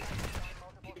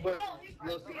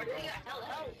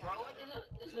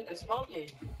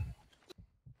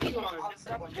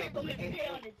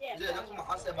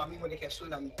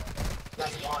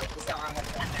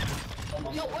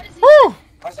 Woo!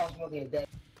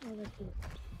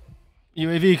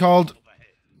 UAV called.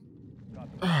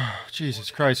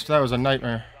 Jesus Christ, that was a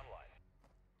nightmare.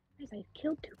 I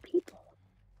killed 2 people.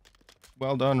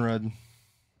 Well done, Red.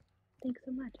 Thanks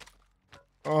so much.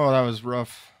 Oh, that was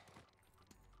rough.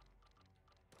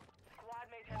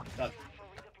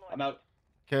 I'm out.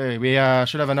 Okay, we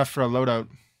should have enough for a loadout.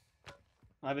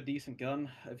 I have a decent gun.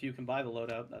 If you can buy the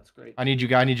loadout, that's great. I need your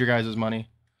guys' money.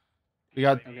 We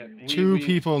got Okay. 2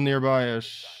 people nearby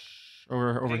us.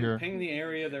 Over ping, here. Ping the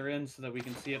area they're in so that we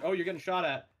can see it. Oh, you're getting shot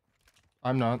at.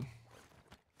 I'm not.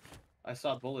 I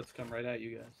saw bullets come right at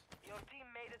you guys. Your team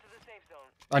made it to the safe zone.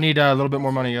 I need a little bit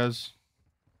more money, guys.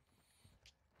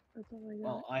 That's all I got.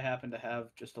 Well, I happen to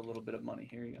have just a little bit of money.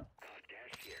 Here you go.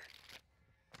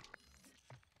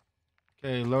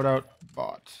 Okay, loadout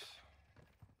bought.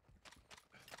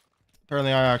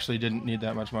 Apparently, I actually didn't need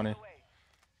that much money.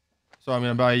 So I'm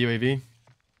gonna buy a UAV.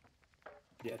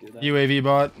 Yeah, do that. UAV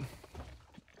bought.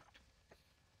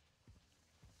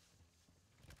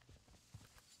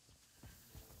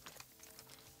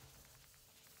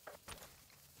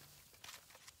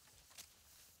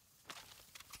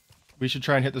 We should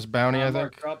try and hit this bounty, I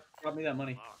Mark, think. drop me that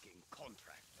money. Marking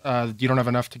contract. You don't have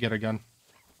enough to get a gun.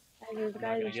 There's not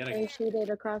guys gonna get it. parachuted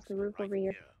across the roof over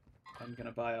here. I'm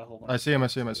gonna buy a whole bunch. I see him, I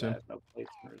see him, I of see him. have no plates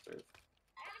in reserve.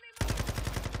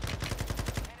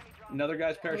 Another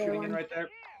guy's parachuting in right there.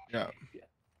 Yeah.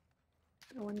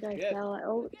 The one guy Shit. fell.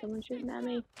 Oh, someone's shooting at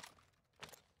me.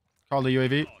 Call the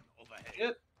UAV. On overhead.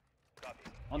 Shit.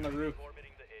 On the roof.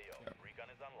 Orbiting the AO. Recon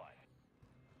is online.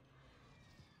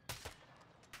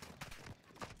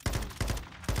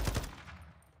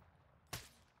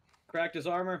 Cracked his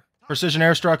armor. Precision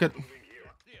airstruck it. Copy.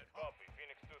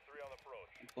 Phoenix 2-3 on approach.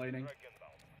 I'm plating. Track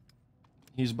inbound.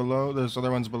 He's below. There's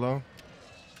other ones below.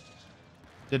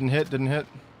 Didn't hit. UAV is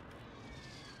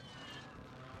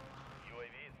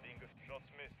being shots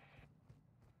missed.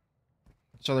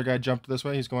 This other guy jumped this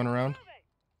way. He's going around.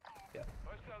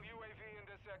 Hostile UAV in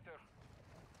this sector.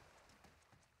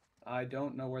 I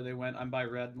don't know where they went. I'm by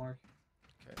red, Mark.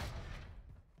 Okay.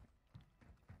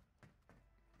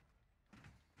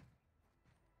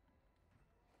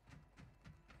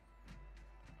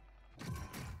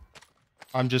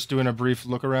 I'm just doing a brief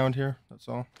look around here. That's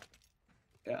all.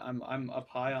 Yeah, I'm up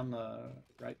high on the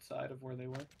right side of where they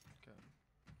were. Okay.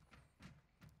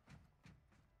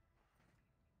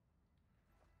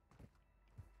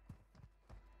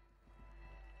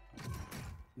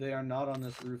 They are not on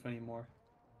this roof anymore.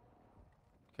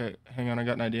 Okay, hang on. I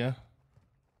got an idea.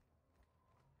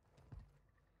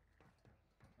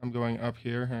 I'm going up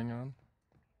here. Hang on.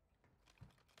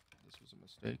 This was a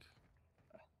mistake.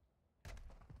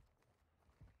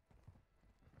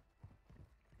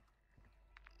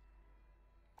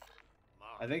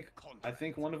 I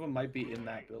think one of them might be in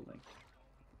that building.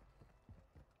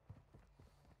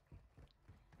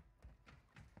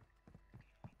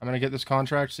 I'm gonna get this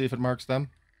contract. See if it marks them.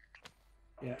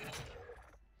 Yeah.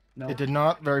 No. It did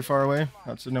not. Very far away.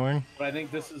 That's annoying. But I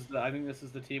think this is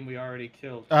the team we already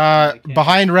killed. They can't-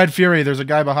 Behind Red Fury. There's a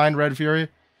guy behind Red Fury.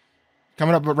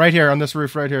 Coming up, but right here on this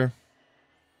roof, right here.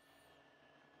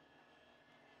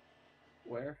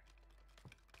 Where?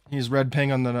 He's red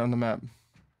ping on the map.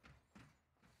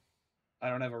 I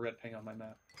don't have a red ping on my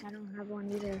map. I don't have one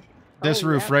either. This Oh,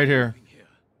 roof yeah. right here.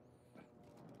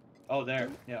 Oh, there.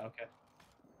 Yeah. Okay.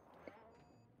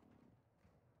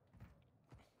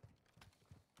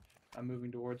 I'm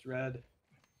moving towards red.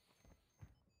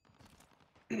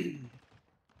 He's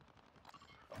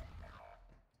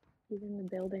in the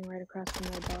building right across from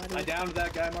my body. I downed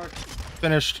that guy, Mark.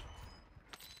 Finished.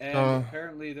 And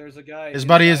apparently there's a guy. His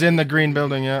buddy is inside in the this green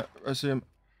building. building. Yeah, I see him.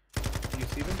 Do you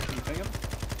see them? Can you ping him?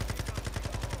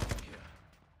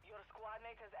 Your squad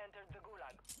mate has entered the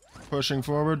gulag. Pushing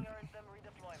forward. Earns them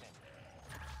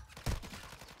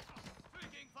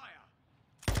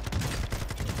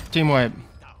redeployment. Team wipe.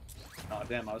 Oh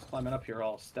damn! I was climbing up here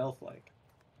all stealth-like.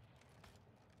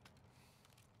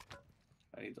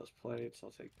 I need those plates.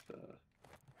 I'll take the.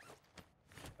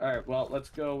 All right. Well, let's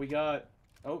go. We got.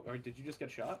 Oh, or did you just get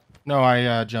shot? No,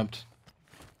 I jumped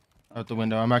out the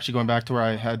window. I'm actually going back to where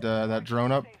I had that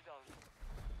drone up. Safe zone.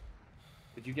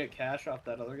 Did you get cash off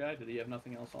that other guy? Did he have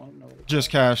nothing else on him? No. Just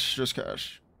cash,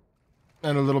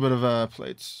 and a little bit of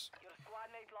plates. Your squad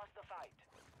mate lost the fight.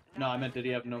 No, I meant did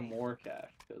he have no more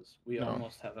cash? Because we No.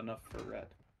 almost have enough for red.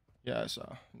 Yeah, I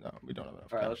saw. No, we don't have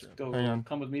enough All right, cash. let's Yet. go. Hang on,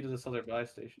 Come with me to this other buy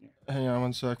station here. hang on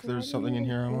one sec. Why There's didn't something in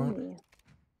you here I tell want. me?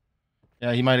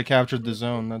 Yeah, he might have captured the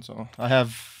zone. That's all. I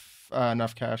have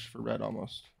enough cash for red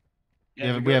almost.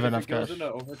 Yeah, we have if enough it goes cash.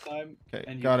 into overtime, Okay,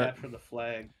 and you got it. capture the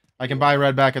flag. I can buy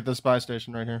red back at this buy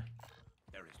station right here.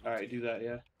 There is All right, do that.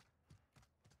 Yeah.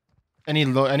 Any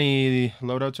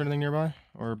loadouts or anything nearby?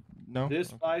 Or no? This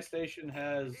Okay. buy station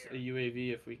has a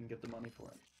UAV if we can get the money for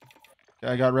it.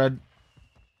 Okay, I got red.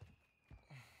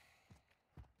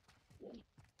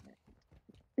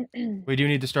 We do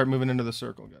need to start moving into the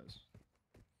circle, guys.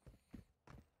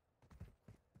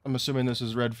 I'm assuming this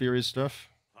is Red Fury's stuff.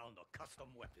 found a custom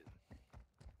weapon.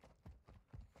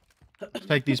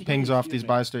 Take these pings off Excuse these me.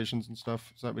 buy stations and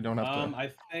stuff so that we don't have to.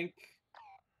 I think.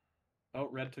 Oh,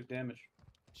 red took damage.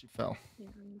 She fell. Yeah,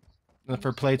 And if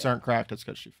her plates aren't cracked, it's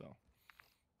because she fell.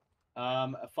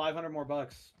 500 more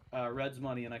bucks. Red's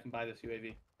money, and I can buy this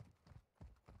UAV.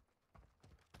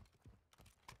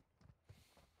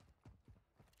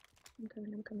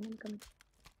 I'm coming.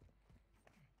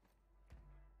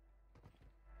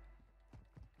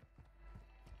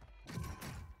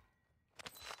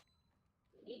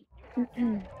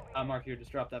 Mark here,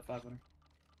 just drop that 500.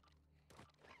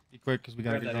 Be quick, because we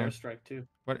gotta Grab get that going. airstrike too.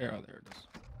 What arrow? There it is.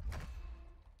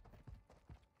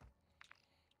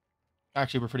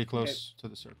 Actually, we're pretty close to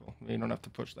the circle. We don't have to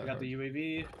push that I got hard. the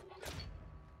UAV.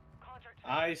 Contract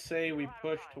I say we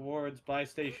push towards buy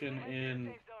station in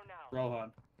safe zone now.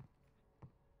 Rohan.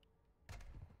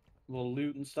 We'll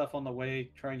loot and stuff on the way,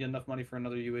 try and get enough money for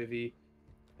another UAV,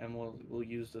 and we'll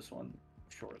use this one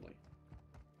shortly.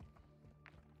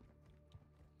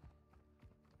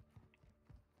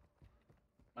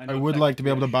 I know would like to be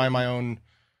able to technically I buy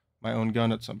my own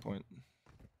gun at some point.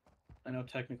 I know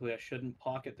technically I shouldn't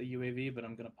pocket the UAV, but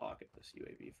I'm gonna pocket this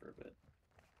UAV for a bit.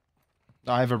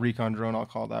 I have a recon drone. I'll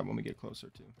call that when we get closer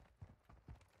to.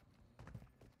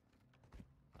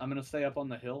 I'm gonna stay up on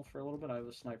the hill for a little bit. I have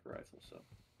a sniper rifle, so.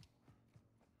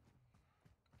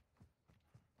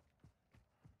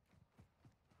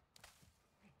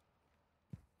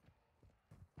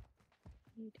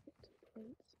 Need to get some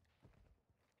plates.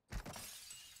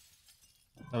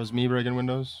 That was me breaking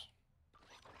windows.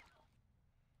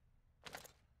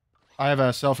 I have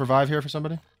a self-revive here for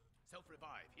somebody.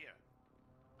 Self-revive here.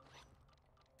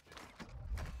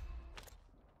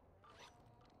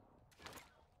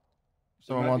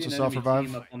 Someone There might wants be a an enemy self-revive.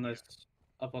 team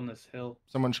up on this hill.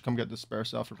 Someone should come get this spare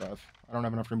self-revive. I don't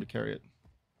have enough room to carry it.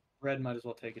 Red might as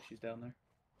well take it. She's down there.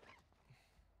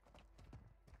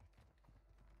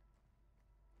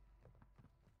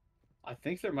 I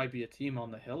think there might be a team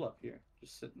on the hill up here,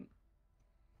 just sitting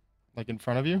Like in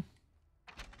front of you?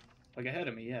 like ahead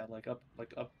of me. Yeah, like up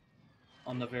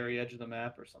on the very edge of the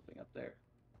map or something up there.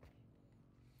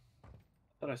 I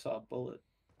thought I saw a bullet.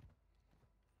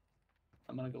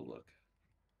 I'm gonna go look.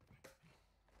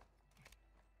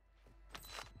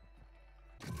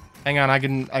 Hang on, I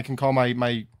can call my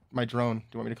drone. Do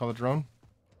you want me to call the drone?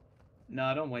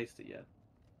 No, don't waste it yet.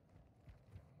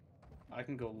 I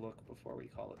can go look before we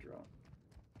call a drone.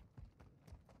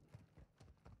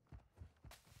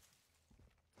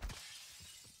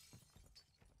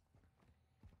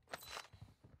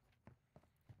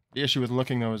 The issue with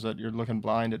looking though is that you're looking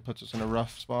blind. It puts us in a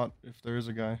rough spot if there is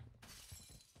a guy.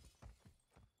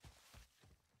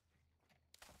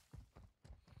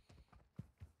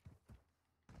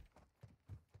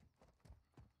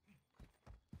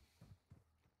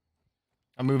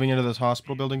 I'm moving into this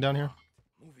hospital building down here.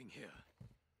 Moving here.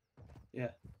 Yeah.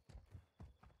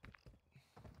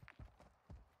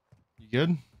 You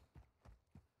good?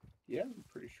 Yeah, I'm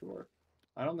pretty sure.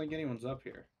 I don't think anyone's up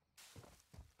here.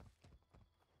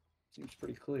 Seems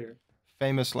pretty clear.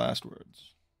 Famous last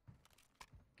words.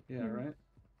 Yeah, right?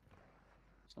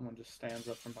 Someone just stands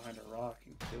up from behind a rock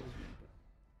and kills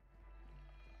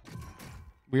me.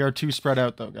 We are too spread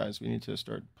out though, guys. We need to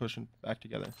start pushing back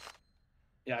together.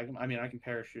 Yeah, I mean, I can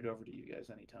parachute over to you guys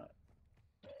anytime.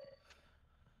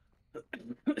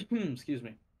 Excuse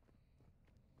me.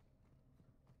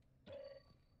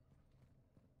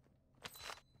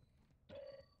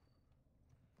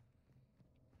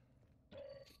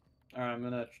 Alright, I'm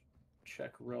gonna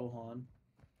check Rohan.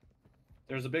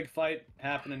 There's a big fight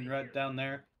happening right down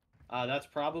there. That's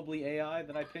probably AI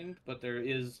that I pinged, but there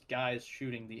is guys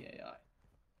shooting the AI.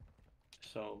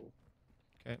 So,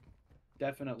 okay,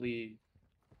 definitely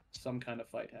some kind of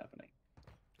fight happening.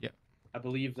 Yep. I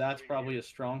believe that's probably a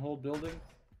stronghold building,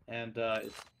 and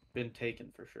it's been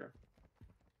taken for sure.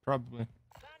 Probably.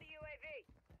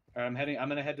 Alright, I'm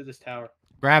gonna head to this tower.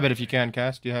 Grab it if you can,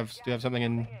 Cass. Do you have something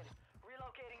in?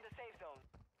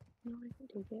 No, I can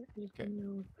take it. I just Okay. didn't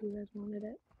know if you guys wanted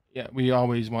it. Yeah, we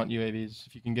always want UAVs.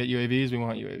 If you can get UAVs, we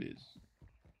want UAVs.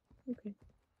 Okay.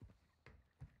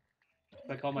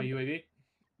 If I call my UAV?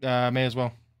 May as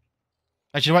well.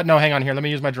 Actually, what? No, hang on here. Let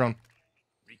me use my drone.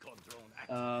 Recon drone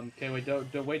active. Okay, wait,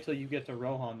 don't wait till you get to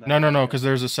Rohan. No, because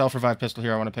there's a self-revive pistol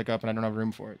here I want to pick up, and I don't have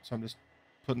room for it. So I'm just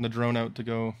putting the drone out to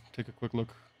go take a quick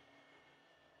look.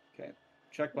 Okay.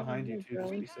 Check behind you, too,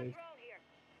 just to be safe.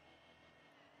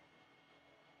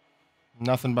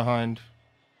 Nothing behind.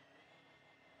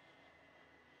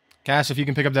 Cass, if you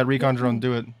can pick up that recon drone,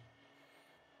 do it.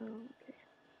 Oh,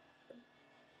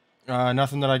 okay.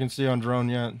 Nothing that I can see on drone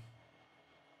yet.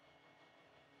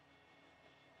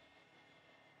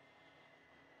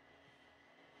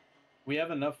 We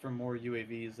have enough for more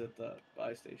UAVs at the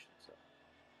buy station, so.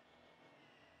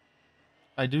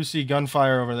 I do see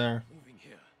gunfire over there. Moving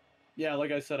here. Yeah,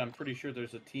 like I said, I'm pretty sure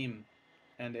there's a team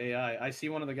and AI. I see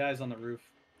one of the guys on the roof.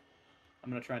 I'm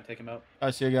gonna try and take him out.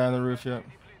 I see a guy on the roof, yeah.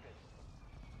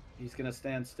 He's gonna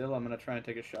stand still. I'm gonna try and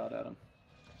take a shot at him.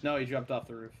 No, he jumped off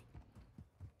the roof.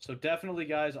 So definitely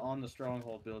guys on the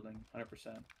stronghold building,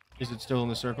 100%. Is it still in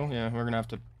the circle? Yeah, we're gonna have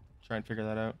to try and figure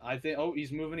that out. I think. Oh,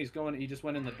 he's moving. He's going. He just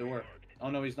went in the door.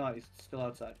 Oh no, he's not. He's still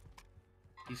outside.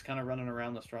 He's kind of running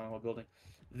around the stronghold building.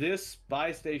 This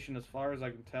buy station, as far as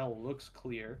I can tell, looks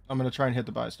clear. I'm gonna try and hit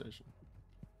the buy station.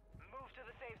 Move to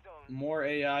the safe zone. More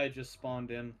AI just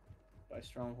spawned in by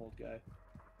stronghold guy.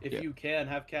 If you can,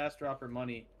 have Cass drop her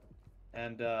money,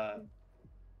 and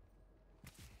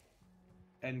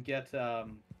get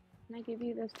Can I give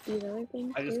you these other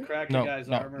things I just too? cracked No, a guy's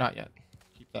no, armor. not yet.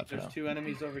 Keep that for There's now. 2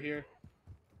 enemies over here.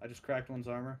 I just cracked one's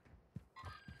armor.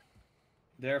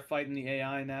 They're fighting the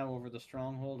AI now over the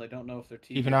stronghold. I don't know if they're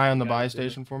Keep an eye on the buy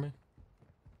station for me.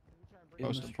 in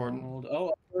Most the important. stronghold. Oh,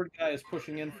 a third guy is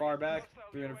pushing in far back,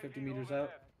 350 meters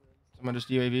out. Someone just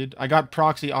UAV'd. I got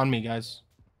proxy on me, guys.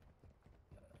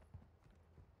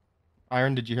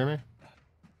 Iron, did you hear me?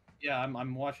 Yeah,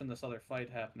 I'm watching this other fight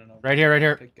happening over Right here, right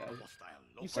here. Pick guys. Hostile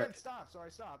You local. said stop, so I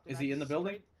stopped. Is he in the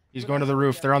building? He's going to the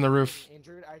roof. They're on the roof.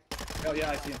 Injured. Oh yeah,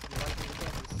 I see him.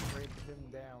 Straight him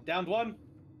down. Downed one.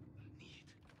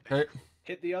 Okay.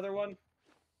 Hit the other one.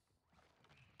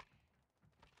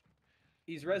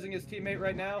 He's rezzing his teammate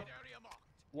right now. Area marked.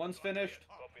 One's finished.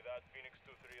 Copy that. Phoenix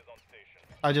 2-3 is on station.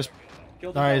 I just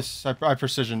Killed them both. nice. I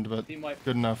precisioned, but Team wipe.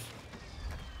 good enough.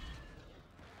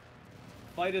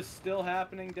 Fight is still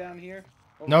happening down here.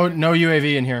 Over No, here. no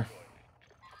UAV in here.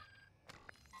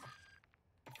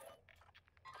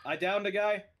 I downed a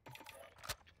guy.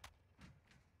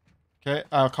 Okay,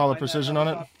 I'll call a Find that precision on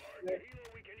it helicopter there.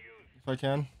 if I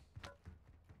can.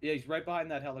 Yeah, he's right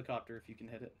behind that helicopter if you can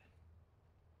hit it.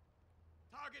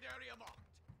 Target area marked.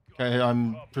 Okay,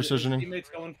 I'm His precisioning. teammate's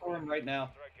going for him right now.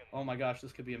 Oh my gosh,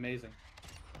 this could be amazing.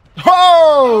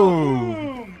 Oh!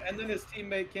 Boom! And then his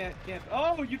teammate can't.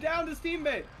 Oh, you downed his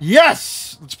teammate.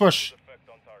 Yes! Let's push. Effect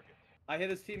on target. I hit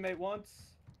his teammate once.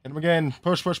 Hit him again.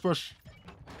 Push, push, push.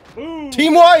 Boom!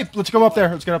 Team wipe! Let's go up there.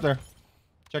 Let's get up there.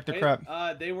 Check the Wait,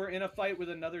 crap. they were in a fight with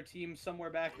another team somewhere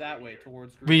back that way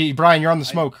towards green. Brian, you're on the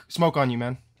smoke. Smoke on you,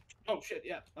 man. Oh shit!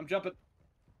 Yeah, I'm jumping.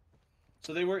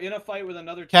 So they were in a fight with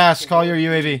another team. Cass, call your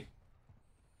UAV.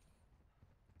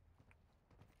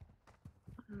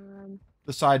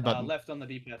 The side button. Left on the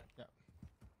D-pad. Yeah.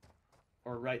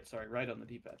 Or right, sorry, right on the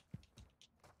D-pad.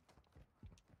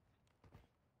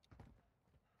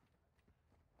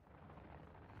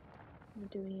 Not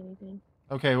doing anything.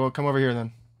 Okay, well, come over here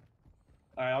then.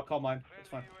 Alright, I'll call mine. It's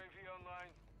fine. UAV online.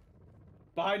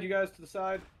 Behind you guys to the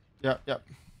side. Yep, yep.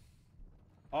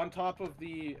 On top of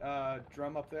the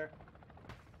drum up there.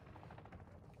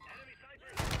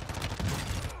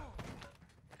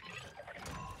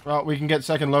 Well, we can get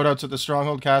second loadouts at the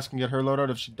stronghold. Cass can get her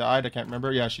loadout if she died. I can't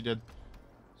remember. Yeah, she did.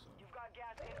 You've got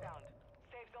gas inbound.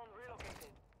 Safe zone relocated.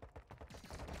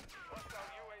 Hostile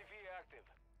UAV active.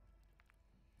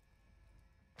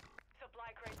 Supply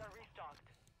crates are restocked.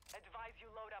 Advise you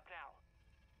load up now.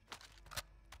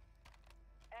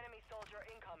 Enemy soldier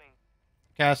incoming.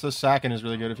 Cass, this sacking is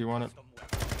really good if you want it.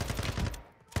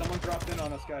 Someone dropped in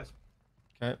on us, guys.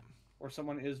 Okay. Or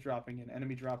someone is dropping in.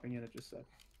 Enemy dropping in, it just said.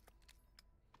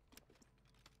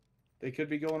 They could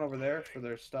be going over there for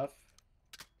their stuff.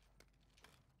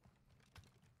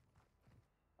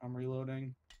 I'm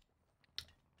reloading.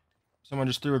 Someone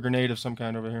just threw a grenade of some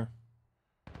kind over here.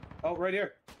 Oh, right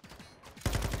here.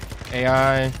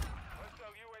 AI. Hostile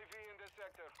UAV in this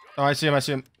sector. Oh, I see him. I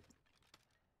see him.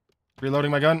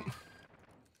 Reloading my gun.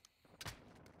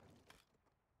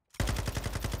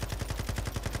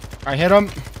 I hit him.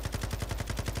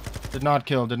 Did not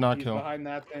kill. Did not He's kill. behind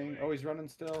that thing. Oh, he's running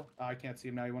still. Oh, I can't see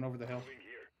him now. He went over the hill.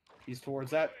 He's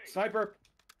towards that. Sniper!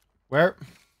 Where?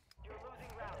 You're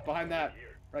losing round. Behind that.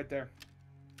 Right there.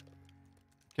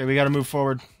 Okay, we got to move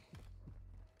forward.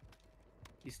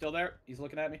 He's still there. He's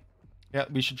looking at me. Yeah,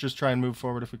 we should just try and move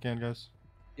forward if we can, guys.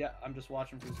 Yeah, I'm just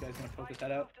watching for this guy's gonna poke his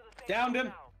head out. Downed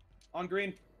him! On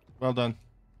green. Well done.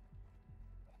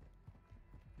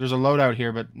 There's a loadout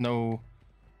here, but no...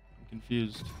 I'm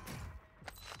confused.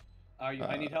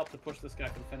 I need help to push this guy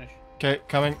for the finish. Okay,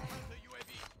 coming.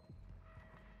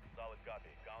 Solid copy.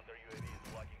 Counter UAV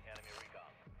is blocking enemy recon.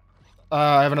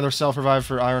 I have another self-revive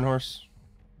for Iron Horse.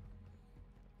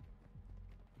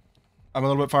 I'm a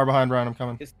little bit far behind, Ryan. I'm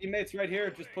coming. His teammate's right here,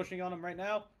 just pushing on him right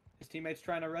now. His teammate's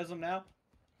trying to res him now.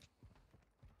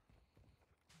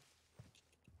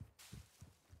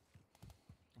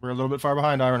 We're a little bit far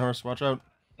behind, Iron Horse. Watch out.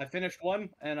 I finished one,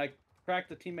 and I cracked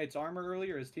the teammate's armor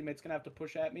earlier. His teammate's gonna have to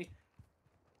push at me.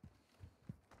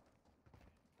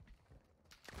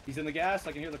 He's in the gas.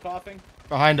 I can hear the coughing.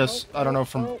 Behind us. I don't know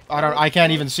from... I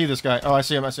can't even see this guy. Oh, I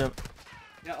see him. I see him.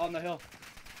 Yeah, on the hill.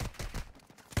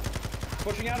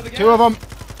 Pushing out of the gas. Two of them.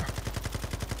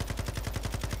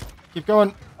 Keep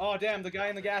going. Oh, damn. The guy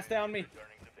in the gas downed me.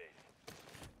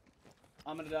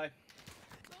 I'm gonna die.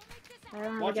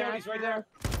 Watch out. He's right there.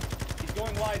 He's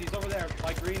going wide. He's over there.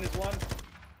 My green is one.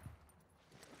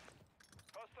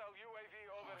 Hostile UAV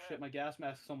Oh, overhead. shit, my gas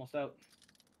mask's almost out.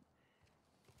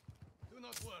 Do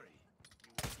not worry.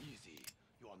 Easy.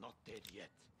 You are not dead yet.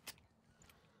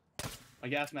 My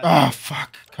gas mask. Oh,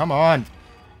 fuck. Come on.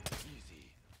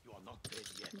 Easy. You are not dead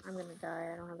yet. I'm gonna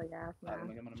die. I don't have a gas I don't mask.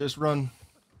 think I'm gonna Just run.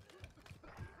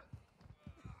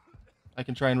 I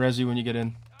can try and res you when you get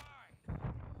in.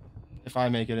 If I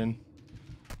make it in.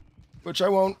 Which I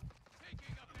won't.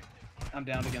 I'm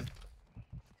down again.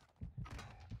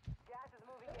 Gas is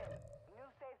moving in. New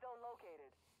safe zone located.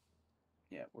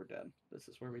 Yeah, we're dead. This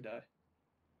is where we die.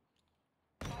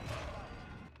 The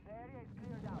area is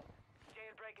cleared out.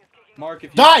 Jailbreak is kicking Mark,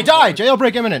 if you Die! Die!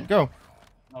 Jailbreak imminent. Go.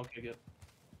 Okay, good.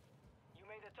 You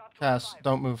made the top Cass, 25.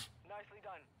 don't move. Nicely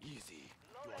done. Easy.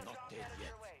 You Load are and not drop dead gas yet.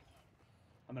 your way.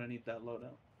 I'm gonna need that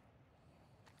loadout.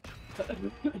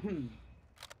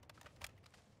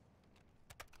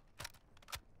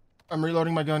 I'm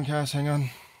reloading my gun, Cass. Hang on.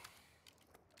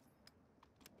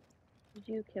 Did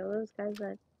you kill those guys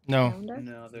that No. found us?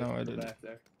 No, they're, No, I they're didn't. back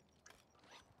there.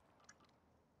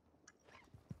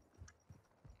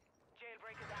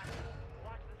 Jailbreak is active.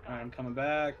 Watch the sky. Alright, I'm coming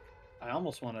back. I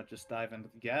almost want to just dive into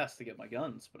the gas to get my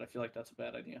guns, but I feel like that's a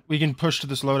bad idea. We can push to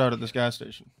this loadout at this gas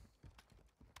station.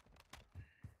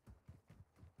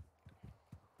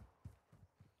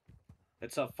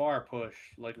 It's a far push,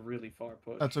 like really far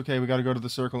push. That's okay. We got to go to the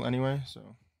circle anyway. So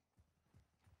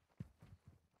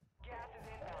Gas is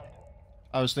inbound.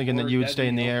 I was thinking that Or you would stay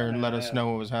in the deadly air and let open, us yeah. know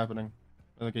what was happening,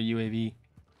 like a UAV.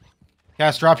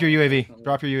 Cass, drop your UAV.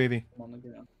 Drop your UAV. I'm on the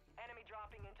ground. Enemy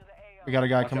dropping into the AO. We got a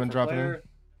guy Watch coming out for dropping in. player.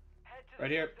 Head to Right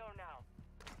the here. safe zone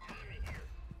now.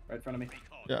 Right in front of me.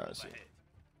 Yeah, I see.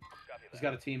 He's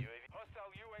got a team. Hostile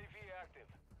UAV active.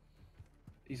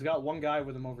 He's got one guy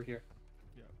with him over here.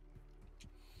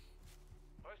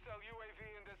 Hostile UAV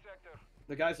in this sector.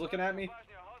 The guy's looking at me.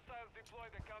 Hostiles deploy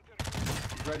the counter.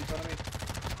 He's right in front of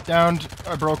me. Downed.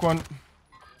 I broke one.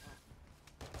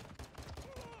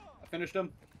 I finished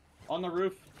him. On the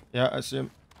roof. Yeah, I see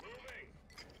him.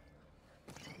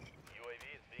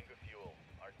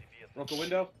 Broke a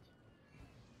window.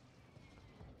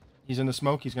 He's in the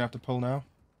smoke. He's gonna have to pull now.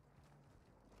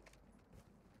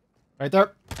 Right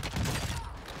there.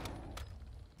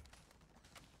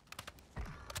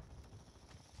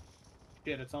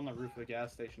 Shit, it's on the roof of the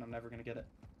gas station. I'm never gonna get it.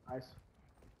 Nice.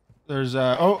 There's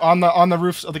on the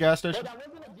roofs of the gas Bro, station. that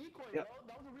wasn't a decoy, Yep. bro.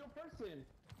 That was a real person.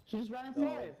 She just ran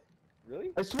inside.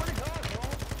 Really? I swear to God, bro.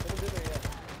 Haven't been there yet.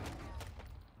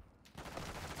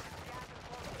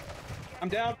 I'm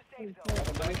down. I'm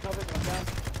down cover, but I'm down.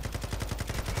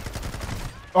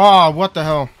 Oh, what the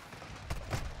hell?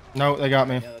 No, they got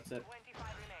me. Yeah, that's it.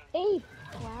 25 remain.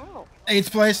 8. Wow.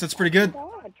 8th place. That's pretty good.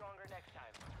 God. Stronger next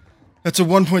time. That's a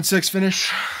 1.6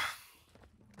 finish.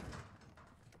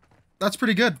 That's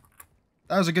pretty good.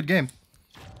 That was a good game.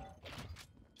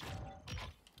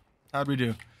 How'd we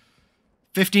do?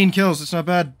 15 kills. That's not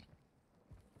bad.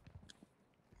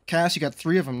 Cass, you got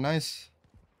 3 of them. Nice.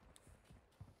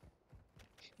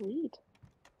 Sweet.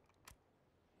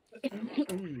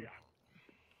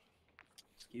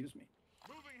 Excuse me.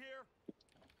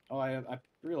 Oh, I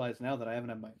realize now that I haven't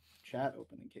had my chat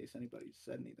open in case anybody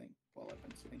said anything while I've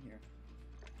been sitting here.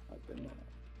 I've been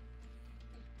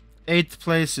 8th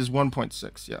place is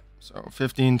 1.6. Yeah. So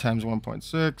 15 times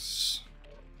 1.6.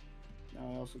 now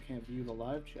I also can't view the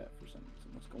live chat for some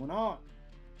reason. What's going on?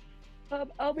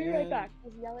 I'll be right Yeah. back.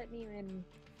 Just yell at me and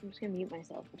I'm just gonna mute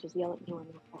myself. But just yell at me when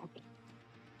I'm back.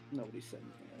 Nobody said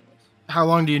anything anyways. How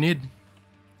long do you need?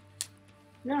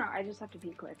 No, I just have to be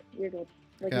quick. You're good.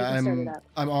 Like, Yeah, you can start it up.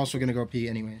 I'm also gonna go pee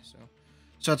anyway. So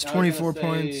that's I was 24 gonna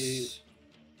points. say-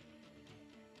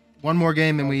 One more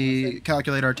game and I was gonna we say,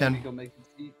 calculate our Let 10. me go make some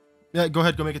tea. Yeah, go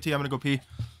ahead, go make a tea. I'm gonna go pee.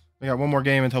 We got one more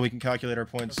game until we can calculate our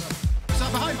points.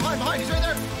 Stop behind! He's right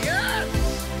there. Yes!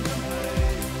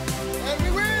 And we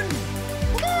win!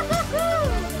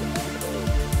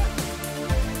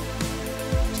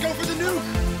 Let's go for the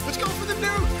nuke! Let's go for the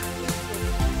nuke!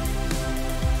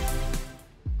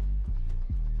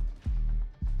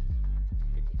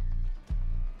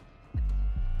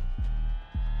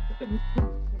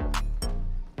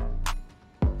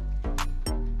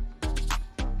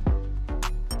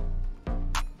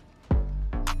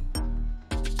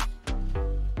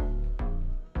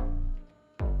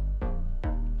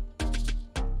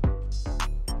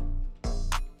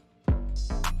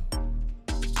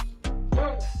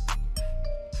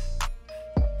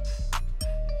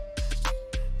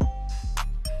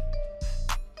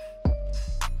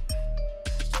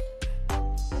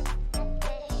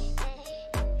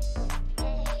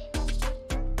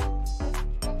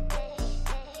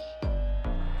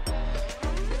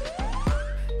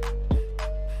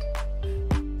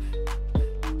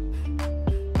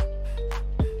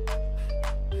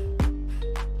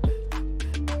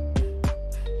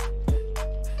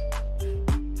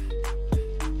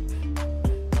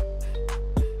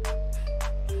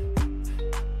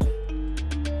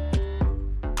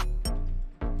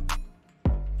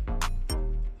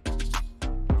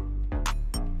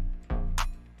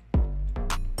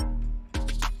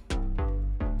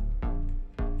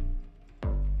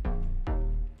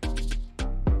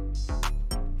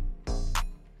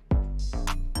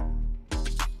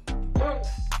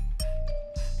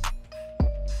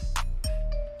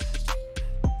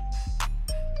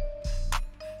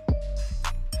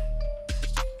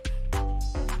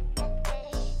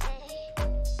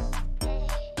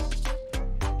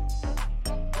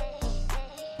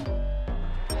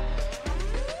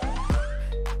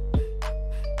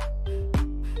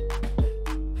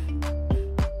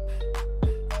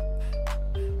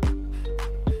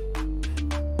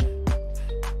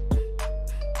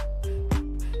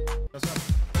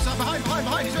 Stop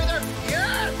behind! He's right there.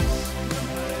 Yes!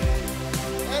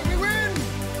 And we win!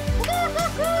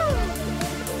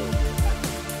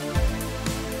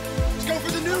 Let's go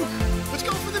for the nuke! Let's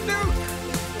go for the nuke!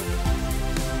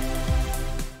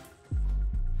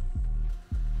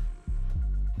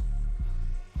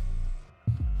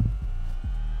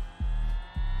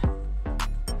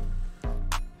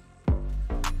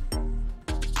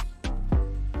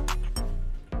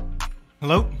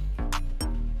 Hello?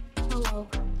 Hello.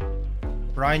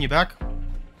 Brian, you back?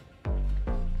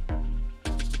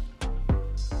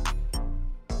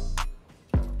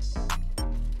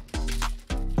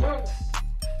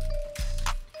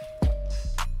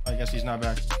 I guess he's not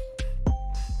back.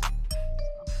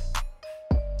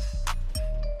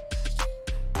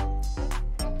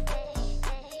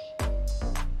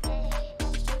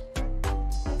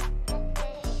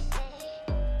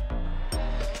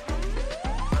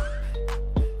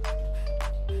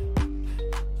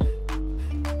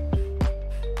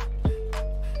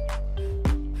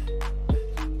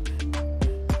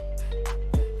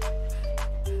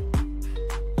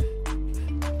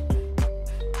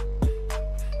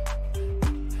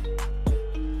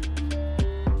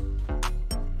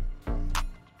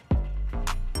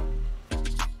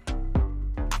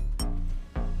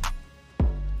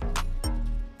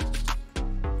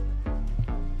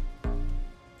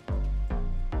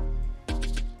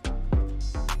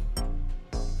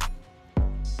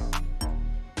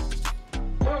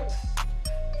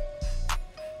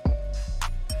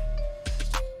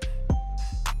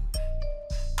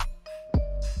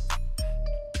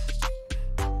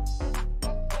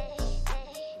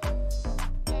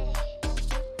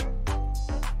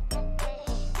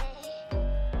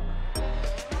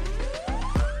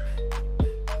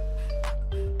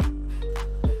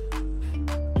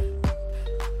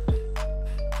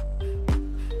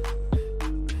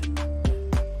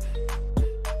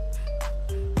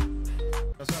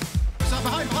 What's up?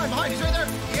 Behind! He's right there!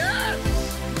 Yes!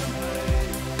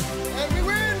 And we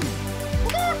win!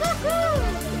 Woo-hoo-hoo-hoo!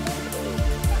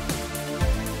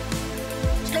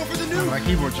 Let's go for the nuke! My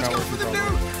keyboard's not working. Let's go for the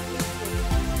nuke!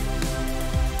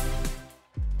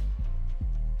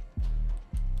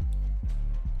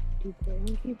 Do you play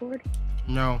on keyboard?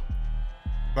 No.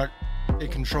 But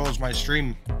it controls my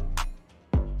stream.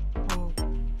 Oh.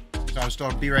 So I'll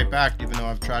still be right back, even though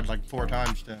I've tried like 4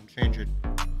 times to change it.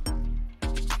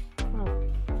 Oh.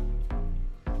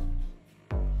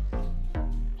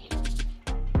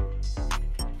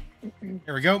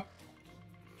 Here we go.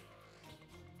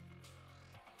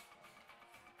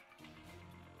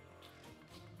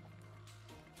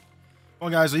 Well,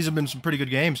 guys, these have been some pretty good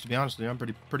games, to be honest with you. I'm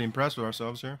pretty impressed with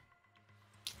ourselves here.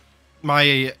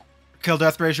 My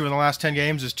kill-death ratio in the last 10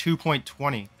 games is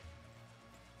 2.20.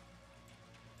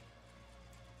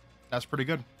 That's pretty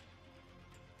good.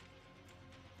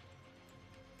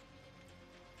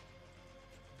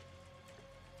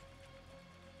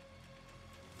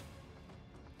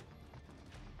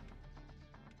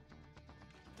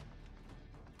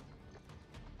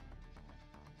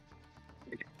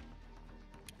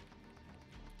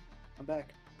 I'm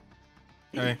back.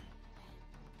 Okay.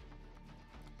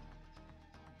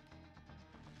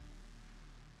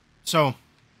 So,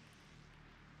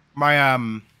 my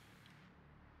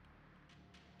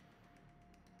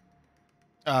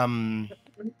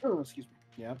Oh, excuse me.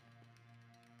 Yeah.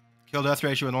 kill death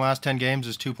ratio in the last 10 games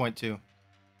is 2.2.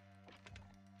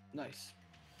 Nice.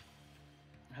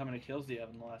 How many kills do you have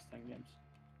in the last 10 games?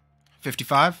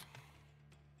 55?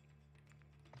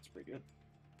 That's pretty good.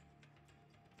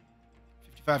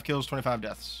 55 kills, 25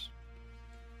 deaths.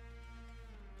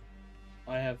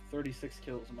 I have 36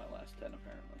 kills in my last 10,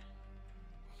 apparently.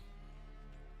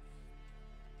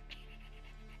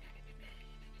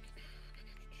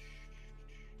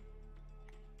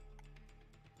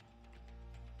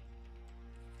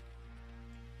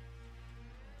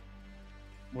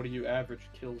 What do you average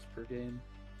kills per game?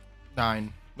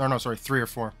 9. No, sorry, 3 or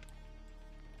 4.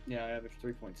 Yeah, I average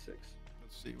 3.6. Let's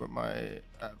see what my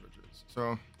average is.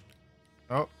 So,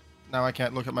 oh, now I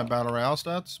can't look at my battle royale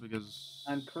stats because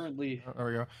I'm currently there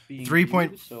we go. being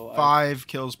 3.5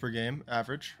 kills per game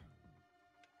average.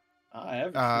 I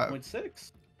average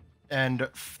 3.6. And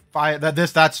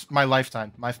that's my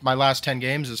lifetime. My last 10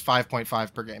 games is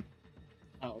 5.5 per game.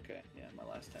 Oh, okay. Yeah, my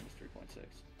last 10 is 3.6.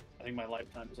 I think my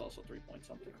lifetime is also 3 point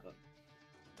something, but...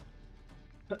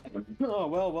 Oh,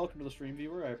 well, welcome to the stream,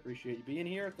 viewer. I appreciate you being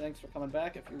here. Thanks for coming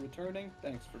back if you're returning.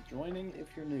 Thanks for joining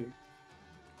if you're new.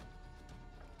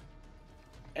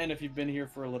 And if you've been here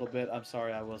for a little bit, I'm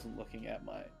sorry I wasn't looking at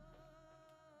my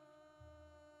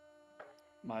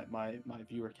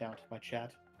viewer count, my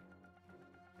chat.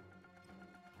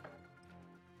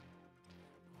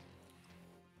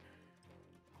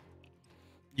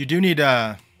 You do need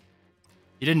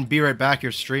you didn't be right back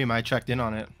your stream. I checked in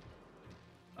on it.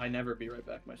 I never be right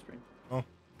back my stream. Oh.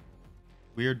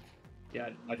 Weird. Yeah,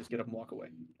 I just get up and walk away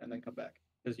and then come back.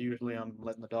 Because usually I'm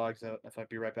letting the dogs out. If I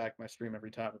be right back my stream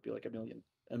every time, it'd be like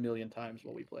a million times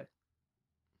while we play.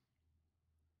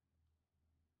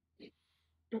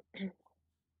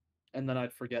 And then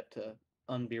I'd forget to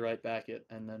unbe right back it,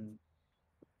 and then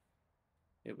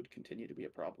it would continue to be a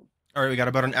problem. All right, we got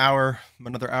about an hour,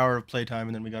 another hour of playtime,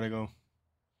 and then we gotta go.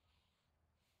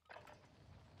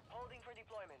 Holding for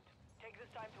deployment. Take this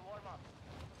time to warm up.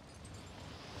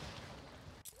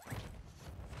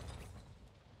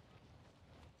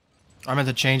 I meant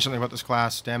to change something about this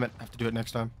class. Damn it, I have to do it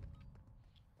next time.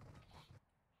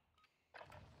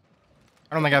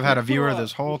 I don't think I've had a viewer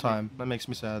this whole time. That makes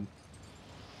me sad.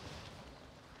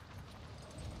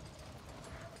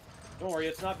 Don't worry,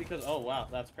 it's not because... Oh, wow,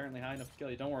 that's apparently high enough to kill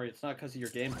you. Don't worry, it's not because of your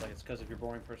gameplay. It's because of your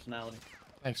boring personality.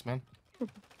 Thanks, man.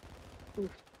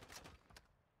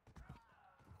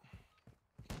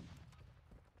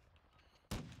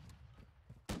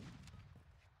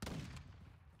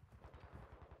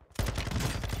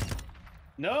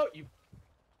 No, you...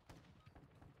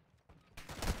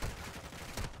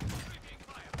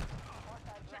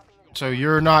 So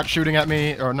you're not shooting at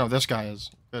me, or no? This guy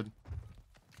is. Good.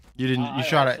 You didn't. You I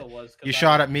shot at. also was, 'cause You I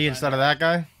shot was at me trying instead to- of that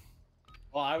guy.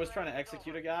 Well, I was trying to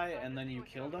execute a guy, and then you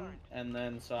killed him, and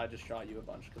then so I just shot you a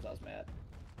bunch because I was mad.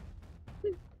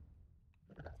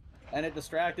 And it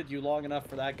distracted you long enough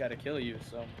for that guy to kill you,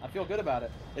 so I feel good about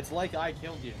it. It's like I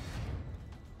killed you.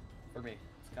 For me,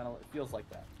 it's kind of it feels like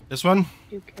that. This one,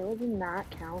 Do kills not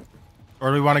count? or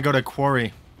do we want to go to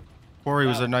Quarry? Quarry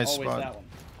was That a one, nice always spot. That one.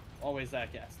 Always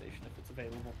that gas station if it's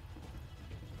available.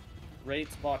 Great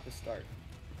spot to start.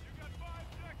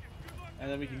 And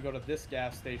then we can go to this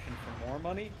gas station for more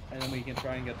money, and then we can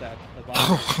try and get that the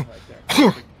bomb station right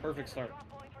there. Perfect start.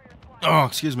 Oh,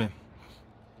 excuse me.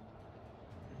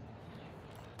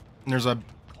 And there's a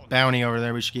bounty over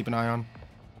there we should keep an eye on.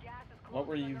 What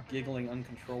were you giggling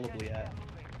uncontrollably at?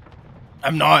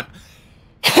 I'm not.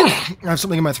 I have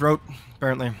something in my throat,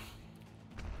 apparently.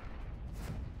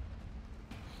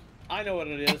 I know what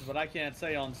it is, but I can't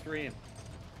say on stream.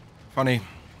 Funny.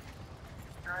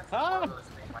 Huh?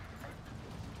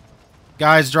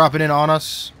 Guys dropping in on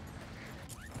us.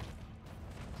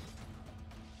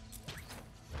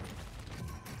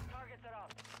 Targets are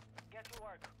up. Get to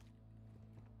work.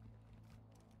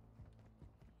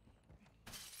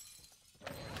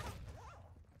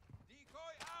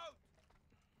 Decoy out!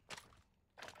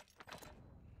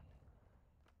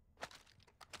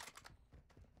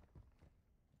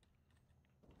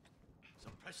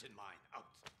 Suppression mine out.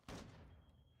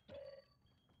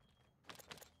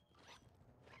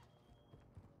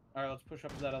 Alright, let's push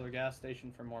up to that other gas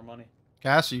station for more money.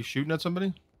 Cass, are you shooting at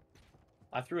somebody?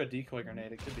 I threw a decoy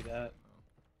grenade, it could be that.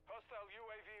 Hostile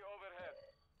UAV overhead.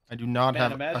 I do not Man,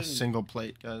 have a imagine- single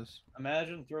plate, guys.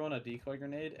 Imagine throwing a decoy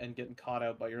grenade and getting caught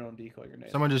out by your own decoy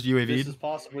grenade. Someone just This UAV'd.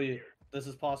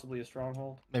 is possibly a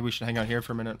stronghold. Maybe we should hang out here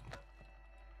for a minute.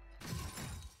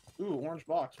 Ooh, orange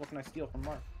box. What can I steal from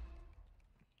Mark?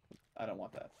 I don't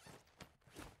want that.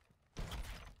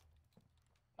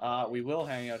 We will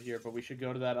hang out here, but we should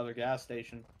go to that other gas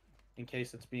station in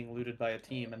case it's being looted by a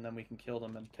team, and then we can kill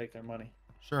them and take their money.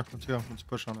 Sure, let's go. Let's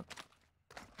push on it.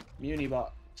 Muni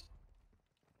box.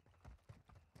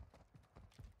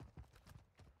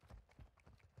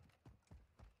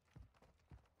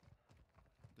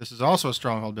 This is also a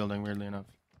stronghold building, weirdly enough.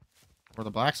 Or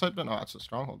the black site, but no, that's a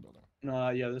stronghold building. No,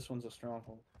 yeah, this one's a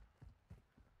stronghold.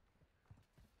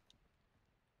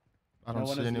 I don't No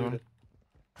one see is anyone. looted.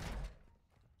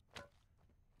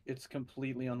 It's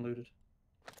completely unlooted.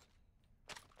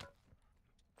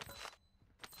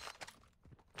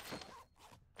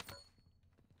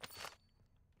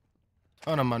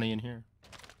 Ton of money in here.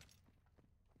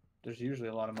 There's usually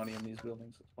a lot of money in these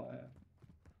buildings. That's why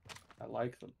I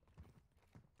like them.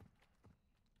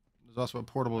 There's also a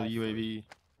portable I UAV.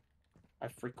 I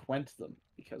frequent them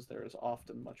because there is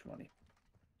often much money.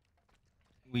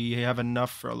 We have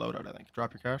enough for a loadout, I think.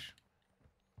 Drop your cash.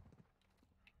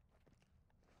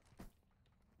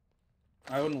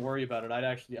 I wouldn't worry about it.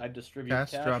 I'd distribute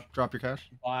Cash, cash. drop your cash.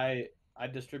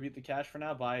 I'd distribute the cash for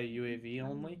now, buy a UAV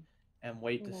only, and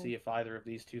wait to Yeah. see if either of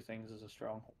these two things is a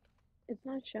stronghold. It's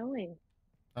not showing.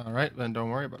 All right, then don't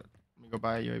worry about it. Let me go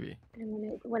buy a UAV.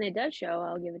 And when it does show,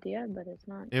 I'll give it to you, but it's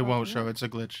not. It won't popping show. up. It's a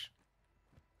glitch.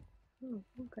 Oh,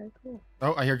 okay, cool.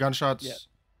 Oh, I hear gunshots. Yeah.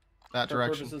 That For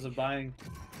direction. purposes of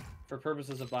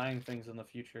buying things in the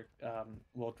future,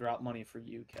 we'll drop money for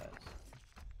you, Kaz.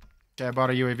 Okay, I bought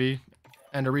a UAV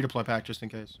and a redeploy pack just in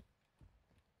case.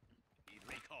 Need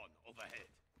recon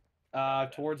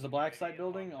overhead. Towards the black site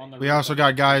building on the. We roof, also I got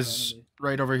think there's guys enemy.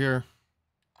 right over here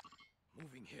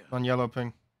Moving here. on yellow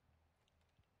ping.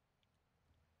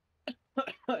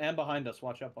 And behind us.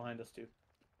 Watch out behind us too.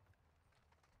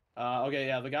 Okay,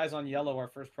 yeah, the guys on yellow are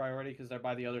first priority because they're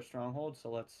by the other stronghold.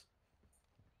 So let's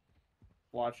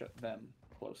watch them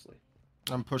closely.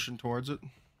 I'm pushing towards it.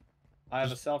 I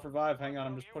have a self-revive. Hang on,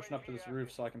 I'm just pushing up to this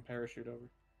roof so I can parachute over.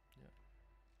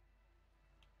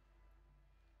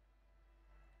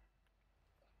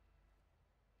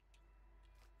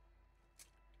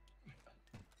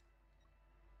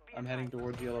 I'm heading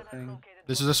towards yellow ping.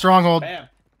 This is a stronghold. Bam!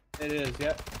 It is,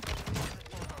 yep.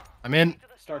 I'm in.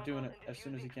 Start doing it as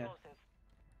soon as you can.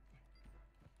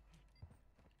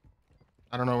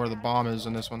 I don't know where the bomb is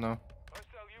in this one though.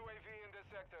 Hostile UAV in this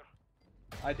sector.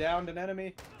 I downed an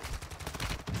enemy.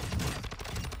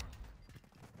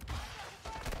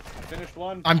 I finished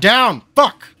one. I'm down.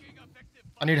 Fuck.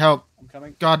 I need help. I'm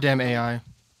coming. Goddamn AI.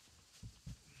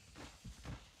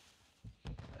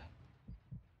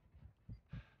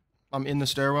 I'm in the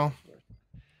stairwell.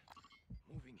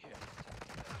 Moving here.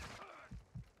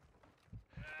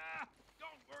 Don't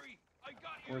worry, I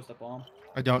got you. Where's the bomb?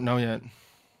 I don't know yet.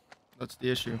 That's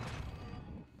the issue.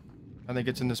 I think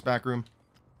it's in this back room.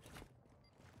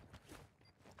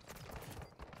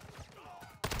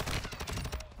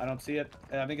 I don't see it.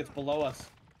 I think it's below us.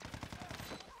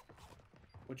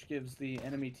 Which gives the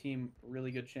enemy team a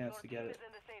really good chance to get it.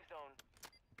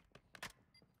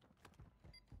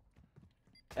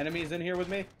 Enemies in here with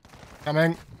me.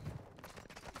 Coming.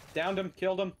 Downed him.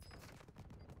 Killed him.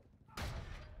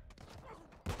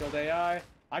 Killed AI.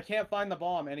 I can't find the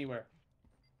bomb anywhere.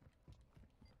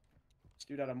 This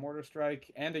dude had a mortar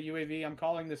strike and a UAV. I'm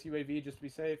calling this UAV just to be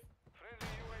safe.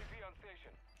 Friendly UAV on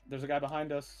station. There's a guy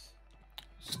behind us.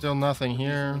 Still nothing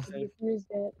here. Defused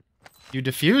it. You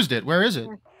defused it. Where is it?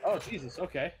 Oh, Jesus.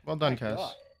 Okay. Well done, Thank Cass.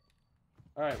 God.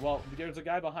 Alright, well, there's a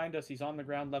guy behind us. He's on the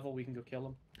ground level. We can go kill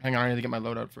him. Hang on, I need to get my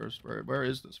loadout first. Where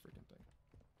is this freaking thing?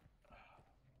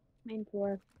 Main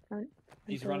floor. Front.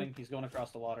 He's floor. running. He's going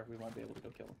across the water. We might be able to go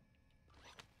kill him.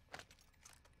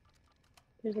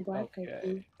 There's a black guy Okay.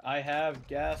 too. I have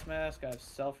gas mask. I have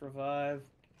self-revive.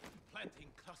 Planting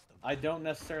custom. I don't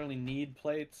necessarily need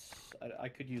plates. I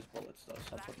could use bullets, though,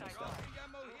 so I'm putting this down.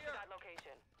 Ammo here. That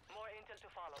location. More intel to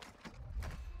follow.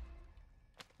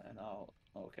 And I'll...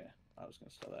 Okay. I was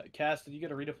going to sell that. Cass, did you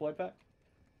get a redeploy pack?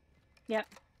 Yep.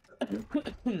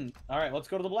 Alright, let's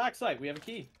go to the black site. We have a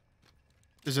key.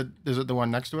 Is it the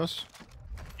one next to us?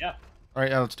 Yeah. All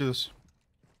right, yeah, let's do this.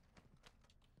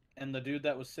 And the dude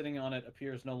that was sitting on it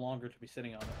appears no longer to be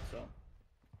sitting on it, so...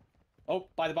 Oh,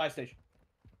 by the buy station.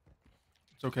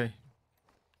 It's okay.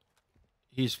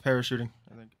 He's parachuting,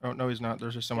 I think. Oh no, he's not.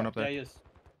 There's just someone Yeah, up there. Yeah, he is.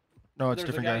 No, it's a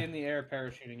There's different a guy guy. in the air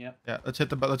parachuting, yep. Yeah, let's hit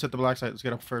the black site. Let's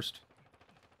get up first.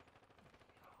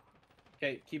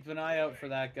 Okay, keep an eye out for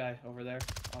that guy over there.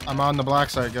 I'm on the black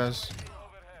site, guys.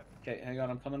 Okay, hang on,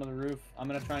 I'm coming to the roof. I'm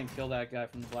gonna try and kill that guy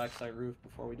from the black site roof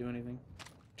before we do anything.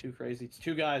 Too crazy. It's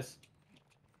two guys.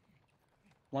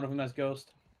 One of them has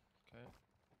ghost.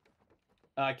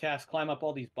 Okay. Cass, climb up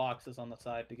all these boxes on the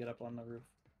side to get up on the roof.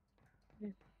 Do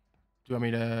you want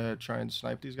me to try and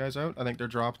snipe these guys out? I think they're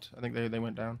dropped. I think they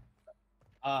went down.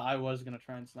 I was gonna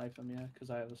try and snipe them, yeah, because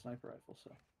I have a sniper rifle,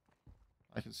 so.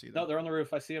 I can see them. No, they're on the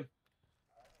roof. I see them.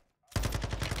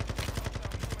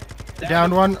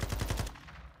 Down one.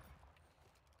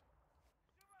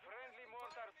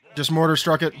 Just mortar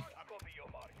struck it.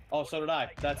 Oh, so did I.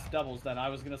 That's doubles then. I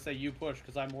was gonna say you push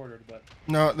because I mortared, but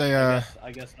No, they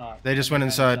I guess not. they just I'm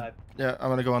went behind inside. Yeah, I'm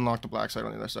gonna go unlock the black side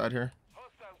on the other side here.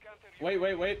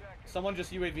 Wait. Someone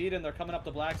just UAV'd and they're coming up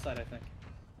the black side, I think.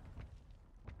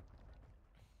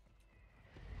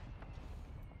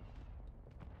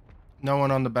 No one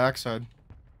on the back side.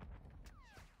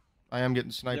 I am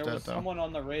getting sniped There at was though. someone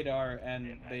on the radar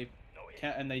and they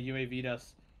UAV'd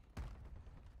us.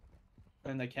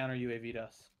 And they counter UAV'd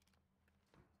us.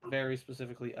 Very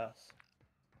specifically us.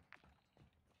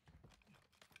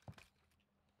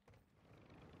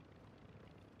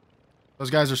 Those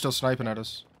guys are still sniping at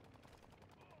us.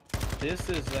 This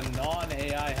is a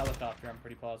non-AI helicopter, I'm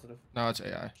pretty positive. No, it's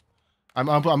AI. I'm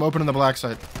opening the black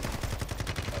side.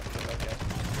 Okay.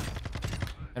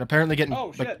 And apparently getting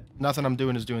Oh, but shit. nothing I'm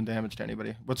doing is doing damage to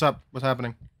anybody. What's up? What's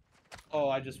happening? Oh,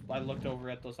 I looked over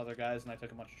at those other guys and I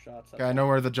took a bunch of shots. Okay, I know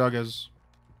where the jug is.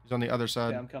 He's on the other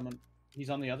side. Yeah, I'm coming. He's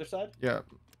on the other side? Yeah.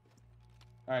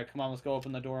 Alright, come on, let's go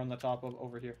open the door on the top of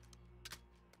over here.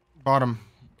 Bottom.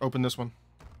 Open this one.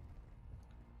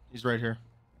 He's right here.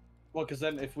 Well, because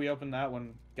then if we open that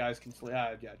one, guys can sleep.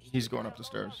 Yeah, just He's going up the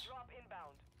stairs. Drop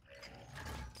inbound.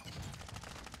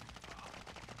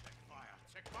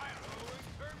 Check fire.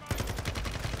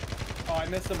 Oh, I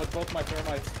missed him with both my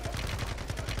thermites.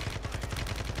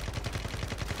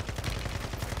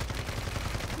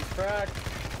 He's cracked.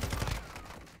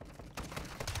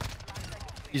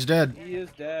 He's dead. He is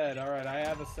dead. Alright, I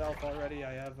have a self already.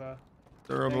 I have a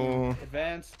Durable.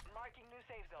 advanced. Marking new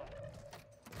safe zone.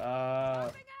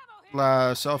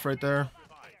 Self right there.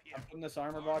 I'm putting this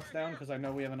armor box down because I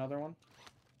know we have another one.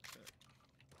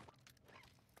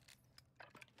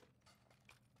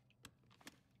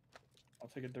 I'll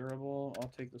take a durable.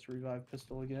 I'll take this revive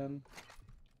pistol again.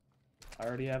 I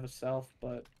already have a self,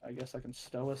 but I guess I can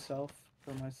stow a self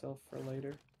for myself for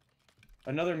later.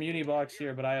 Another muni box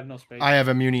here, but I have no space. I have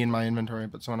a muni in my inventory,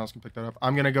 but someone else can pick that up.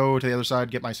 I'm gonna go to the other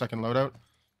side, get my second loadout.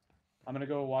 I'm gonna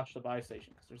go watch the buy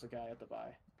station because there's a guy at the buy.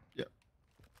 Yep.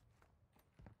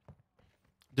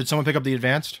 Did someone pick up the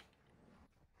advanced?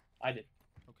 I did.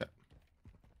 Okay.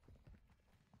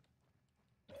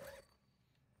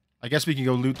 I guess we can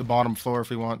go loot the bottom floor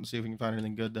if we want and see if we can find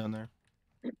anything good down there.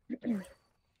 What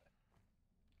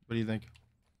do you think?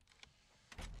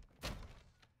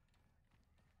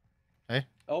 Hey?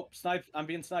 Oh, sniped. I'm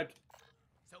being sniped.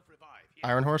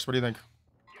 Iron Horse, what do you think?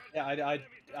 Yeah,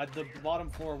 the bottom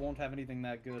floor won't have anything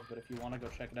that good, but if you want to go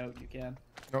check it out, you can.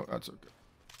 No, that's okay.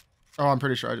 Oh, I'm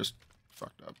pretty sure I just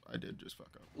fucked up. I did just fuck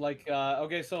up. Like,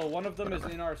 okay, so one of them is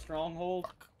in our stronghold.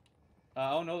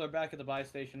 Oh no, they're back at the buy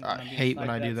station. I I'm being hate when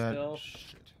I sniped do at that. still.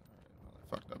 Shit.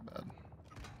 I fucked up bad.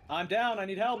 I'm down. I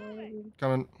need help.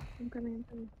 Coming. I'm coming.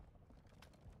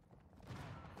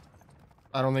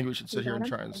 I don't think we should sit You here got and him?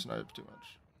 try and snipe too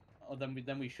much. Oh,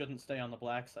 then we shouldn't stay on the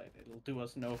black site. It'll do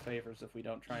us no favors if we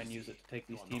don't try and use it to take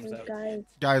these teams Those out. guys.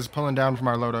 Guys pulling down from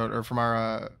our loadout, or from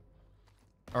our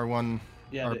one.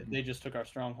 Yeah, our... they just took our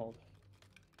stronghold.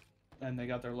 And they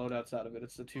got their loadouts out of it.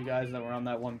 It's the two guys that were on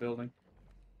that one building.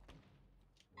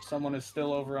 Someone is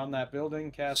still over on that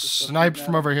building. Cass is still Sniped shooting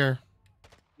from at over here. it.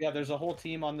 Yeah, there's a whole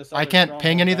team on this I other can't stronghold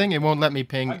ping anything. back It won't let me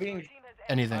ping I'm being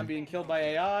anything. killed by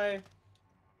AI.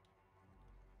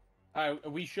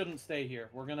 Alright, we shouldn't stay here.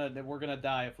 We're gonna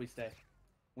die if we stay.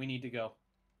 We need to go.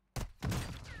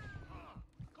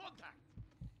 Contact.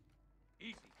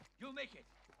 Easy. You'll make it.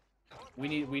 We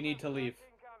need to leave.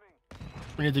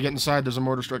 We need to get inside. There's a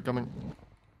mortar strike coming.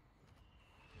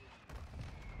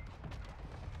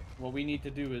 What we need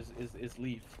to do is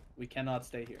leave. We cannot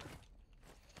stay here.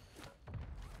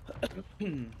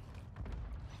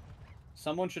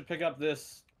 Someone should pick up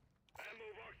this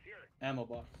ammo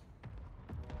box.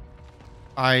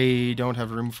 I don't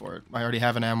have room for it. I already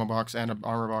have an ammo box and an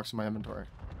armor box in my inventory.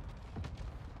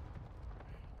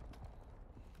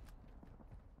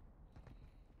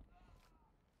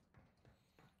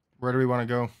 Where do we want to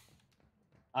go?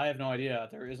 I have no idea.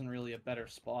 There isn't really a better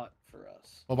spot for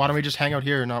us. Well, why don't we just hang out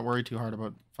here and not worry too hard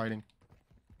about fighting?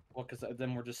 Well, because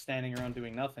then we're just standing around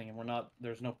doing nothing, and we're not.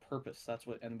 There's no purpose. That's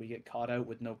what, and we get caught out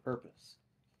with no purpose.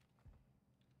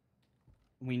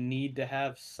 We need to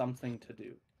have something to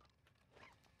do.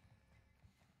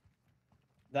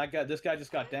 This guy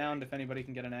just got downed. If anybody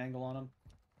can get an angle on him.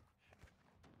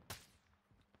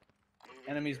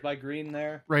 Enemies by green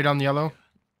there. Right on yellow,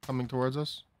 coming towards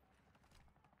us.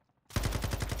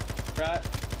 Rat.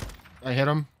 I hit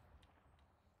him.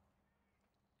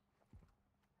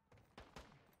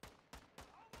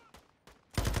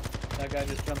 That guy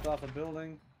just jumped off a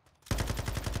building.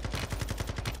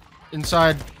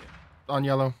 Inside, on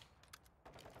yellow.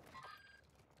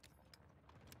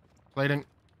 Plating.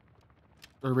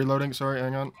 Or reloading, sorry,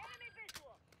 hang on.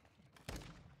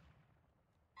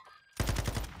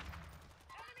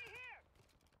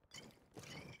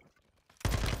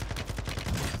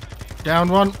 Down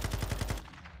one.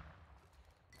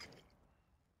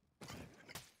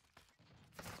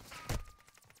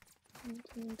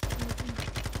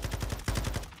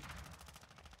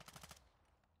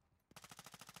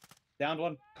 Downed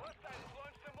one.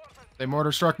 They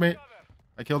mortar struck me.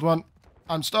 I killed one.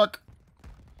 I'm stuck.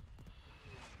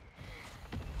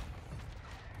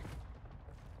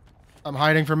 I'm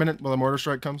hiding for a minute while the mortar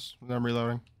strike comes, and then I'm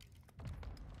reloading.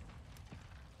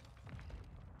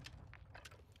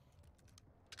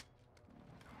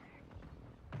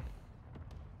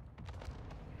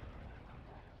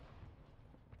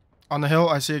 On the hill,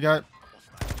 I see a guy.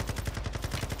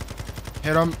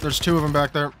 Hit him. There's two of them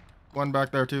back there. One back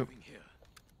there, too.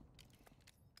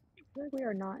 I feel like we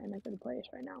are not in a good place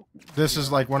right now. This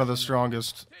is like one of the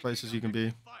strongest places you can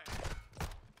be.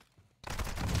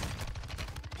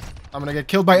 I'm gonna get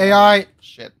killed by AI.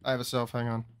 Shit, I have a self. Hang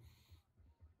on.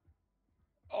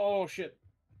 Oh shit!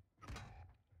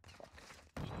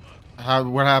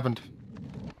 What happened?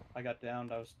 I got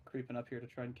downed. I was creeping up here to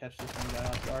try and catch this one guy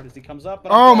off guard as he comes up.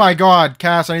 But Oh my god,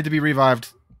 Cass, I need to be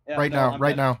revived. Yeah, right no, now, I'm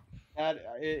right dead.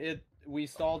 now. We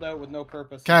stalled out with no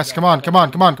purpose. Cass, come on, come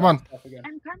on, come on, come on.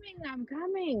 I'm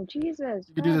coming. Jesus.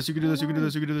 You can do this, you can do this, you can do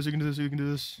this, you can do this, you can do this, you can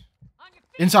do this.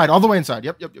 Inside, all the way inside.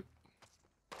 Yep.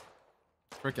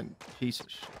 Freaking piece of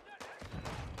shit.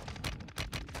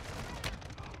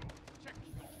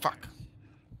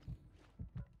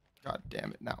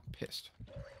 damn it! Now I'm pissed.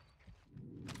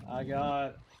 I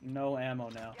got no ammo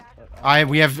now. But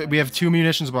We have 2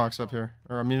 munitions box up here,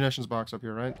 or a munitions box up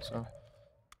here, right? So.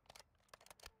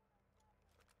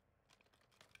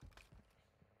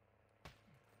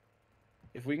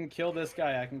 If we can kill this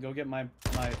guy, I can go get my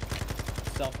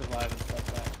self-revive and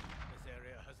stuff back. This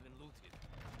area has been looted.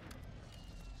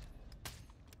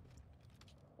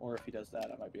 Or if he does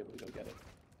that, I might be able to go get it.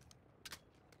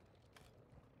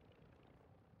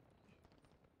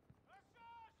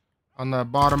 On the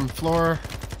bottom floor.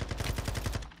 This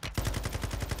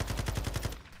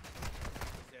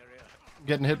area. I'm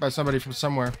getting hit by somebody from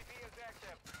somewhere.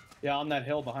 Yeah, on that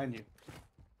hill behind you.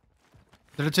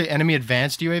 Did it say enemy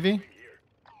advanced UAV?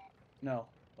 No.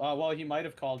 Well, he might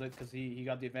have called it because he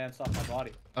got the advance off my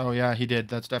body. Oh yeah, he did.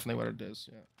 That's definitely what it is.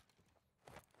 Yeah.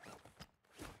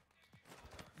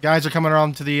 Guys are coming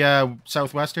around to the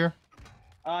southwest here.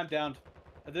 I'm down.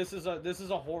 This is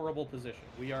a horrible position.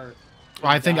 We are.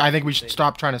 Well, I think we should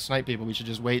stop trying to snipe people. We should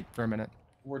just wait for a minute.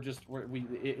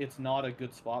 It's not a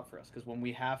good spot for us because when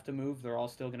we have to move, they're all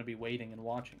still going to be waiting and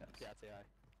watching us.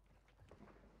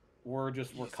 We're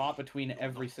caught between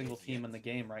every single team in the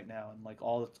game right now, and like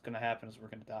all that's going to happen is we're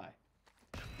going to die.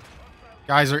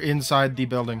 Guys are inside the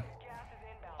building.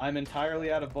 I'm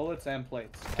entirely out of bullets and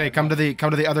plates. Okay, come to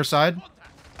the other side,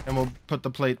 and we'll put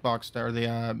the plate box down, or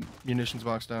the munitions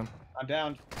box down. I'm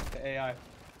down to AI.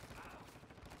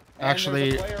 And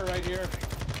Actually, there's a player right here.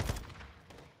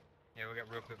 Yeah, we got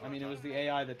real quick. I mean, it was the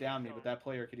AI that downed me, but that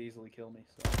player could easily kill me.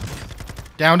 So.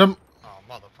 downed him. Oh,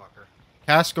 motherfucker.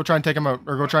 Cass, go try and take him out,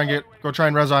 or go try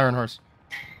and res Iron Horse.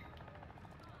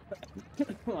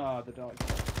 Oh, the dog.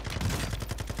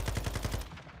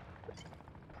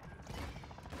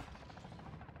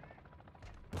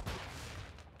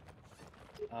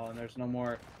 Oh, and there's no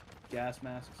more gas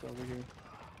masks over here.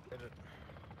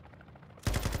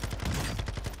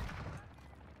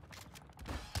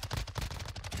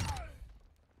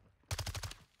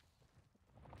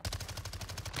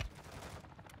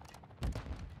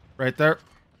 Right there.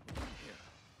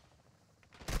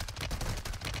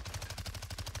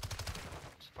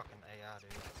 It's fucking AI, dude.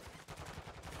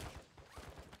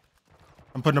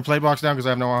 I'm putting a plate box down because I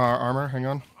have no armor. Hang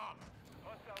on.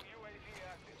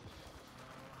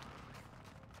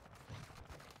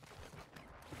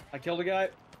 I killed a guy.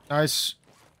 Nice.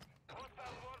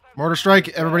 Mortar strike.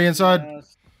 Everybody inside.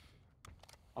 Yes.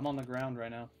 I'm on the ground right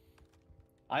now.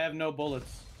 I have no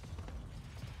bullets.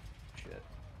 Shit.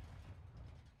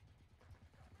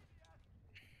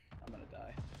 I'm gonna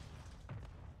die.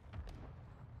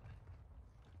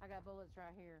 I got bullets right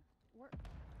here. Where?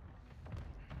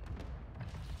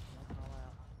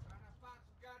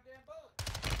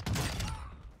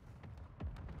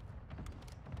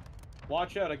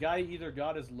 Watch out, a guy either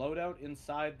got his loadout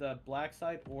inside the black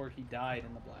site or he died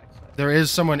in the black site. There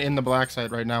is someone in the black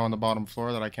site right now on the bottom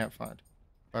floor that I can't find.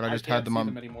 But I just had them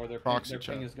on anymore. Their proxy ping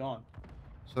chat. is gone.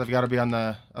 So they've got to be on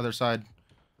the other side.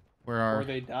 Where are... Or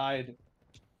they died.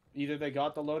 Either they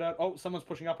got the loadout. Oh, someone's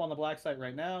pushing up on the black site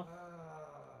right now.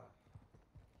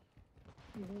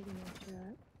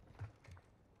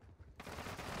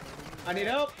 I need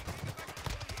help.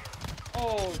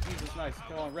 Oh, Jesus, nice.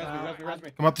 Come on, res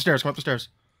me. Come up the stairs, come up the stairs.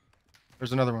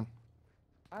 There's another one.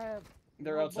 I have.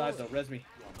 They're no outside bullets, though, res me.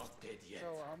 You are not dead yet. So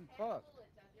I'm fucked.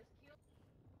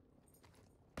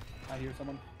 I hear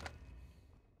someone.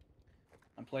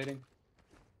 I'm plating.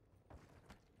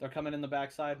 They're coming in the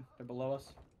backside. They're below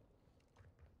us.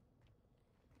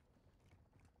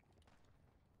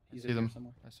 He's I see in here them.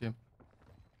 somewhere. I see him.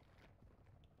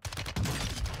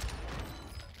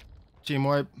 Team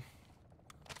wipe.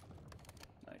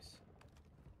 Nice.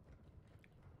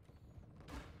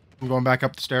 I'm going back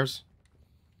up the stairs.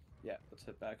 Yeah, let's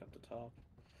head back up the top.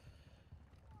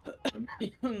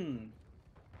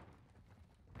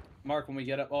 Mark, when we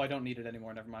get up... Oh, I don't need it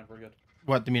anymore. Never mind, we're good.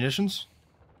 What, the munitions?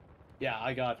 Yeah,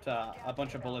 I got a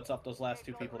bunch of bullets off those last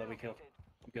 2 people that we killed.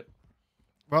 I'm good.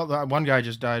 Well, that one guy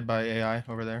just died by AI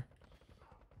over there.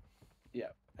 Yeah,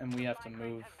 and we have to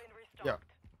move. Yeah.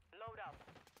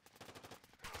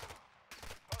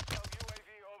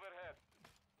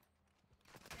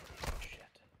 Shit.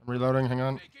 I'm reloading, hang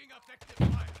on. Taking effective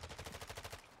fire.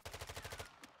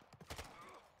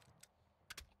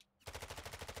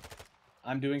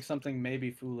 I'm doing something maybe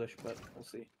foolish, but we'll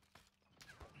see.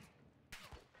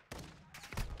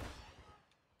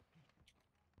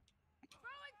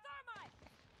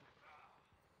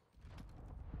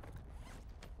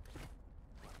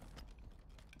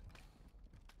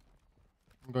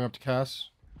 I'm going up to Cass.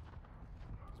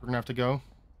 We're gonna have to go.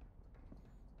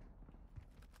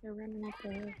 They're running up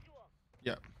there.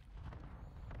 Yeah.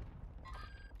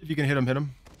 If you can hit him, hit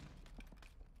him.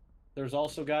 There's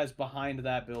also guys behind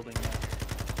that building now.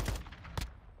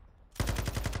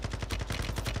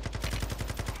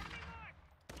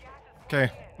 Okay,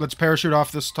 let's parachute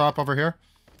off this top over here.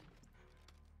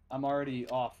 I'm already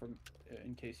off from,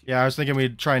 in case you... Yeah, I was thinking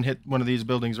we'd try and hit one of these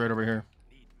buildings right over here.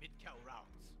 Need mid-cal rounds.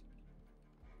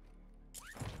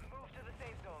 Move to the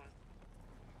safe zone.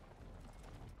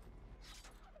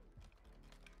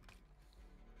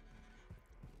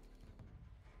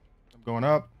 I'm going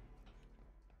up.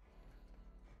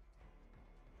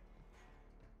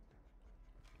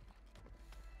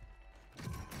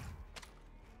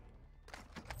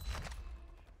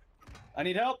 I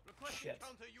need help! Requesting Shit.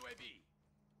 counter UAV.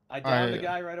 I downed the I-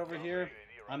 guy right over here.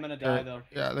 I'm gonna die though.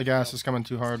 Yeah, the gas is coming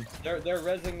too hard. They're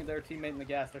rezzing their teammate in the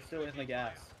gas. They're still in the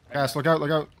gas. right Gas, now. look out, look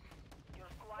out. Your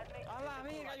squad mate A la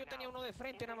amiga, yo tenía uno de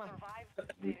frente nada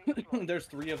más. There's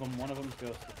 3 of them. One of them's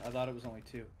ghosted. I thought it was only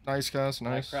 2. Nice, gas,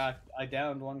 nice. I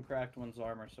downed one, cracked one's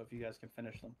armor. So if you guys can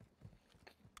finish them.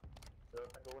 It's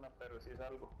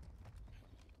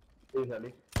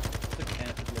a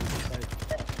canted laser sight.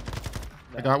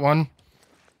 I got one.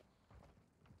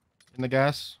 In the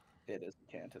gas. It is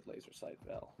a canted laser sight,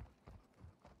 Val.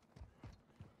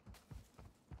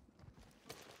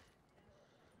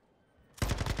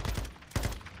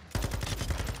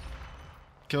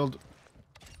 Killed.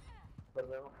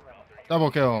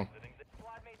 Double kill.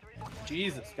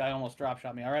 Jesus, guy almost drop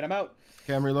shot me. All right, I'm out.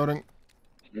 Okay, I'm reloading.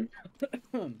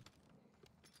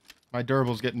 My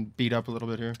durable's getting beat up a little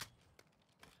bit here.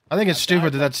 I think it's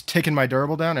stupid that that's taking my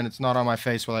durable down and it's not on my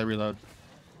face while I reload.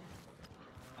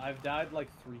 I've died like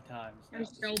 3 times. now.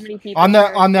 There's so many people. On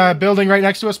here. the building right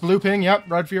next to us, blue ping. Yep,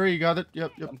 Red Fury, you got it.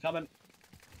 Yep, yep. I'm coming.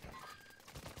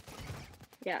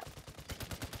 Yeah.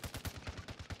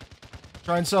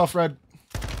 Try and self, Red.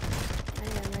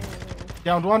 Hang on.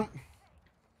 Downed one.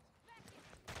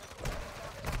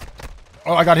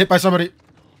 Oh, I got hit by somebody.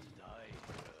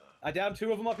 I downed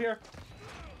 2 of them up here.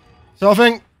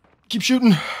 Selfing. Keep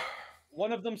shooting.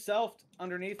 One of them selfed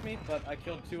underneath me, but I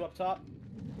killed 2 up top.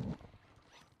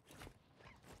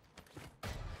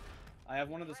 I have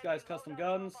one of this guy's custom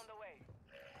guns.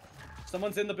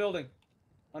 Someone's in the building.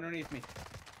 Underneath me.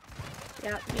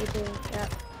 Yeah, me too. Yeah.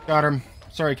 Got him.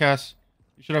 Sorry, Cass.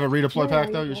 You should have a redeploy Yeah,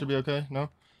 pack, though. you You go. should be okay. No?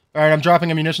 Alright, I'm dropping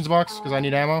a munitions box because I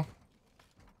need ammo. I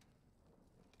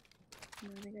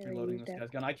think I already Reloading used this that. guy's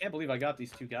gun. I can't believe I got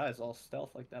these 2 guys all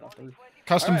stealth like that off the roof.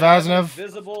 Custom Alright, I have an Vaznov.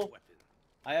 invisible.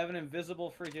 I have an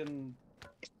invisible freaking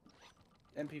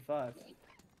MP5.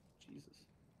 Jesus.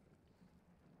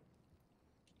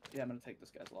 Yeah, I'm gonna take this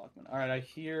guy's Lockman. Alright,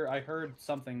 I heard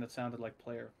something that sounded like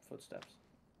player footsteps.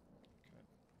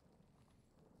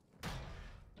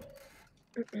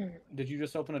 Did you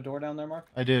just open a door down there, Mark?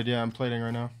 I did, yeah. I'm plating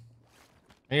right now.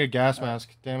 I need a gas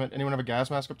mask. Damn it. Anyone have a gas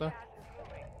mask up there?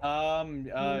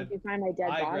 If you find my dead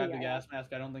I body, grabbed a I gas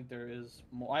mask. I don't think there is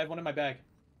more. I have one in my bag.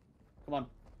 Come on.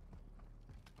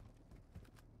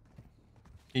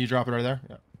 Can you drop it right there?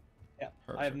 Yeah. Yeah.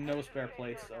 I have no spare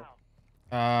plates though.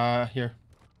 Here.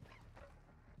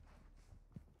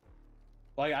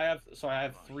 Well, I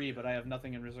have 3, but I have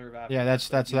nothing in reserve after. Yeah, that,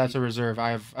 so that's a reserve.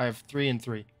 I have 3 and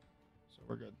 3. So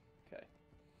we're good. Okay.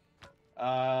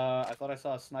 I thought I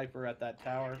saw a sniper at that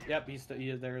tower. Yep,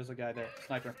 there is a guy there.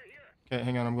 Sniper. Okay,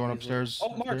 hang on. I'm going upstairs.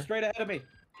 Oh, up Mark, here. straight ahead of me.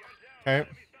 Okay.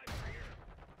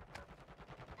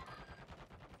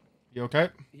 You okay?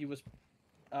 He was.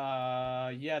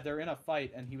 Yeah, they're in a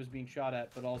fight, and he was being shot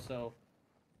at, but also.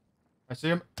 I see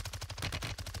him.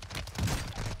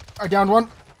 I downed one.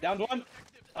 Downed one.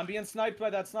 I'm being sniped by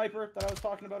that sniper that I was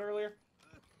talking about earlier.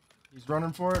 He's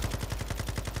running for it.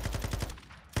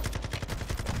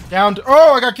 Downed.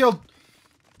 Oh, I got killed.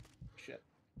 Shit.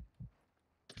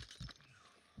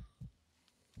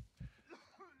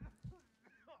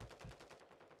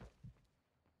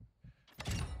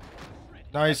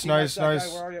 Nice, I nice, see that guy.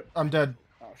 nice. Where are you? I'm dead.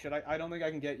 Oh shit! I don't think I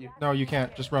can get you. No, you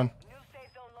can't. Just run.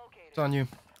 It's on you.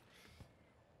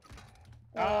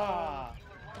 Ah,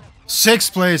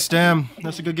 6th place. Damn.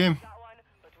 That's a good game.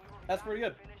 that's pretty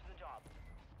good.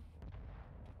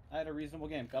 I had a reasonable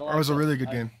game. Got a lot That was a of really kills.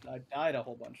 good game. I died a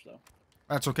whole bunch though.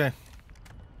 That's okay.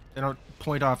 They don't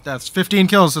point off deaths. 15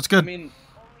 kills. That's I good. mean,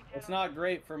 it's not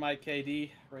great for my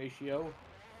KD ratio,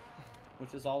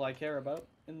 which is all I care about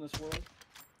in this world.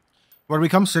 What do we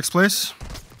come? 6th place?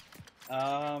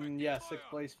 Yeah, 6th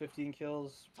place, 15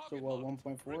 kills. So what,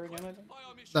 1.4 again, I think?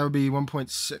 That would be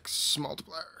 1.6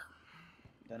 multiplier.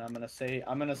 Then I'm gonna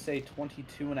say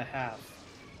 22 and a half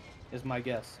is my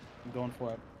guess. I'm going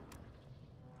for it.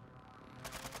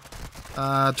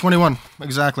 21.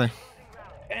 Exactly.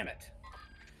 Damn it.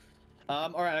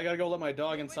 All right, I gotta go let my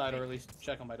dog inside, or at least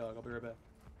check on my dog. I'll be right back.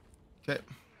 Okay.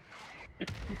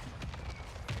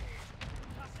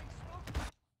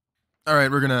 All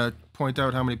right, we're gonna point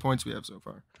out how many points we have so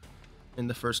far in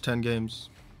the first 10 games.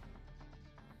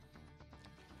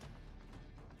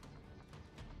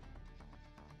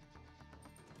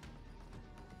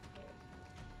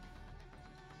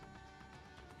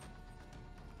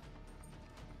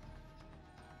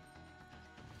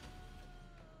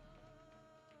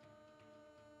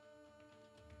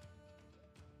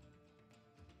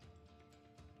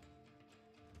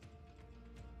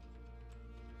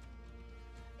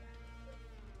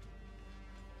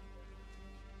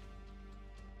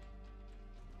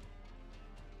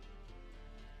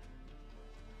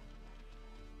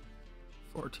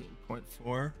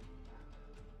 $14.4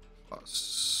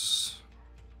 plus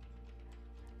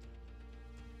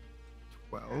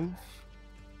 12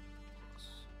 plus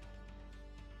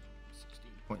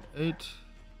 16.8 plus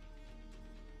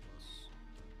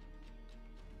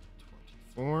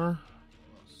 24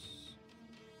 plus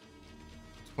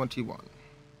 21.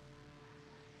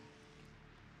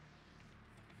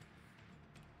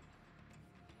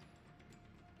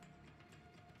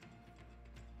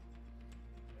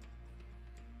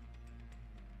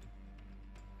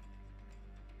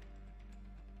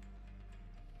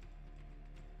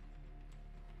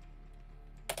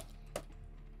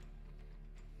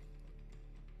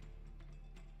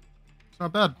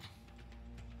 Not bad.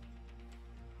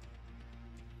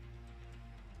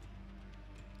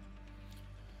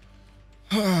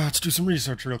 Let's do some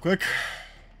research real quick.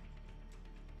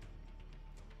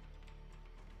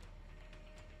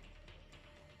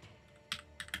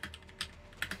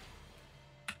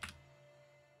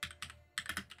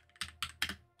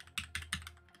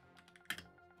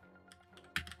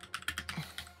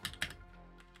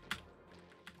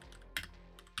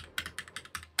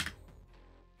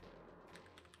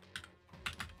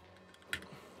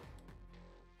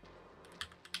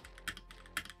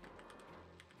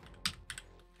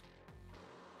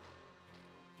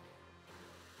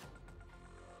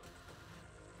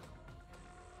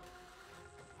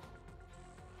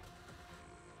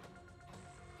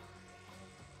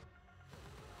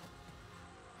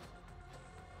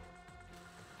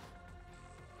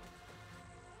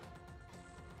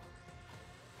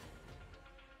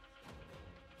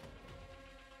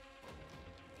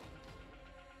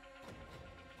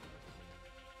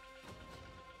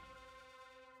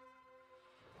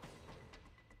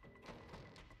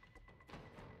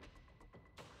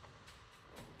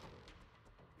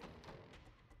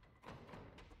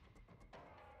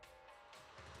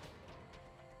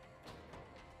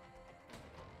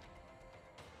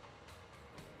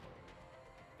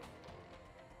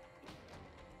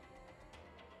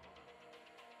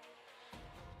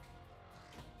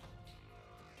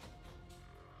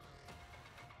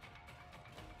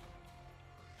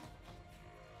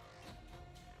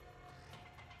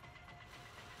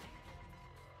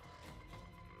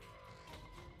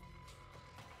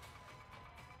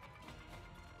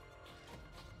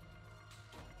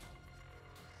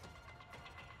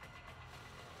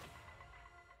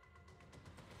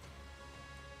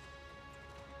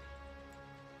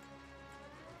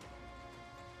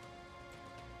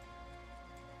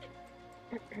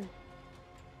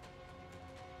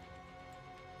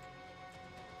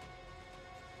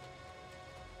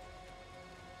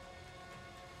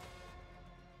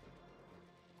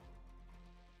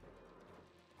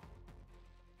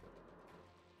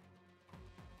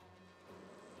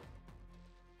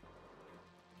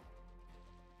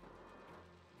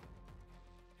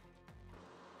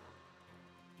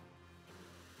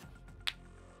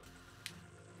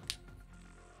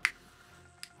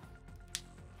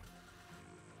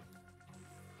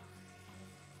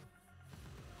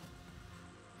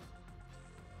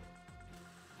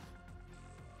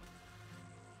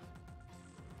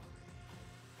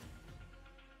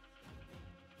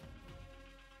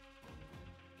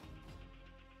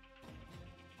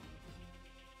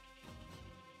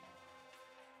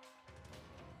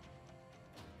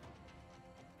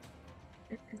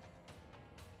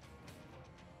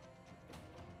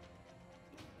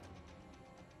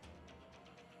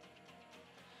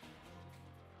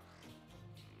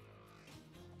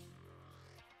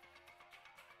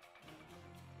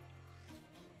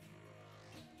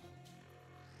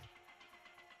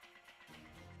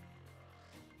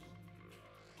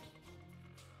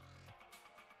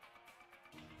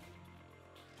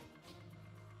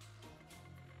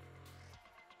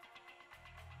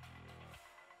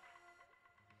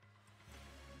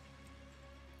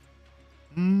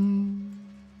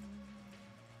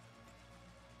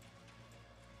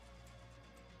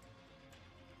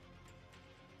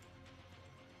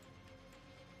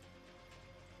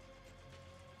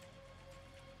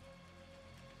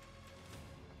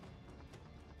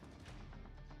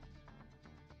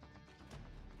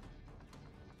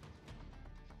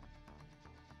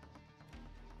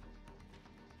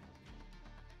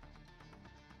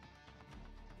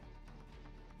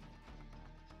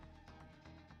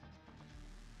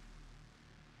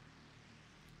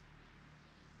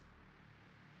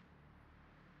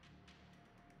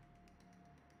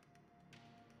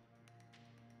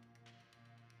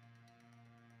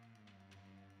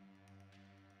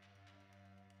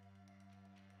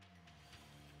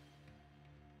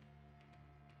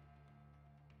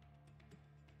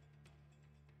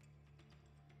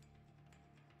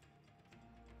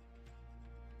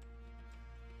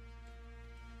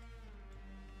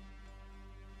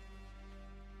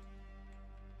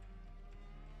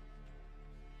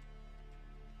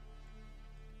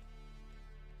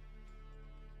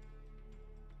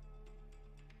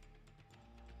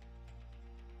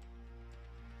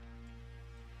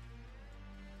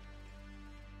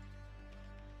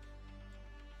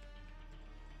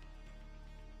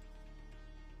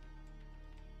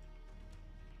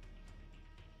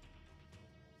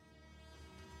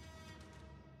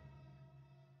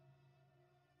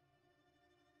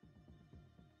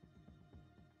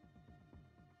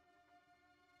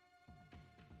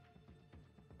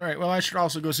 All right. Well, I should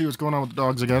also go see what's going on with the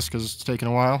dogs, I guess, because it's taking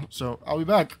a while. So I'll be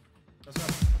back. What's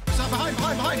up? What's up? Behind!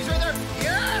 Behind! Behind! He's right there.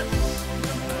 Yes!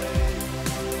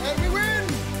 And we win!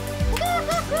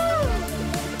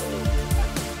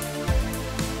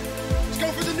 Let's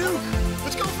go for the nuke!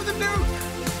 Let's go for the nuke!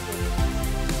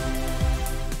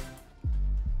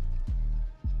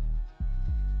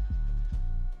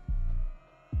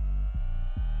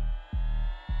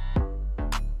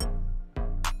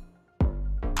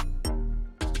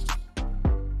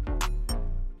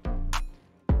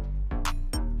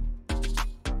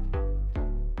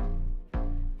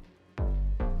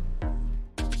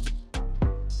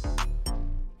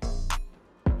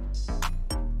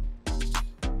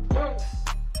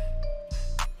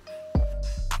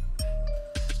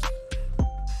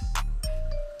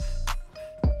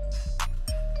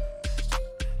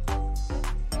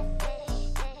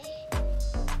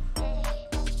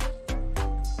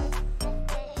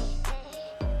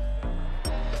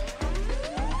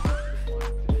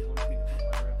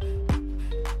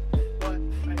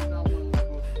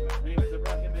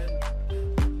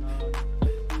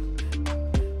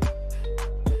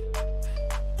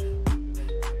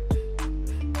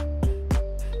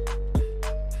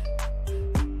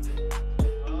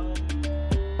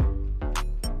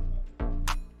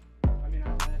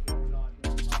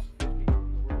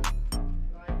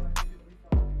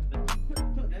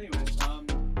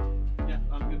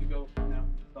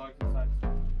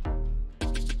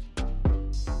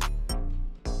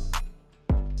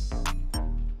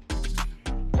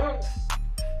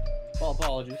 Well,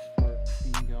 apologies for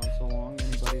being gone so long,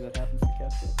 anybody that happens to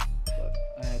catch this, but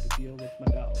I had to deal with my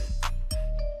dog.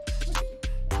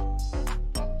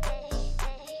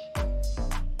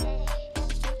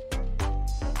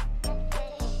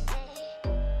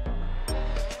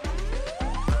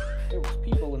 There was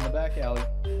people in the back alley,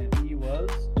 and he was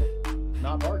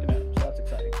not barking at him, so that's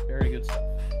exciting. Very good stuff.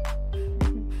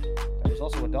 There was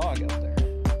also a dog out there.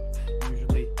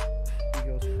 Usually, he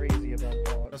goes crazy about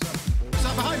dogs. What's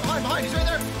up? Behind! Behind! Behind! He's right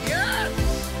there. Yes!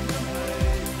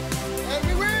 And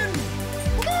we win!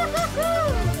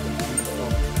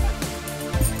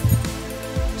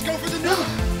 Let's go for the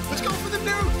nuke! Let's go for the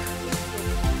nuke!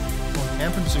 Well,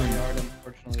 camping soon.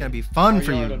 It's gonna be fun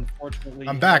for you.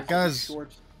 I'm back, guys.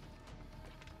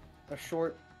 A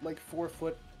short, like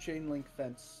 4-foot chain link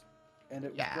fence, and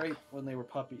it was great when they were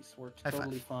puppies. Worked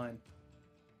totally fine.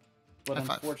 But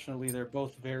unfortunately, they're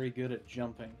both very good at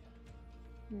jumping.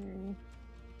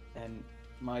 And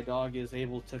my dog is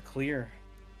able to clear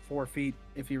 4 feet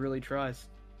if he really tries.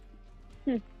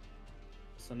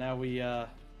 So now we have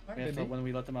to, when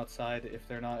we let them outside, if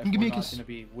they're not, if we're not going to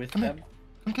be with them,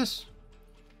 come kiss.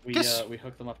 We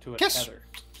hook them up to a tether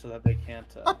so that they can't.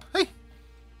 Up, hey. You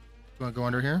want to go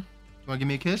under here? You want to give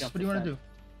me a kiss? What do you want to do?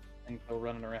 And go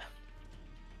running around.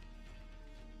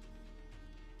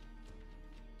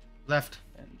 Left.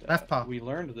 And, left paw. We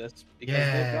learned this because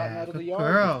they've gotten out of the yard.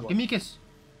 Girl, before. give me a kiss.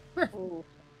 Here.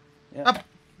 Yeah. Up.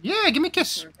 Yeah, give me a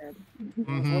kiss.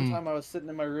 One time I was sitting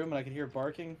in my room and I could hear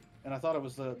barking, and I thought it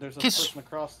was there's a person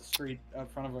across the street out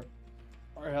front of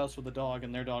our house with a dog,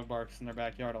 and their dog barks in their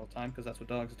backyard all the time because that's what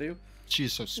dogs do.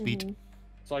 She's so sweet.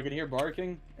 So I could hear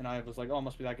barking, and I was like, "Oh, it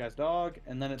must be that guy's dog."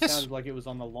 And then it sounded like it was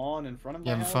on the lawn in front of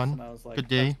my house. Fun? And I was like, good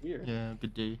day. That's weird. Yeah,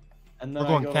 good day. And then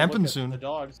we're going camping look at soon. The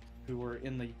dogs who were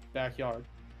in the backyard,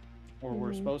 or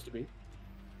were supposed to be,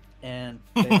 and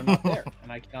they were not there,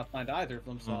 and I cannot find either of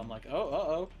them. So I'm like,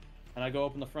 oh, and I go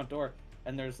open the front door,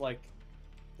 and there's like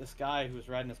this guy who was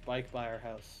riding his bike by our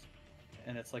house,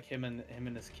 and it's like him and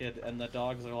his kid, and the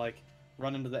dogs are like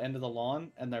running to the end of the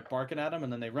lawn, and they're barking at him,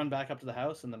 and then they run back up to the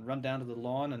house, and then run down to the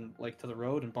lawn and like to the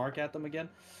road and bark at them again,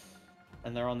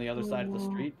 and they're on the other side of the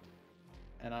street,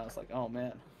 and I was like, oh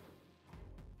man.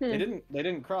 They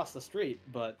didn't cross the street,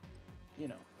 but you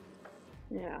know,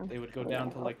 they would go down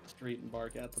to like the street and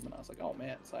bark at them, and I was like, oh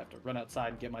man, so I have to run outside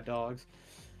and get my dogs.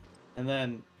 And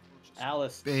then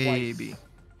Alice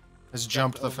has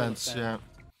jumped the fence.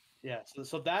 Yeah,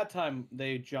 so that time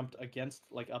they jumped against,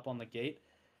 like, up on the gate.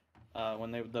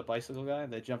 When the bicycle guy,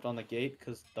 they jumped on the gate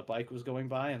because the bike was going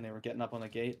by, and they were getting up on the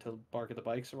gate to bark at the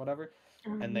bikes or whatever,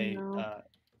 and they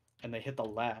hit the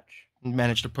latch.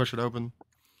 Managed to push it open.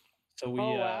 So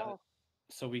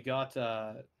we got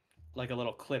like a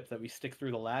little clip that we stick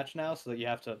through the latch now, so that you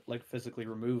have to like physically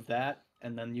remove that,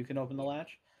 and then you can open the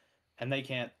latch. And they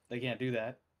can't do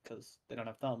that because they don't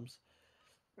have thumbs.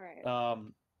 Right.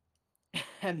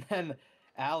 And then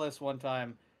Alice one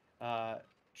time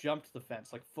jumped the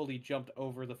fence, like fully jumped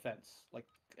over the fence, like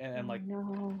and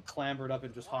clambered up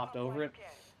and just hopped over it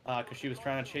because she was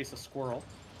trying to chase a squirrel.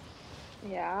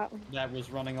 Yeah. that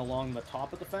was running along the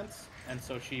top of the fence, and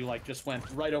so she like just went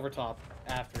right over top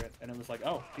after it, and it was like,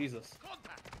 oh Jesus,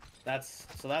 that's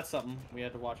something we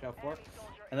had to watch out for.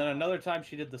 And then another time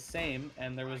she did the same,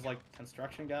 and there was like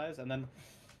construction guys, and then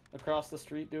across the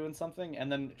street doing something,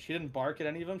 and then she didn't bark at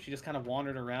any of them. She just kind of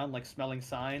wandered around, like smelling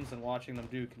signs and watching them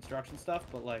do construction stuff,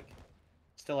 but like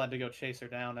still had to go chase her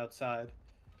down outside.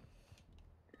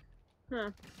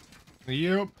 Huh.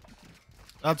 Yep.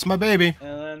 That's my baby.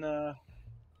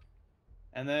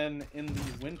 And then in the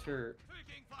winter,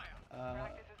 I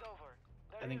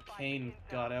think Kane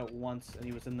got out once, and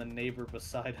he was in the neighbor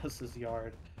beside us's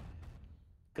yard,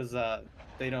 because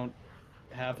they don't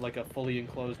have like a fully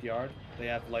enclosed yard. They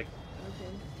have like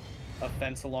a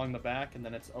fence along the back, and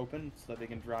then it's open so that they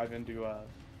can drive into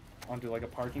onto like a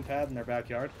parking pad in their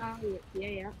backyard. Oh,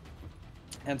 yeah.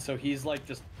 And so he's like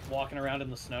just walking around in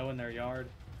the snow in their yard,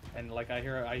 and like I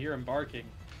hear him barking,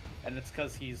 and it's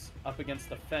because he's up against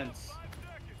the fence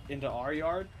into our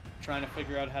yard, trying to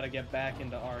figure out how to get back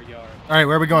into our yard. All right,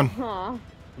 where are we going? Huh.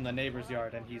 From the neighbor's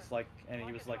yard, and he was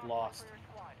like lost.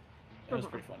 It was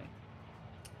pretty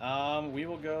funny. We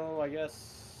will go. I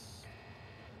guess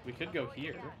we could go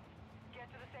here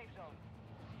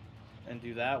and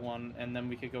do that one, and then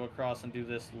we could go across and do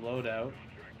this loadout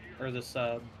or this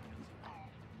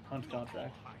hunt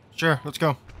contract. Sure, let's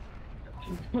go.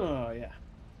 Oh yeah.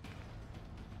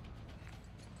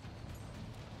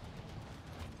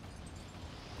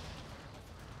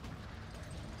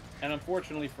 And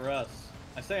unfortunately for us,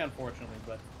 I say unfortunately,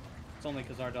 but it's only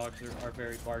because our dogs are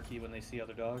very barky when they see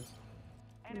other dogs.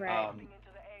 Right.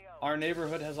 Our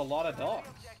neighborhood has a lot of dogs.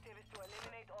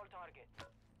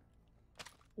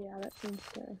 Yeah, that seems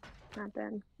to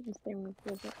happen. The same with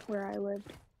where I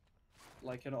lived.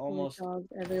 Like an almost dogs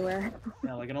everywhere.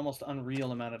 yeah, like an almost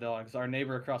unreal amount of dogs. Our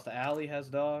neighbor across the alley has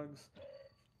dogs.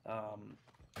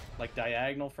 Like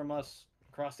diagonal from us,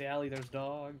 across the alley, there's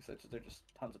dogs. They're just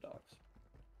tons of dogs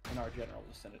in our general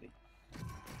vicinity.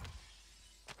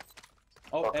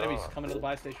 Oh, enemies coming to the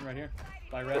buy station right here.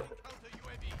 Buy red.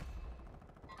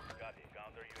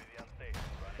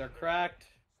 They're cracked.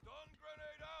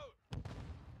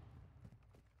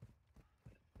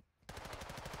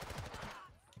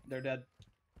 They're dead.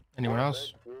 Anyone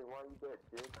else?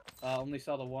 Only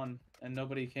saw the one, and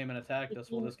nobody came and attacked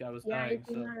us while this guy was Yeah, dying.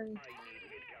 So.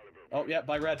 Oh yeah,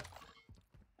 by red.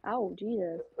 Oh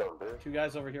Jesus. 2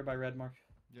 guys over here by red, Mark.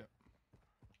 Yeah.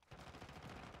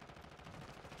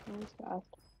 That was fast.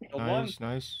 Oh, Nice,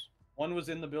 nice. One was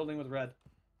in the building with red.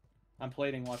 I'm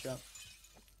plating. Watch out.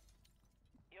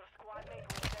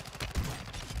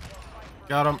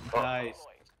 Got him. Nice.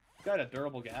 You got a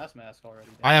durable gas mask already.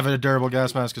 I have a durable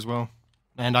gas mask as well,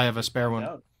 and I have a spare one.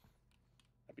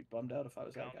 I'd be bummed out if I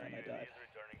was that guy and I died.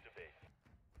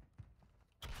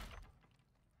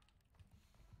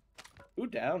 Who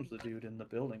downed the dude in the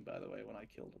building, by the way, when I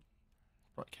killed him?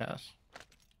 What, Cass?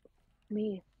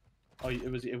 Me. Oh,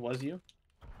 it was you?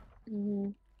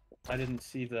 Mhm. I didn't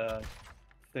see the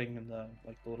thing in the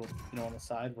like the little on the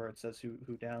side where it says who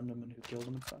downed him and who killed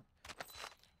him and stuff.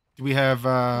 Do we have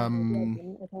I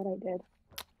thought I did.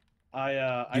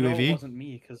 I know it wasn't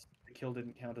me because the kill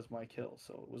didn't count as my kill,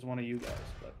 so it was one of you guys,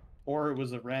 or it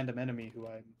was a random enemy who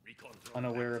I'm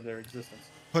unaware of their existence.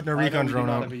 Putting a recon drone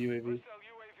out. out. Have a UAV.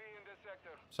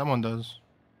 Someone does.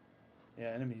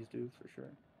 Yeah, enemies do for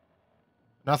sure.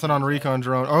 Nothing on recon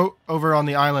drone. Oh, over on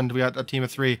the island, we got a team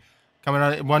of 3 coming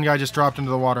out. One guy just dropped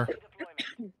into the water.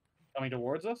 Coming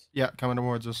towards us? Yeah, coming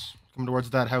towards us. Coming towards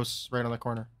that house right on the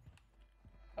corner.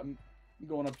 I'm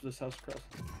going up to this house across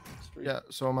the street. Yeah,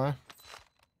 so am I.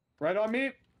 Right on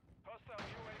me.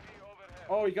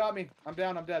 Oh, he got me. I'm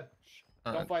down. I'm dead.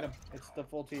 All Don't right. fight him. It's the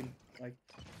full team. Like,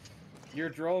 your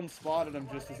drone spotted him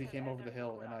just as he came over the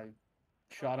hill, and I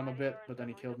shot him a bit, but then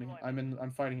he killed me.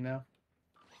 I'm fighting now.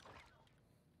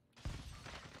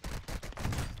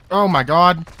 Oh my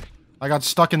god. I got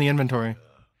stuck in the inventory.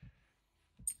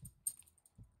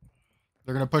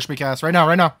 They're gonna push me, Cass. Right now,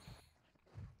 right now.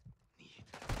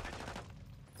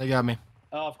 They got me.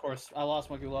 Oh, of course. I lost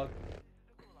my gulag.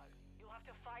 You'll have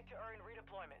to fight to earn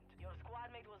redeployment. Your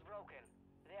squad mate was broken.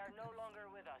 They are no longer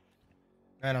with us.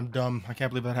 Man, I'm dumb. I can't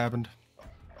believe that happened.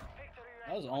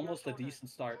 That was almost a decent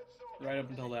start, right up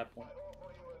until that point.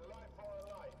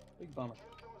 Big bummer.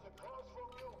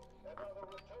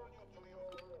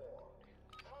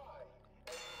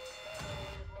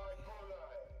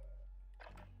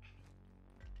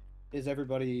 Is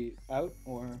everybody out,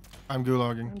 or? I'm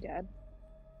gulagging. I'm dead.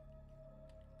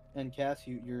 And Cass,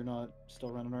 you're not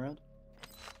still running around?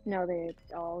 No, they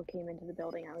all came into the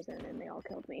building I was in and they all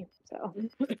killed me. So.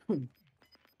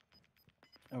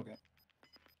 Okay.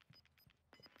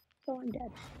 So I'm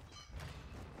dead.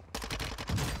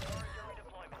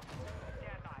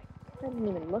 I didn't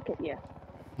even look at you.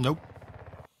 Nope.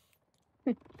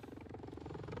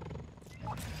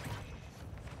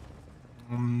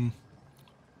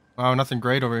 Wow, nothing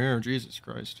great over here. Jesus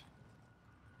Christ.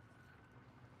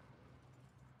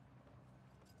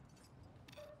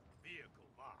 Vehicle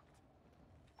marked.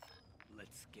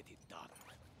 Let's get it done.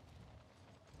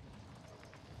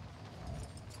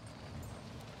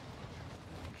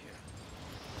 Here.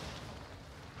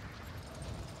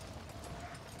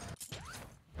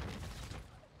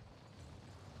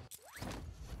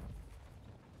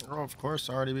 Oh, of course,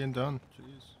 already being done.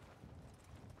 Jeez.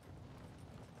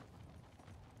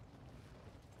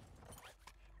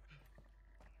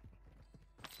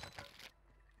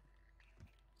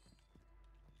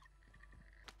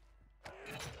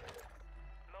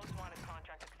 Most wanted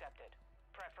contract accepted.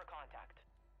 Prep for contact.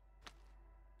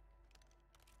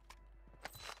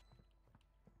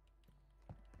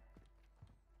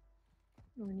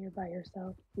 When you're by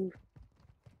yourself. Oof.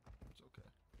 It's okay.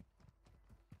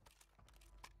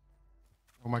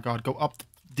 Oh my god, go up.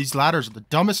 These ladders are the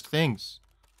dumbest things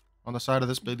on the side of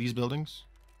these buildings.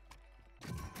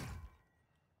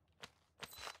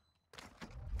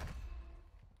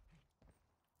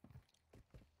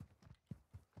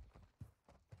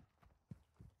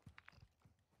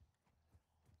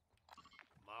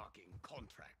 Marking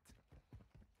contract.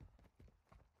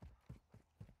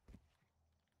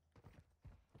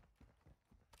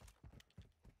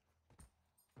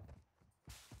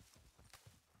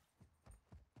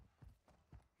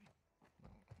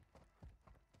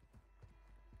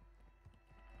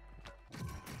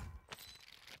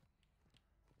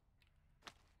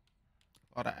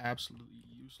 A lot of absolutely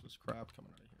useless crap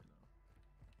coming out of here,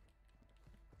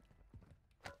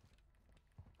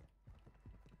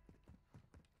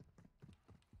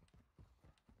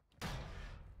 though.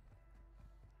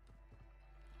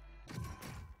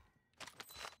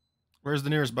 Where's the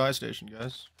nearest buy station,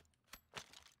 guys?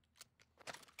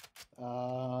 I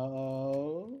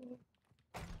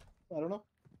don't know.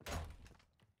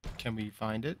 Can we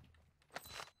find it?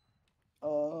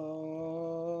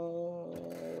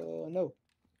 No.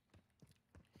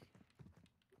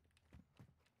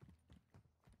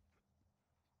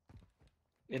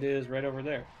 It is right over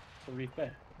there. It's a Reef Bay.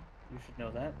 You should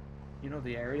know that. You know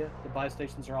the area. The buy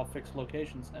stations are all fixed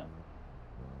locations now.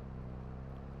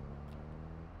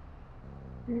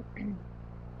 This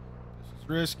is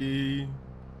risky.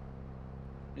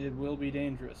 It will be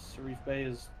dangerous. Reef Bay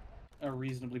is a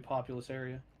reasonably populous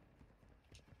area.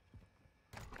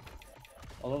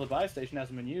 Although the buy station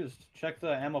hasn't been used. Check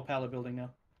the ammo pallet building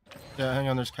now. Yeah, hang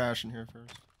on, there's cash in here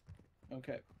first.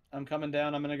 Okay. I'm coming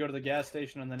down. I'm going to go to the gas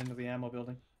station and then into the ammo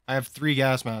building. I have 3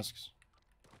 gas masks.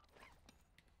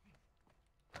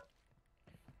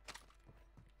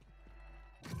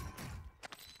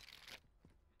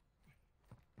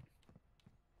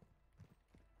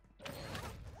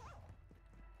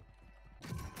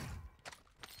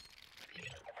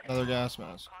 Another gas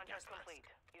mask. Contract complete.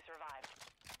 You survived.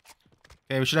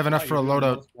 Okay, we should have enough Oh, for a you're doing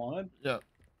loadout. most wanted? Yeah.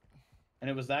 And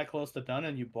it was that close to done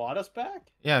and you bought us back?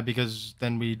 Yeah, because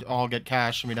then we'd all get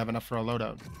cash and we'd have enough for a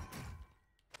loadout.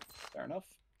 Fair enough.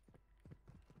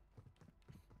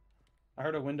 I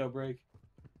heard a window break.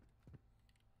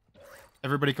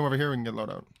 Everybody come over here, we can get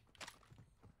loadout.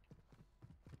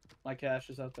 My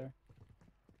cash is out there.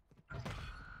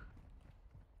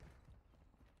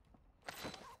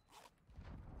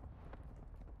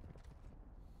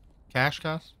 Cash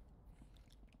cost?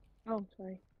 Oh,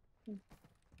 sorry.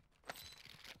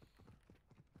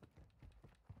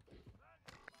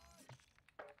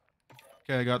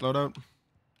 Okay, I got loadout.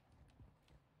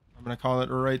 I'm gonna call it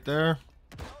right there.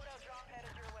 Loadout drop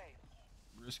headed your way.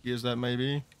 Risky as that may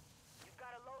be. You've got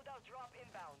a loadout drop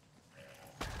inbound.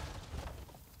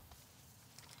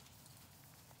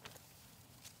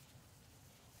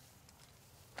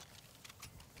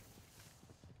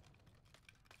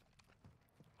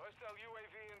 Hostile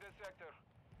UAV in this sector.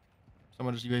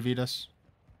 Someone just UAV'd us.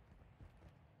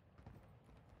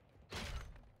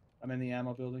 I'm in the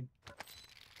ammo building.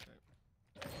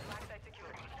 Black site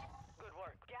secured. Good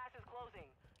work. Gas is closing.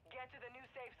 Get to the new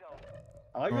safe zone.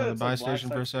 I like Go that to the it's buy like black station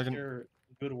for a site second. secure,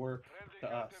 good work Friendly to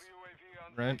us. counter UAV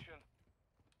on Right. station.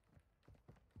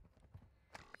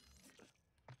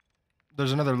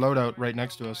 There's another loadout right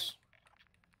next to us.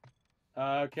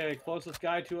 Okay, closest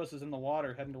guy to us is in the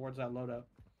water, heading towards that loadout.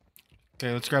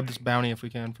 Okay, let's grab this bounty if we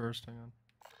can first. Hang on.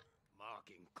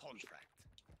 Marking contract.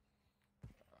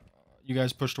 You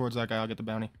guys push towards that guy, I'll get the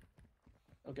bounty.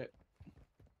 Okay.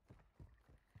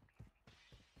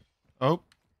 Oh,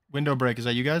 Window break. Is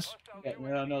that you guys? Yeah,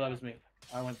 no, that was me.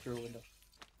 I went through a window.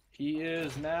 He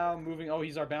is now moving. Oh,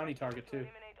 he's our bounty target too.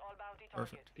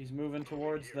 Perfect. He's moving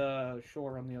towards the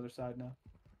shore on the other side now.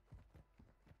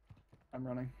 I'm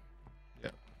running.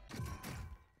 Yeah.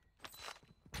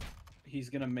 He's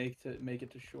gonna make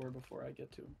it to shore before I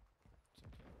get to him.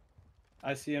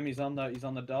 I see him. He's on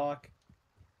the dock.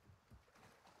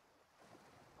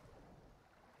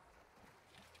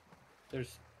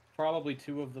 There's probably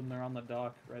 2 of them. They're on the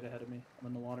dock right ahead of me. I'm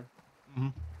in the water. Mm-hmm.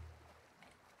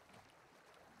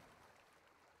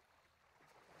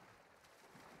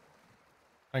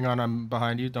 Hang on, I'm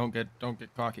behind you. Don't get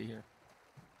cocky here.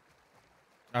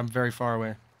 I'm very far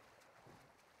away.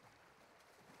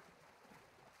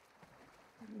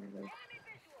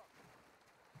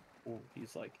 Oh,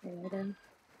 he's like Hit him.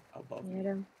 above Hit me.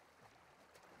 him.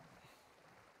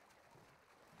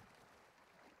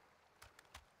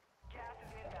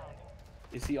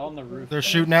 Is he on the roof? They're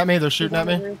shooting at me. They're He's shooting on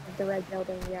at the me. roof of the red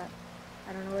building, yeah.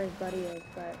 I don't know where his buddy is,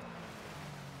 but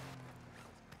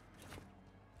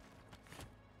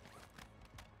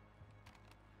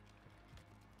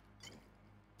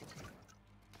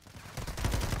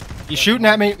He's shooting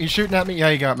at me. He's shooting at me.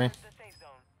 Yeah, he got me.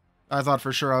 I thought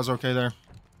for sure I was okay there.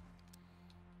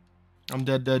 I'm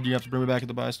dead. You have to bring me back at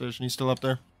the buy station. He's still up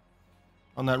there.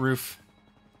 On that roof.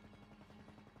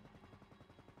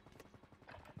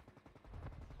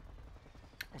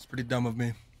 That's pretty dumb of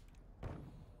me.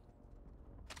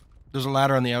 There's a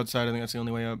ladder on the outside. I think that's the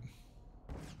only way up.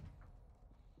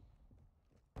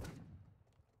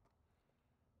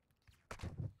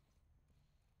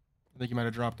 I think he might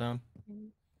have dropped down.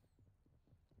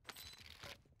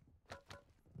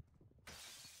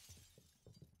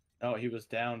 Oh, he was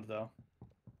downed though.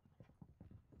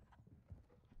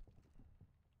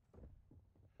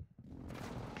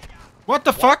 What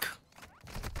the fuck?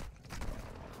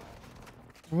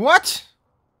 What?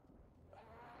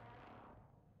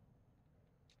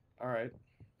 All right,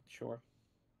 sure.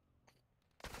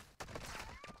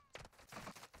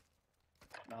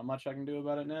 Not much I can do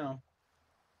about it now.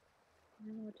 I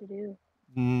don't know what to do.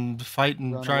 Fight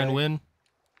and Run try and away. win.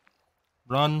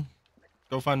 Run.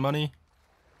 Go find money.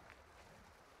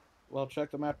 Well,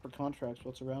 check the map for contracts.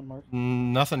 What's around, Mark?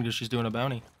 Nothing, because she's doing a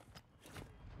bounty.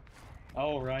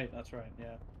 Oh, right. That's right.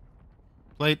 Yeah.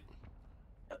 Plate.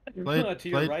 Plate. To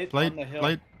your Plate. right, Plate. on the hill.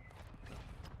 Plate.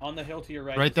 On the hill to your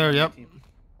right. Right is the there, enemy yep. team.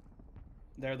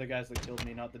 They're the guys that killed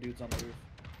me, not the dudes on the roof.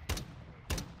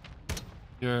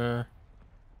 You're...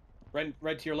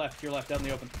 Right to your left, out in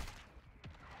the open.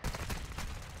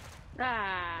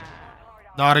 Ah!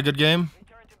 Not a good game.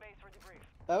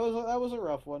 That was a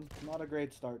rough one. Not a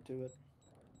great start to it.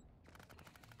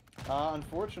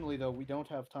 Unfortunately, though, we don't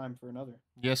have time for another.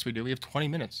 Yes, we do. We have 20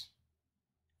 minutes.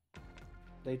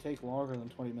 They take longer than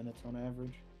 20 minutes on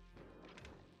average.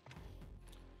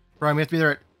 Brian, we have to be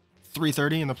there at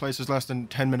 3:30, and the place is less than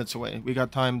 10 minutes away. We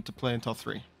got time to play until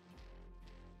 3.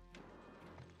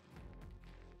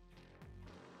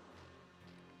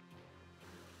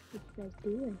 What you guys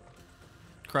doing?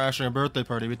 Crashing a birthday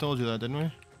party. We told you that, didn't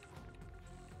we?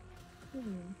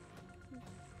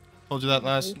 Told you that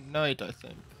last night, I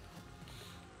think.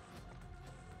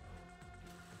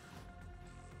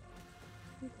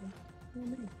 Okay. Well,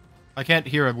 nice. I can't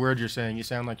hear a word you're saying. You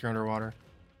sound like you're underwater.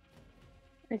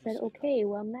 I said, okay,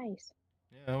 well, nice.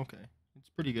 Yeah, okay. It's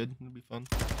pretty good. It'll be fun.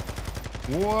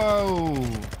 Whoa!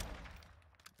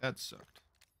 That sucked.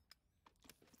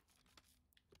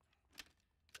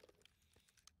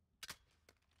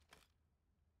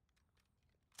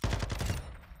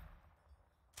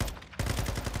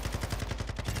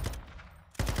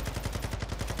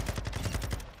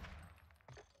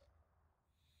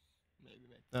 Maybe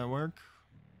make that work.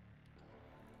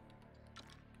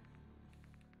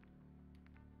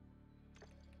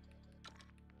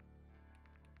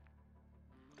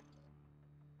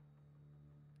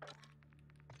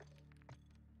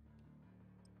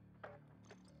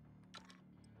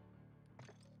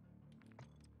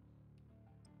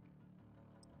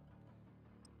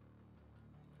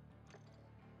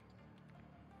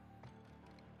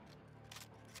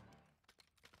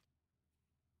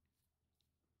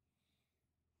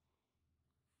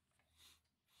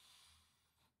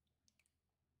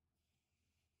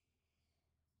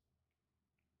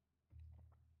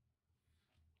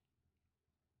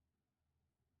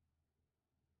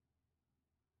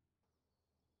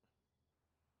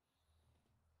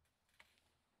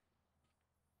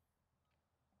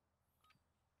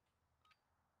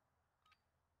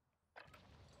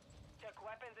 Check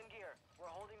weapons and gear. We're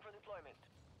holding for deployment.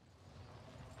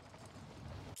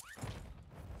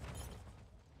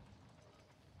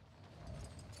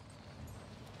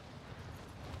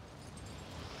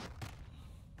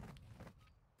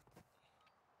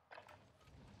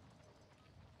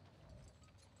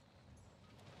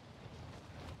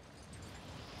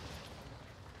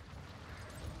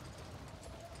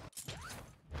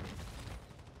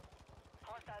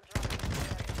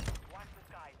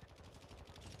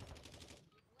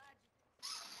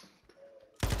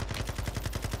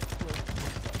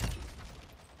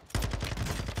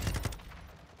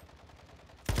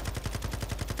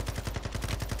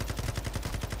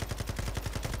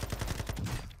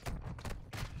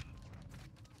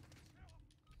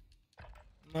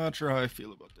 Not sure how I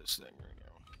feel about this thing right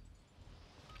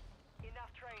now.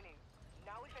 Enough training.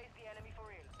 Now we face the enemy for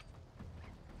real.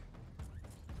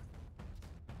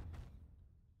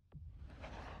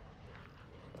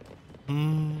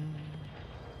 Hmm.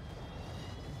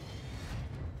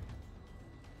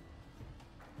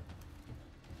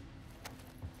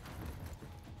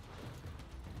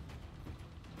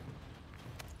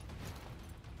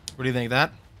 What do you think of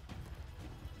that?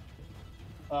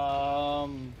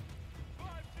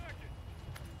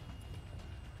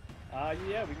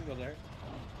 Yeah, we can go there.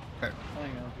 Okay. I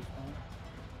think that'll be fine.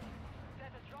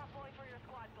 Set a drop point for your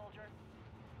squad, soldier.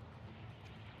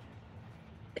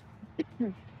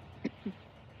 You've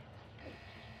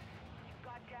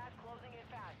got gas closing in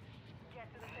fast.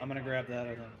 Get to the I'm gonna grab that,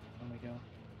 I think, when we go.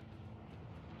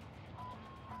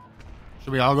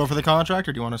 Should we all go for the contract,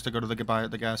 or do you want us to go to the buy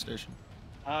at the gas station?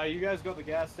 You guys go to the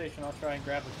gas station, I'll try and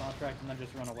grab the contract and then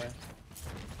just run away.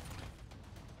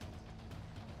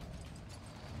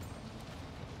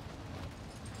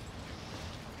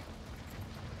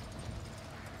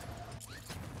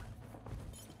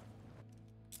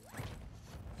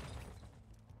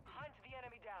 Hunt the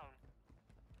enemy down.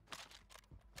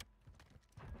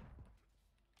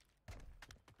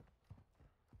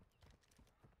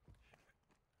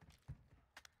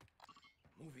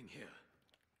 Moving here.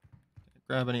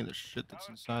 Grab any of the shit that's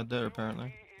inside there, apparently.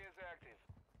 is active.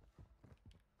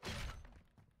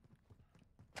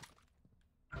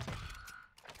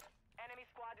 Enemy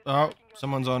squad is Oh, tracking your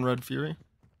someone's on Red Fury.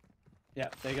 Yeah,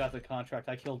 they got the contract.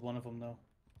 I killed one of them, though.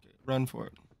 Okay, run for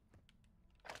it.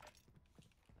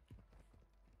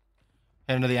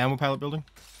 Head into the ammo pallet building.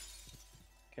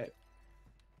 Okay.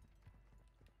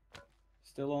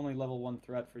 Still only level 1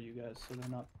 threat for you guys, so they're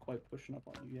not quite pushing up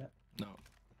on you yet. No,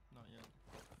 not yet.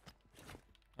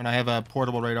 And I have a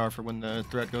portable radar for when the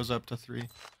threat goes up to 3.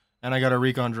 And I got a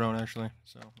recon drone, actually,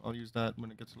 so I'll use that when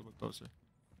it gets a little bit closer.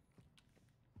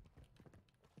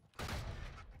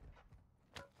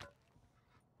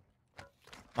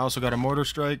 I also got a mortar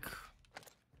strike.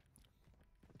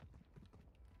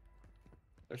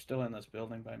 They're still in this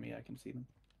building by me. I can see them.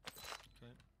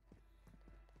 Okay.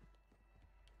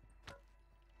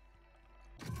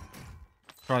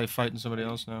 Probably fighting somebody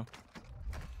else now.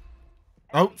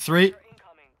 Oh, 3.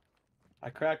 I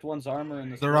cracked one's armor in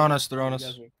this. They're building. on us, they're on You us.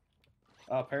 guys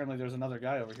are- apparently, there's another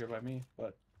guy over here by me,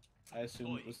 but I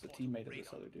assume it was the teammate of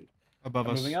this other dude. Above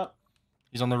I'm us. moving up.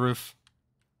 He's on the roof.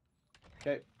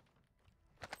 Okay.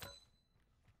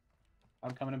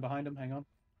 I'm coming in behind him. Hang on.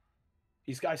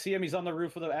 I see him. He's on the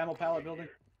roof of the ammo pallet building.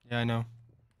 Yeah, I know.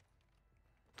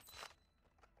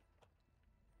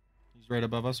 He's right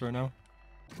above us right now.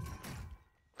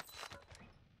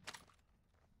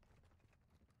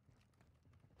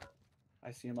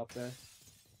 I see him up there.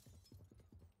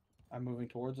 I'm moving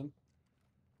towards him.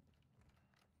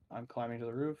 I'm climbing to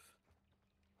the roof.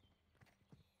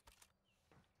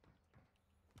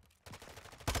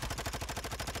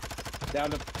 Down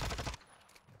to...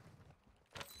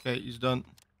 Okay, he's done.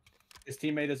 His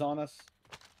teammate is on us.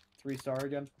 3-star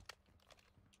again.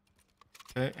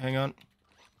 Okay, hang on.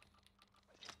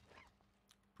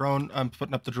 Drone, I'm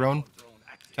putting up the drone.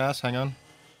 Cass, hang on.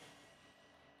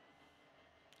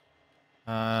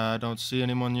 I don't see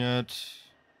anyone yet.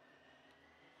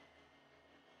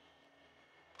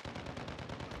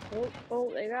 Oh,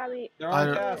 they got me. They're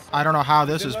on Cass. I don't know how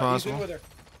this He's is in the- possible. He's in with her.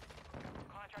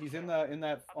 He's in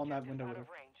that on that window with her.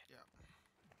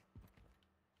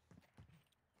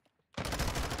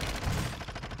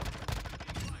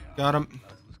 Got him.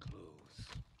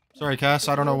 Sorry, Cass.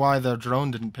 I don't know why the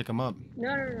drone didn't pick him up.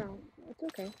 No. It's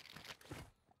okay.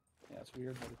 Yeah, it's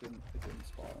weird that it didn't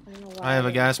spawn him. I don't know I have a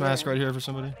why. gas mask right here for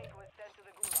somebody. They'll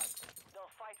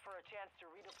fight for a chance to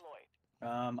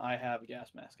redeploy. I have a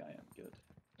gas mask. I am good.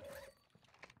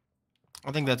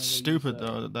 I think that's I'm gonna use stupid that.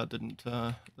 though that didn't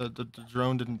the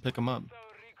drone didn't pick him up.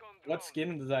 What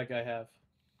skin does that guy have?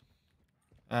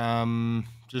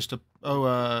 Just a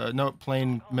no,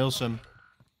 plain Milsim.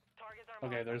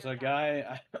 Okay, there's a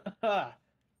guy.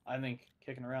 I think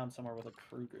kicking around somewhere with a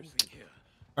Kruger skin.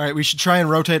 All right, we should try and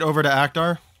rotate over to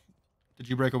Akdar. Did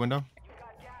you break a window?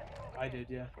 I did,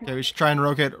 yeah. Okay, we should try and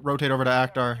rotate over to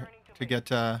Akdar to get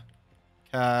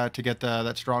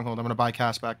that stronghold. I'm gonna buy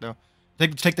Cass back though.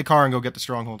 Take the car and go get the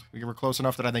stronghold. We're close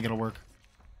enough that I think it'll work.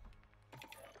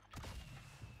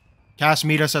 Cass,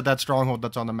 meet us at that stronghold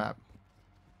that's on the map.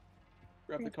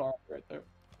 Grab the car right there.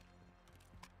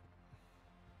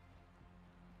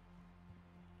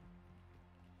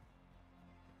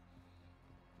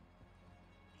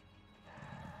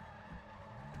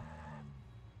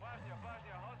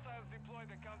 Hostiles deploy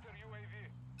the counter UAV.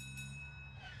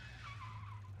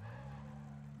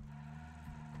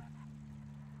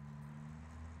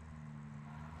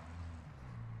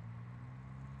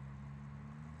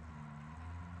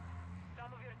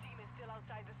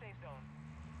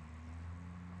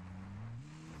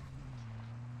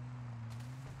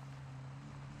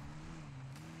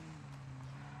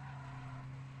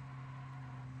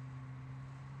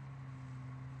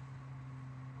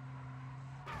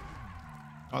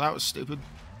 Oh, that was stupid.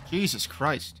 Jesus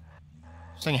Christ.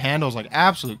 This thing handles like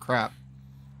absolute crap.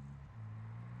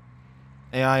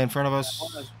 AI in front of I us.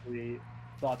 honestly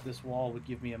thought this wall would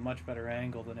give me a much better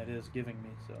angle than it is giving me,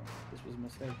 so this was a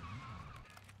mistake.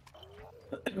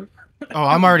 Oh,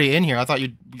 I'm already in here. I thought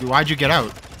why'd you get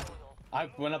out?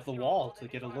 I went up the wall to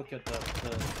get a look at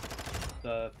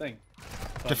the thing.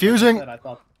 But Diffusing. like I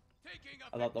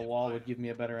thought the wall would give me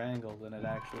a better angle than it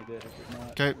actually did. It did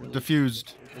not. Okay, really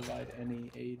diffused. provide any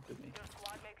aid to me.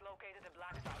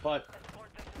 But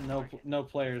no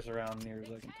players around near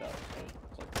as I can tell. So it's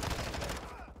like,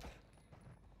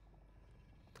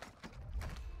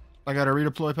 I got a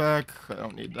redeploy pack. I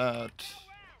don't need that.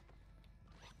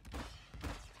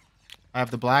 I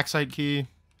have the black site key.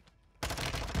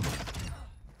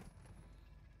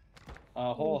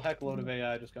 a whole heck load of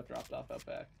AI just got dropped off out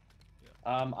back.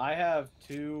 I have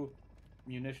 2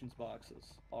 munitions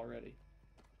boxes already.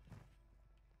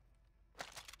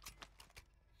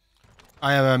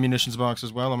 I have a munitions box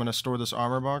as well. I'm gonna store this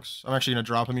armor box. I'm actually gonna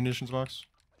drop a munitions box.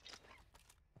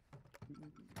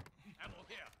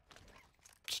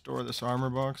 Store this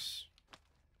armor box.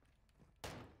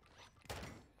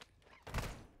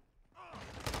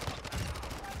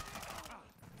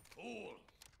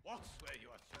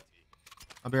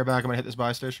 I'll be right back. I'm gonna hit this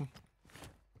buy station.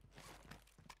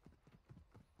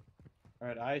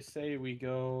 Alright, I say we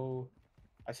go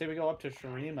up to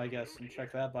Shireen, I guess, and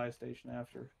check that buy station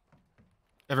after.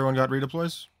 Everyone got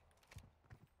redeploys?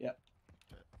 Yep.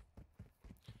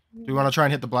 Do we want to try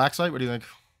and hit the black site? What do you think?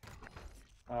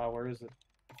 Where is it?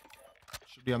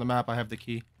 Should be on the map. I have the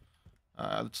key.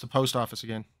 It's the post office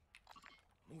again.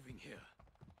 Moving here.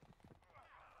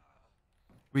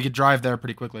 We could drive there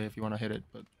pretty quickly if you want to hit it,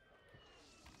 but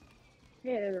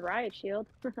Yeah, there's a riot shield.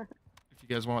 if you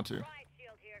guys want to.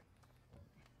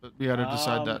 But we gotta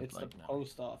decide that. It's like, the now.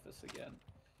 post office again.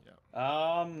 Yeah.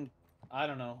 I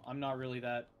don't know. I'm not really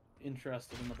that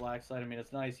interested in the black site. I mean,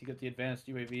 it's nice you get the advanced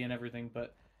UAV and everything,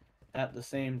 but at the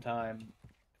same time,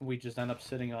 we just end up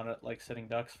sitting on it like sitting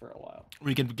ducks for a while.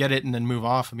 We could get it and then move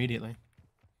off immediately.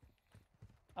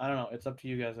 I don't know. It's up to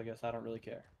you guys, I guess. I don't really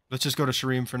care. Let's just go to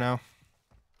Shareem for now.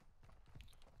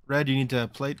 Red, you need to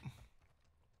plate.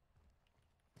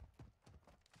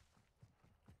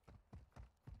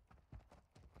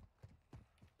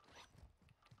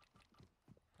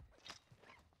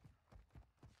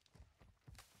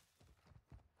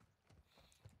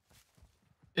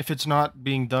 If it's not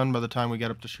being done by the time we get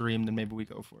up to Shareem, then maybe we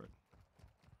go for it.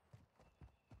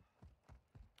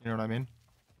 You know what I mean?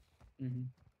 Mm-hmm.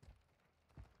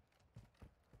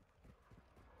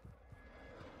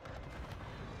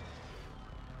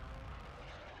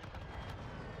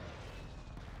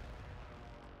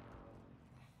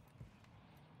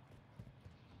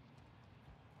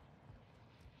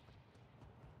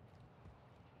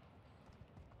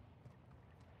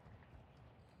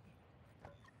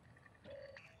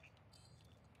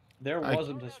 There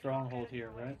wasn't a stronghold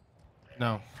here, right?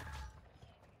 No.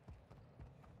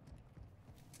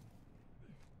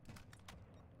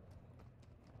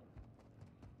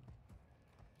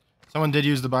 Someone did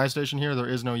use the buy station here. There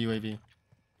is no UAV.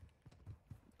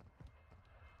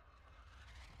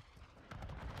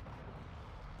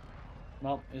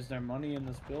 Well, is there money in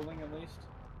this building at least?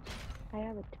 I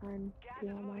have a ton. Do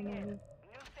you want my money?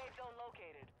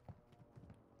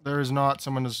 There is not.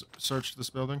 Someone has searched this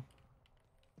building.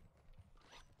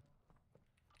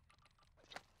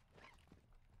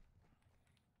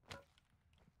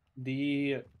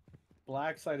 The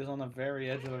black site is on the very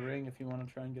edge of the ring if you want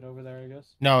to try and get over there, I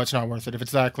guess. No, it's not worth it. If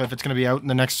it's that cliff, it's going to be out in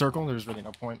the next circle. There's really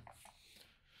no point.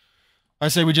 I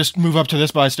say we just move up to this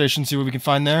buy station, see what we can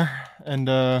find there,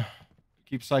 and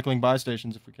keep cycling buy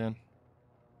stations if we can.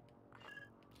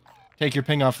 Take your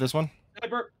ping off this one.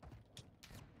 Sniper!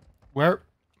 Where?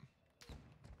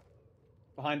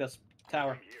 Behind us.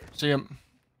 Tower. See him.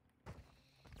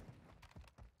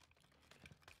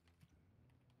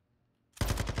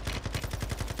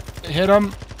 Hit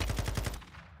him.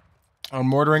 I'm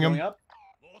mortaring him. Going up?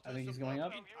 I think he's going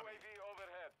up.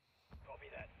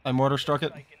 I mortar struck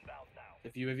it.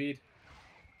 If you UAV'd.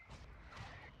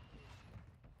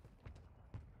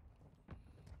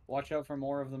 Watch out for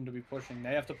more of them to be pushing.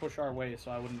 They have to push our way,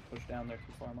 so I wouldn't push down there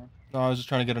too far more. No, I was just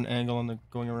trying to get an angle on the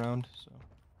going around. So.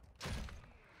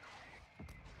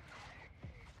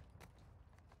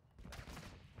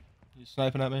 He's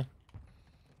sniping at me.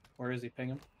 Where is he? Ping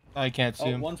him. I can't see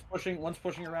him. One's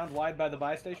pushing around wide by the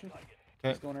buy station. Okay.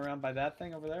 He's going around by that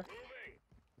thing over there.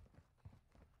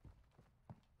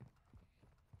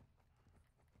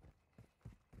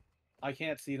 I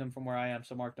can't see them from where I am,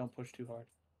 so Mark, don't push too hard.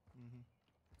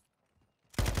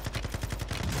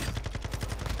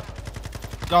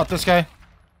 Got this guy.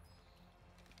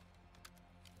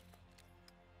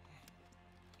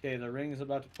 Okay, the ring is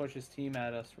about to push his team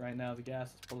at us right now. The gas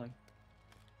is pulling.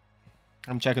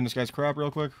 I'm checking this guy's crap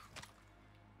real quick.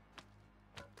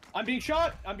 I'm being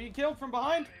shot. I'm being killed from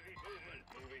behind.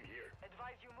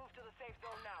 Advise you move to the safe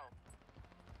zone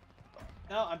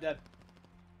now. No, I'm dead.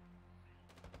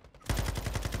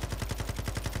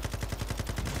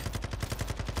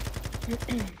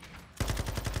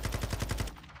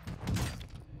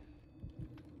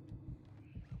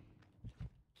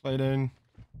 Plating.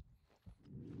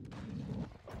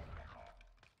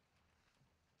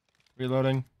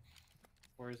 Reloading.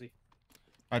 Where is he?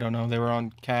 I don't know. They were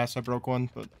on Cass. I broke one,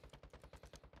 but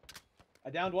I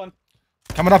downed one.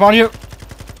 coming up on you.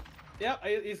 Yep,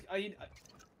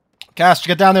 Cass,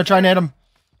 get down there. Try and hit him.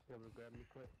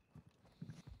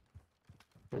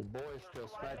 His boy's still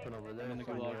sniping over there. I'm in the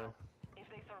gulag. If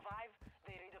they survive,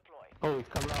 they redeploy. Oh, he's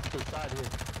coming off the side here.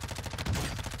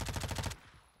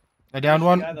 I downed The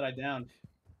one. guy that I downed.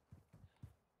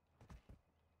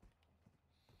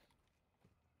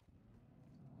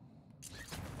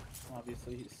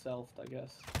 Obviously, he's selfed, I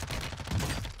guess.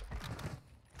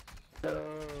 No.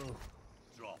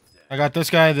 I got this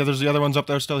guy. There's the other one's up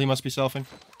there still. He must be selfing.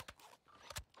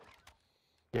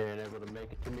 You ain't able to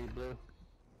make it to me, Blue.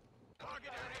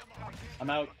 I'm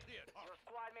out. Your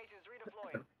squad mate is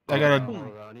redeployed. I got a.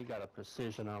 Hold on, he got a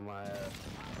precision on my ass.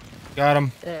 Got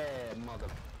him. Yeah, mother.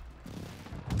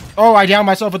 Oh, I downed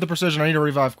myself with the precision. I need to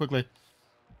revive quickly.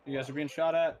 You guys are being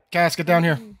shot at. Cass, get down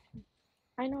here.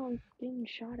 I know I'm being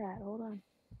shot at. Hold on.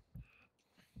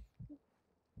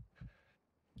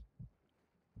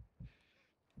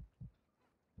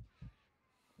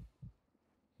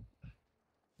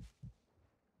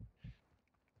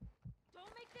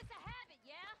 Don't make this a habit,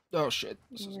 yeah? Oh shit.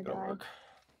 This Oh isn't my gonna God. work.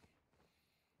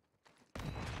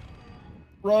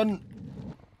 Run.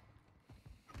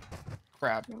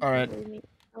 Crap. No, All right. leave me.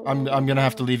 Oh, I'm no, gonna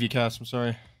have no. to leave you, Cass. I'm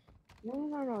sorry.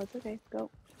 No, it's okay. Go.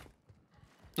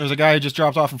 There's a guy who just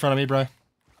dropped off in front of me, bro.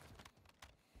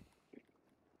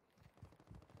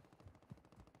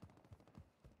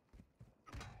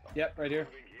 Yep, right here.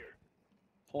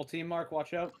 Whole team, Mark,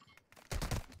 watch out.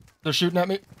 They're shooting at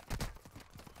me.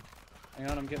 Hang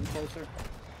on, I'm getting closer.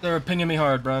 They're pinging me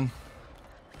hard, Brian.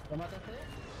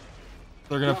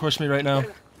 They're gonna push me right now.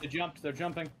 They jumped, they're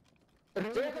jumping.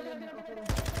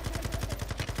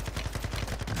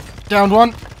 Downed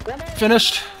one.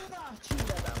 Finished.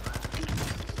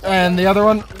 And the other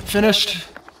one finished.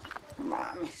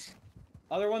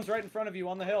 Other one's right in front of you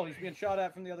on the hill. He's being shot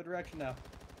at from the other direction now.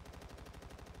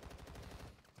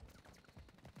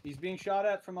 He's being shot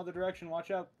at from other direction.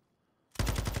 Watch out.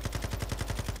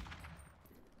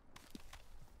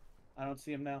 I don't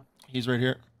see him now. He's right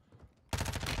here.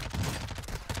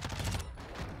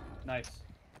 Nice.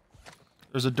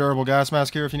 There's a durable gas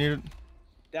mask here if you need it.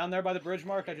 Down there by the bridge,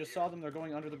 Mark. I just saw them. They're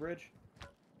going under the bridge.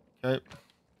 Okay.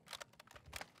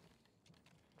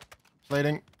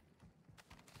 Plating.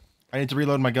 I need to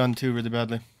reload my gun too really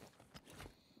badly.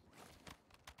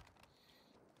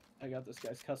 I got this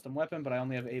guy's custom weapon, but I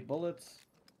only have 8 bullets.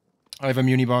 I have a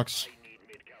muni box.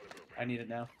 I need it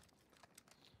now.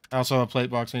 I also have a plate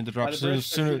box I need to drop By the as soon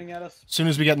bridge, they're shooting at us.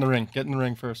 as we get in the ring. Get in the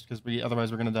ring first, because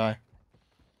otherwise we're gonna die.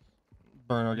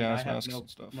 Burn our Yeah, I gas have masks and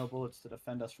stuff. no bullets to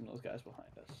defend us from those guys behind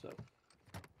us, so.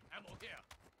 Ammo here.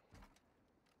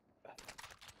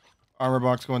 Armor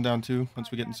box going down too once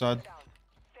we get inside.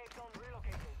 Safe zone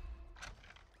relocated.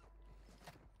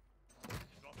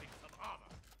 Dropping some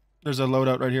armor. There's a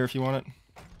loadout right here if you want it.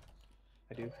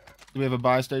 I do. Do we have a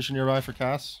buy station nearby for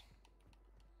Cass?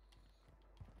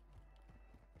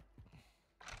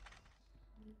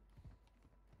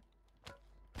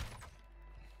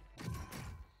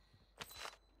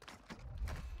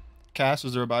 Cass,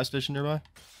 is there a buy station nearby?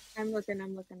 I'm looking.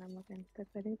 That's,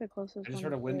 I think the closest I just one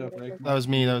heard a is window there. break. That was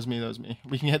me.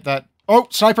 We can hit that. Oh,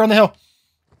 sniper on the hill.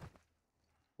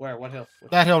 Where? What hill?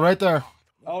 What That hill right there.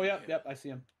 Oh, yep, I see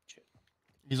him. Shit.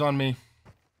 He's on me.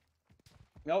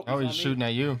 Nope. Oh, he's on me. shooting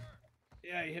at you.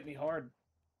 Yeah, he hit me hard.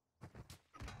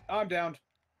 I'm down.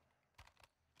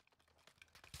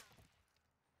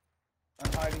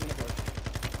 I'm hiding in the bush.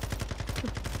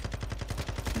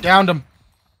 Downed him.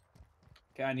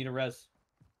 Okay, I need a res.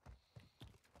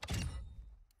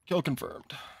 Kill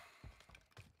confirmed.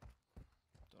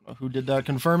 Don't know who did that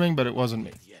confirming, but it wasn't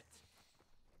me.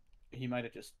 He might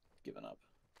have just given up.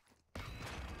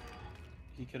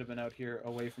 He could have been out here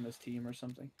away from his team or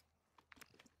something.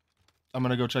 I'm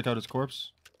gonna go check out his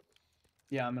corpse.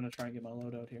 Yeah, I'm gonna try and get my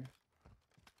load out here.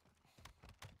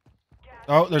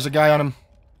 Oh, there's a guy on him.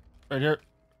 Right here.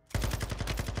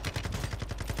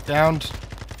 Downed.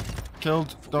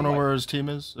 Killed. Don't know where his team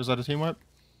is. Is that a team wipe?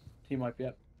 Team wipe,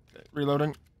 yep. Okay,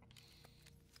 reloading.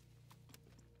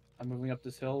 I'm moving up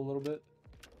this hill a little bit.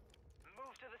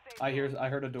 I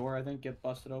heard a door, I think, get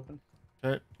busted open.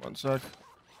 Okay, 1 sec.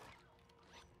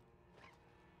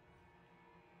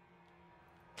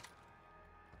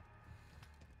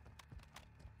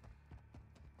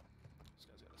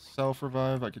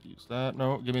 Self-revive, I could use that.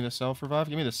 No, give me the self-revive.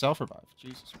 Give me the self-revive.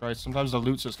 Jesus Christ, sometimes the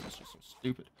loot system is just so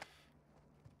stupid.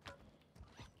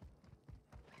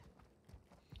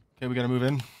 Okay, we gotta move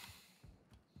in.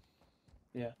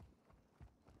 Yeah.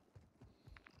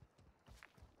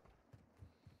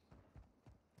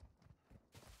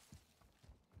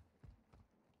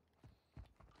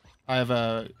 I have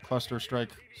a cluster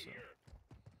strike. So.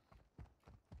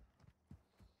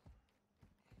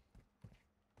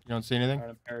 You don't see anything?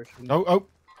 Alright, I'm parachuting. Oh!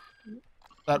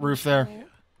 That roof there.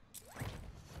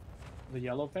 The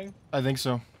yellow ping? I think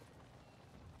so.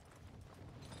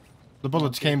 The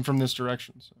bullets came from this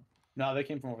direction, so. No, they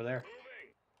came from over there.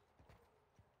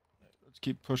 Let's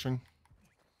keep pushing.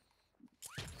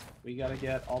 We gotta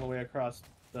get all the way across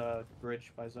the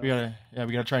bridge by zone. We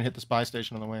gotta try and hit the spy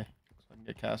station on the way. So I can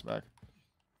get Cass back.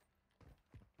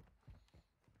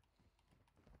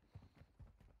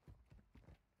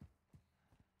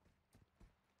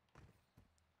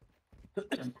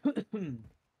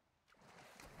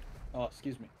 Oh,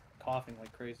 excuse me. Coughing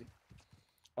like crazy.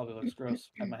 Probably looks gross.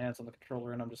 I have my hands on the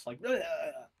controller and I'm just like, "Ugh."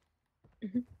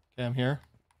 Okay, I'm here.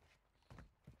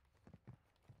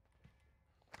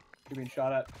 You're being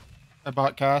shot at. I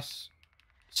bought Cass.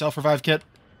 Self-revive kit.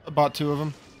 I bought 2 of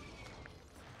them.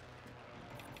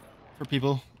 For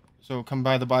people. So come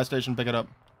by the buy station, pick it up.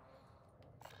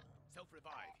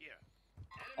 Self-revive here.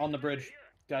 On the bridge.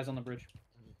 Guys on the bridge.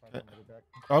 Okay.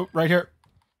 Oh, right here.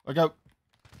 Look out.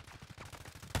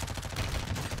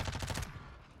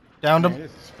 Downed him. Man,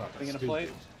 this is fucking Are you gonna stupid. play?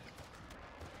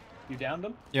 You downed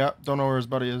him? Yeah, don't know where his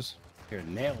buddy is. You're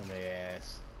nailing their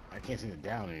ass. I can't seem to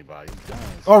down anybody. He's done.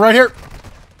 Oh, right here.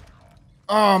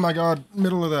 Oh my god,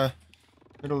 middle of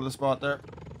the spot there.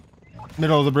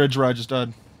 Middle of the bridge where I just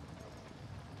died.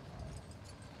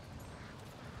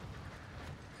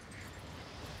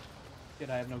 Shit,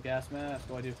 I have no gas mask.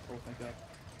 What do I do? Oh, thank God.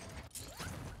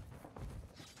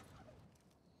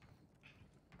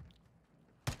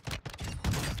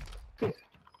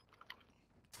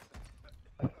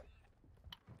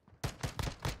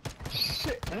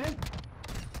 Shit, man.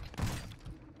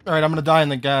 Alright, I'm gonna die in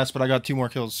the gas, but I got 2 more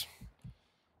kills.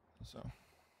 So.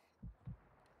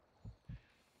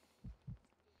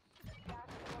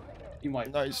 You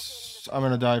might. Nice. I'm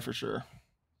gonna die for sure.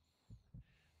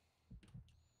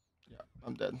 Yeah,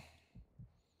 I'm dead.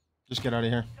 Just get out of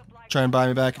here. Try and buy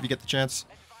me back if you get the chance.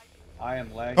 I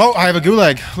am lagging. Oh, I have a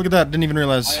gulag. Look at that. Didn't even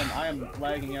realize. I am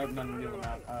lagging out and unreal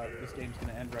amount. This game's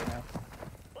gonna end right now.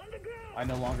 I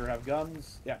no longer have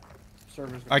guns. Yeah,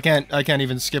 servers. I can't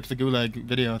even skip the gulag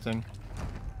video thing.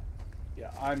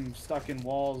 Yeah, I'm stuck in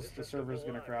walls. The server's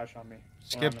gonna crash on me.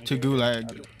 Skip to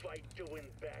gulag.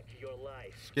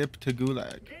 Skip to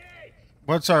gulag.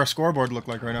 What's our scoreboard look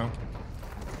like right now?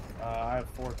 I have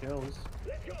 4 kills.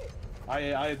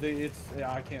 I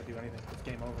can't do anything. It's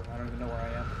game over. I don't even know where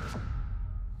I am.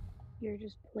 You're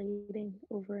just plating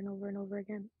over and over and over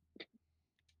again.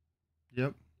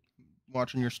 Yep.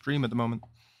 Watching your stream at the moment.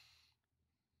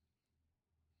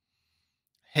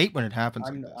 Hate when it happens.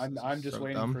 I'm like this. I'm just So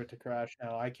waiting dumb. for it to crash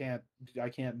now. I can't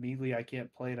melee. I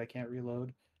can't plate. I can't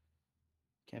reload.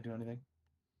 Can't do anything.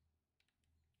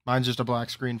 Mine's just a black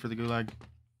screen for the gulag.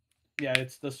 Yeah,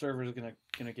 it's the server's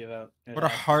gonna give out. What a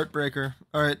heartbreaker.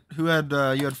 All right, who had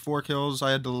you had 4 kills?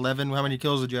 I had 11. How many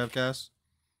kills did you have, Cass?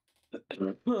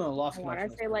 Lost I want to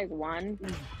connection. say like 1.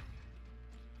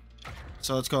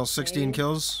 So let's call 16 Okay.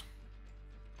 kills.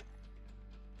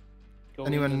 Go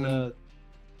Anyone? into the-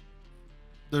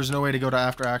 There's no way to go to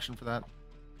after action for that.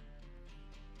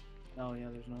 Oh yeah,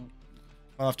 there's no.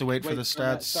 I'll have to wait for Wait, the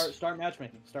start stats. start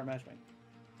matchmaking. Start matchmaking.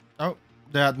 Oh,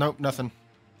 yeah, nope, nothing.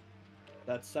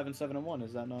 That's 7, 7, and 1.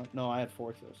 Is that not? No, I had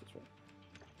 4 kills. That's right.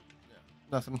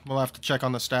 Nothing. We'll have to check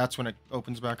on the stats when it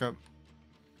opens back up.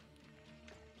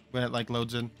 When it like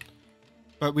loads in.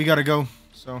 But we gotta go,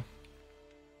 so.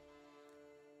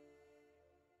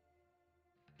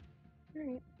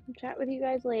 Alright, I'll chat with you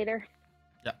guys later.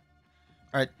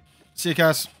 Alright. See you,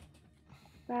 Cass.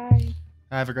 Bye.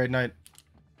 Have a great night.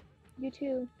 You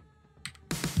too.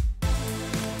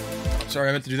 Sorry,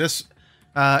 I meant to do this.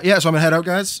 Yeah, so I'm gonna head out,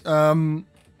 guys. I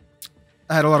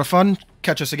had a lot of fun.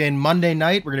 Catch us again Monday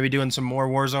night. We're gonna be doing some more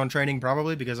Warzone training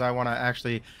probably because I want to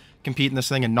actually compete in this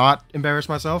thing and not embarrass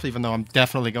myself, even though I'm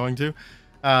definitely going to.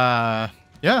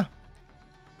 Yeah.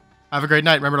 Have a great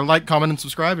night. Remember to like, comment, and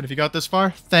subscribe. And if you got this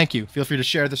far, thank you. Feel free to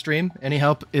share the stream. Any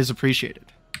help is appreciated.